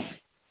 21.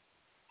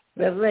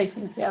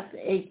 Revelation chapter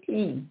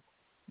 18,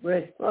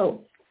 verse 4.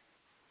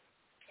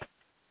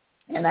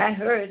 And I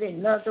heard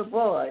another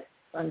voice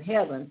from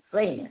heaven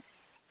saying,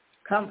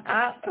 Come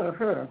out of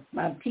her,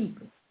 my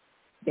people,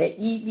 that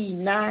ye be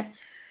not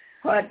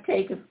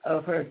partakers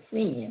of her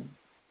sin,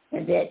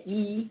 and that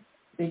ye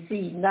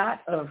receive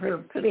not of her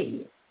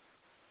plague.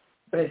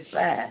 Verse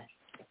 5.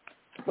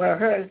 For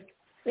her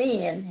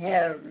sin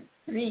hath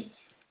reached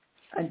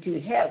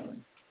unto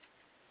heaven,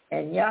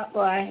 and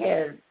Yahweh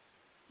has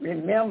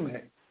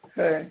remembered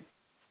her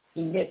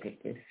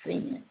iniquitous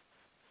sin.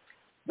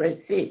 Verse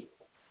 6.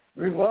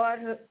 Reward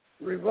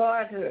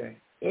her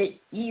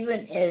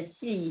even as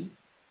she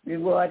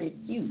rewarded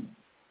you,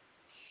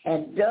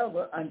 and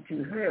double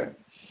unto her,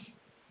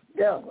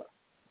 double,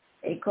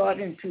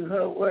 according to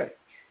her work.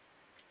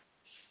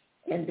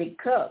 And the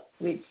cup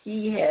which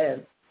she has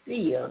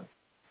filled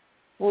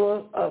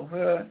full of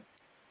her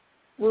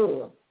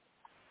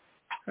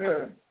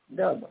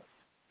double.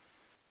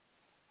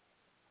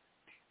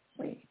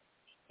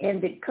 In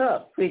the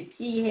cup which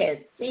she has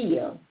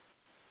filled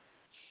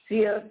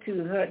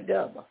to her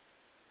double.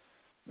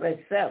 Verse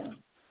 7.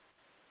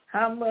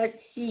 How much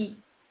she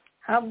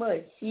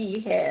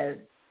has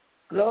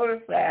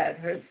glorified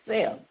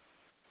herself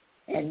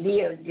and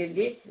lived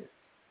delicious,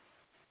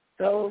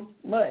 so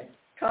much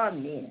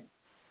torment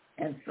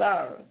and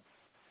sorrow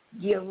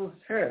gives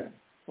her,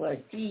 for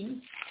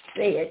she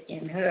said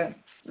in her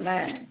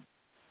mind,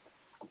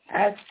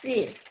 I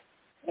sit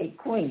a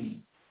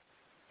queen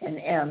and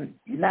am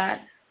not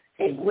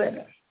a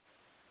widow,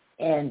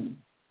 and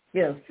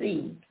shall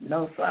see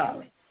no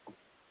sorrow.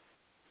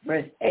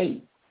 Verse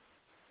 8.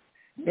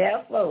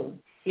 Therefore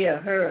shall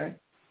her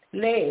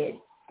plague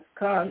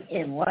come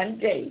in one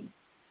day,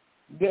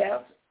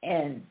 death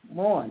and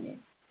mourning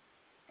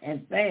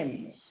and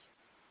famine,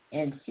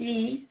 and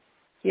she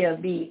shall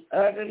be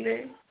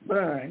utterly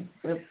burned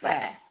with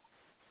fire.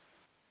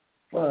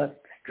 For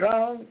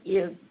strong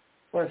is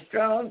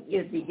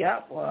the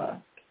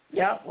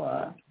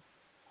Yahweh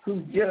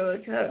who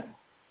judge her.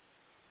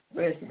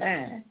 Verse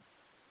 9.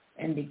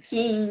 And the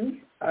kings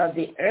of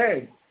the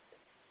earth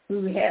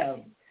who have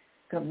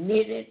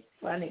committed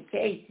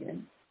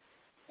fornication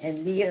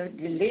and lived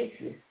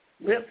delicious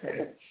with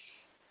her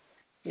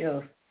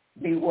shall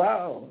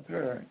bewail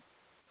her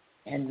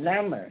and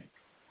clamor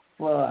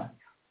for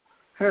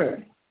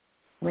her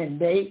when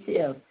they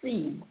shall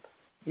see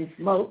the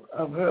smoke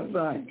of her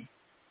burning.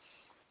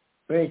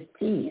 Verse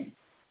 10.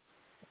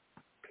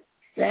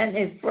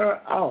 Standing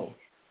far off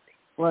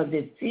for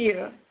the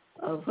fear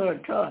of her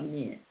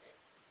torment,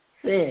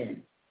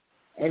 saying,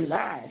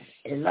 Alas,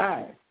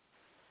 alas,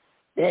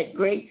 that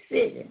great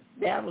city,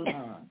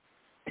 Babylon,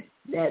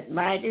 that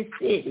mighty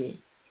city,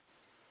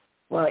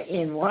 for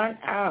in 1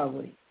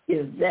 hour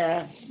is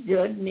their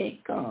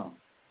judgment come.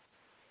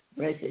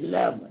 Verse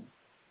 11.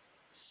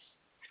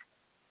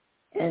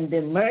 And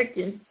the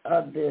merchants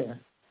of the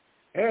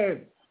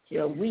earth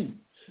shall weep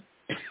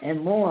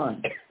and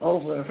mourn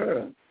over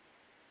her,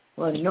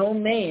 for no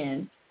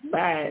man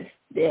buys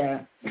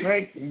their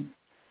merchants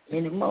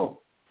anymore.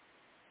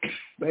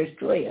 Verse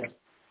 12.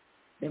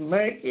 The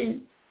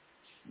merchant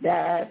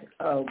dies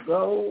of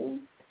gold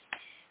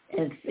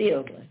and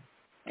silver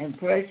and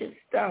precious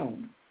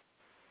stones,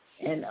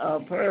 and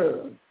of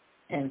pearls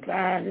and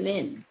fine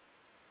linen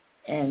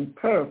and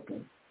purple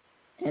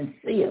and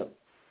silk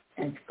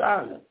and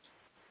scarlet,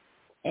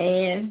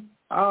 and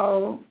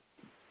all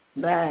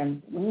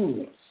fine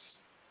woods,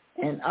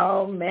 and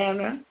all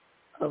manner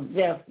of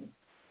vessels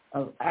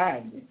of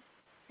ivory,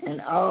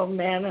 and all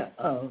manner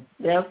of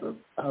vessels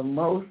of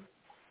most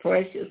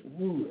precious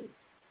wood,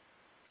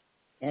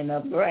 and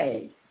of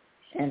brass,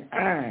 and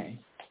iron,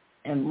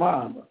 and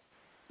marble.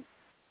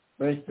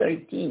 Verse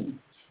 13.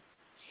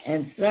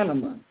 And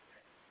cinnamon,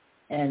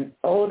 and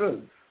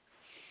odors,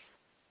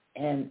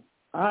 and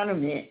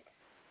ornaments,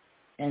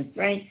 and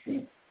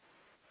frankincense,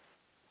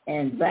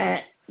 and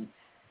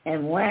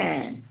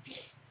wine,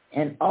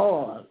 and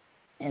oil,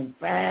 and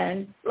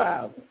fine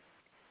flour,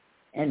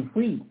 and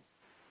wheat,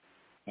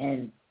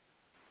 and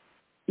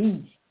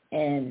beef,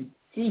 and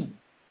sheep,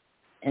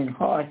 and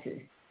horses,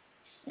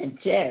 and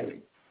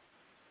chariots,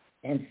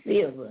 and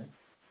silver,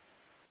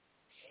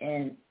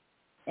 and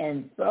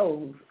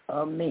souls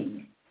of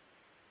men.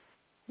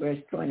 Verse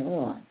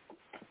 21.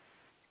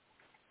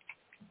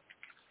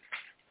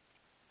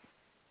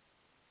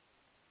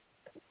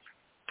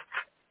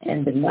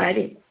 And the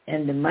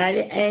mighty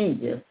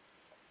angel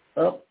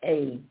up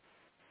a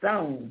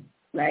stone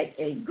like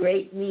a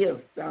great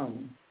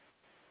millstone,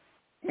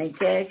 and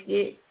cast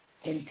it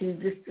into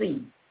the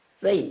sea,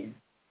 saying,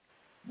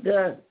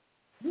 Thus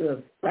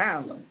will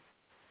violence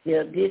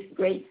till this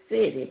great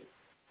city,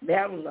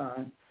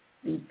 Babylon,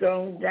 be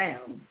thrown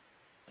down,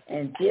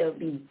 and shall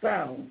be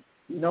found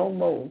no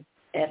more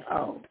at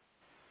all.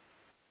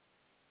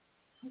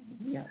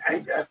 Yeah.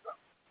 Ain't that something?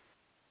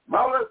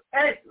 Moses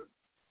answered.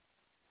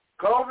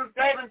 Closing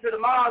statement to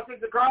tomorrow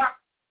 6 o'clock.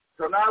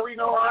 So now we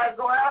know how it's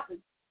going to happen.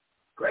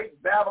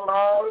 Great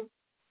Babylon,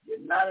 the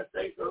United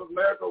States of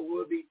America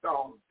will be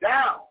thrown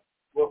down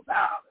with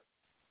violence.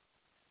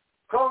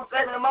 Closing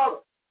statement to Mother.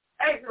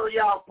 Excellent,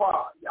 y'all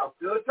part. Y'all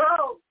still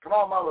told. Come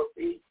on, Mother.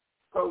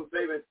 Closing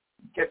statement.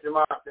 Catch you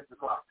tomorrow 6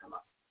 o'clock. Come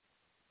on.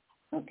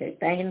 Okay,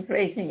 thanking and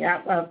praising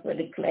Yahweh for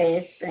the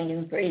class. Thanking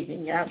and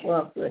praising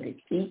Yahweh for the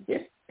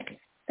teachers.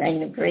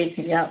 Thanking and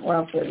praising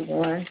Yahweh for the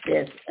ones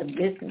that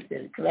listening to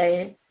the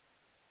class.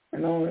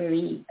 And only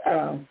read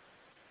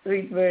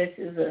 3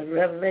 verses of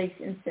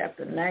Revelation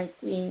chapter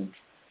 19,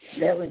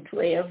 11,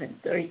 12,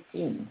 and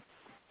 13.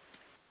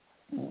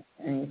 And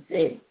it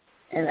said,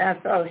 And I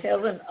saw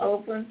heaven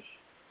open,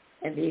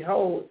 and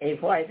behold, a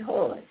white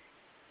horse.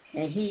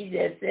 And he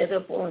that sat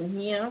upon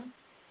him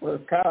was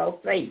called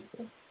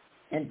faithful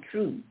and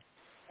true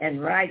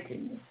and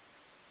righteousness.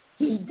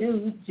 He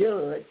do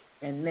judge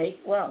and make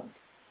war.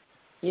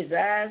 His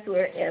eyes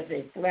were as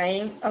a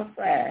flame of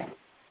fire,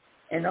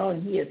 and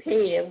on his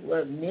head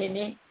were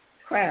many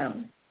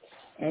crowns,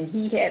 and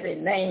he had a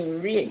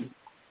name written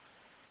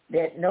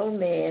that no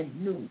man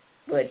knew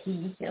but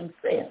he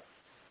himself.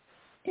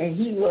 And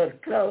he was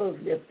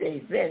clothed with a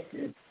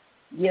vesture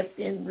dipped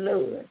in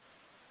blood,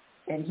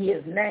 and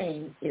his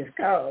name is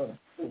called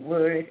the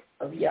Word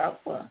of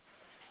Yahweh.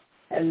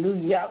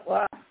 Hallelujah.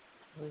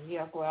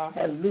 Hallelujah.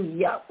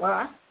 Hallelujah.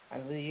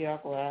 Hallelujah.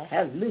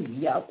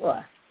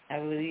 Hallelujah.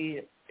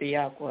 Hallelujah.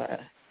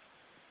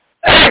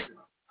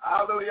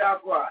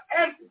 Hallelujah.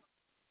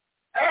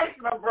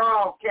 Excellent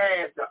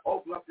broadcast to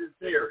open up this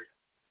series.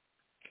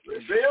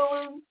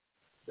 Revealing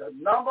the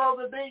number of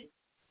the beast,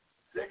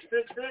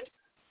 666,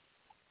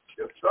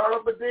 the Son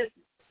of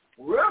Perdition.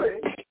 Really,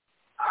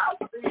 I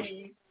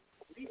see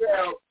we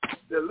have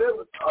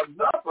delivered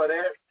enough of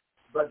that,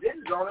 but this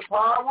is only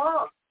part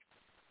one.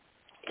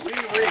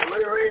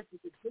 We're ready to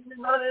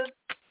continue on this,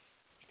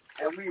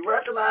 and we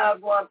recognize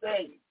one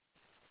thing.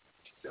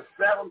 The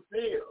seven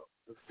seals,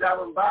 the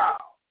seven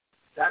vials,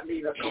 that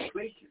means a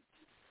completion.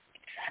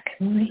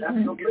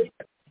 That's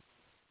completion.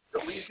 So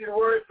when you see the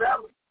word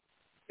seven,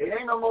 it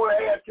ain't no more to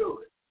add to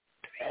it.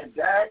 And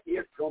that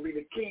is going to be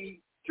the key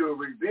to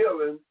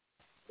revealing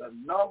the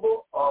number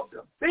of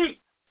the beast,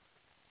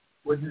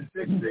 which is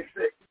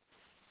 666.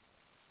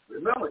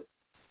 Remember,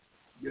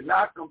 you're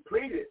not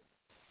completed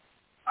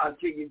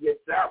until you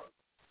get seven.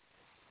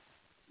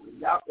 When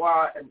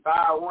Yahweh and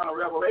 5:1 of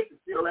Revelation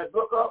seal that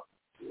book up,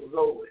 it was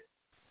over with.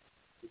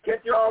 We'll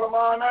catch you all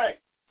tomorrow night,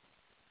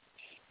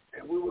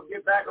 and we will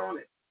get back on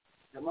it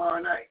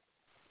tomorrow night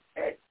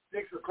at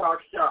 6 o'clock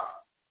sharp.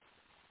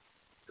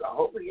 So I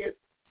hope we get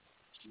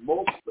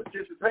more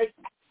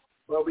participation.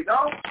 But if we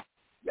don't,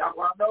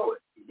 Yahweh know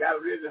it. You got to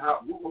realize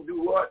how who's going to do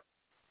what,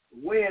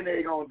 when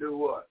they going to do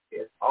what.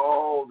 It's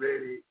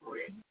already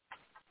written.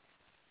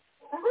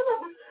 We're going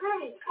to be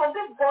free from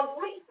this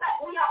bondage.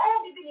 We are all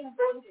living in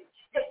bondage.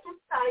 They keep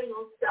tying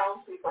us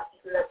down to a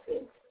particular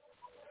thing.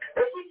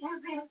 They keep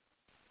using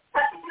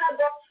particular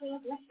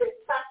doctrines which they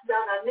pass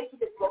down and make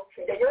it a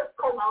doctrine. They just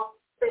come out,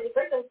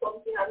 celebrate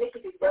something and make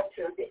it a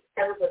doctrine.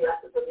 Everybody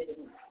has to believe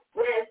in it.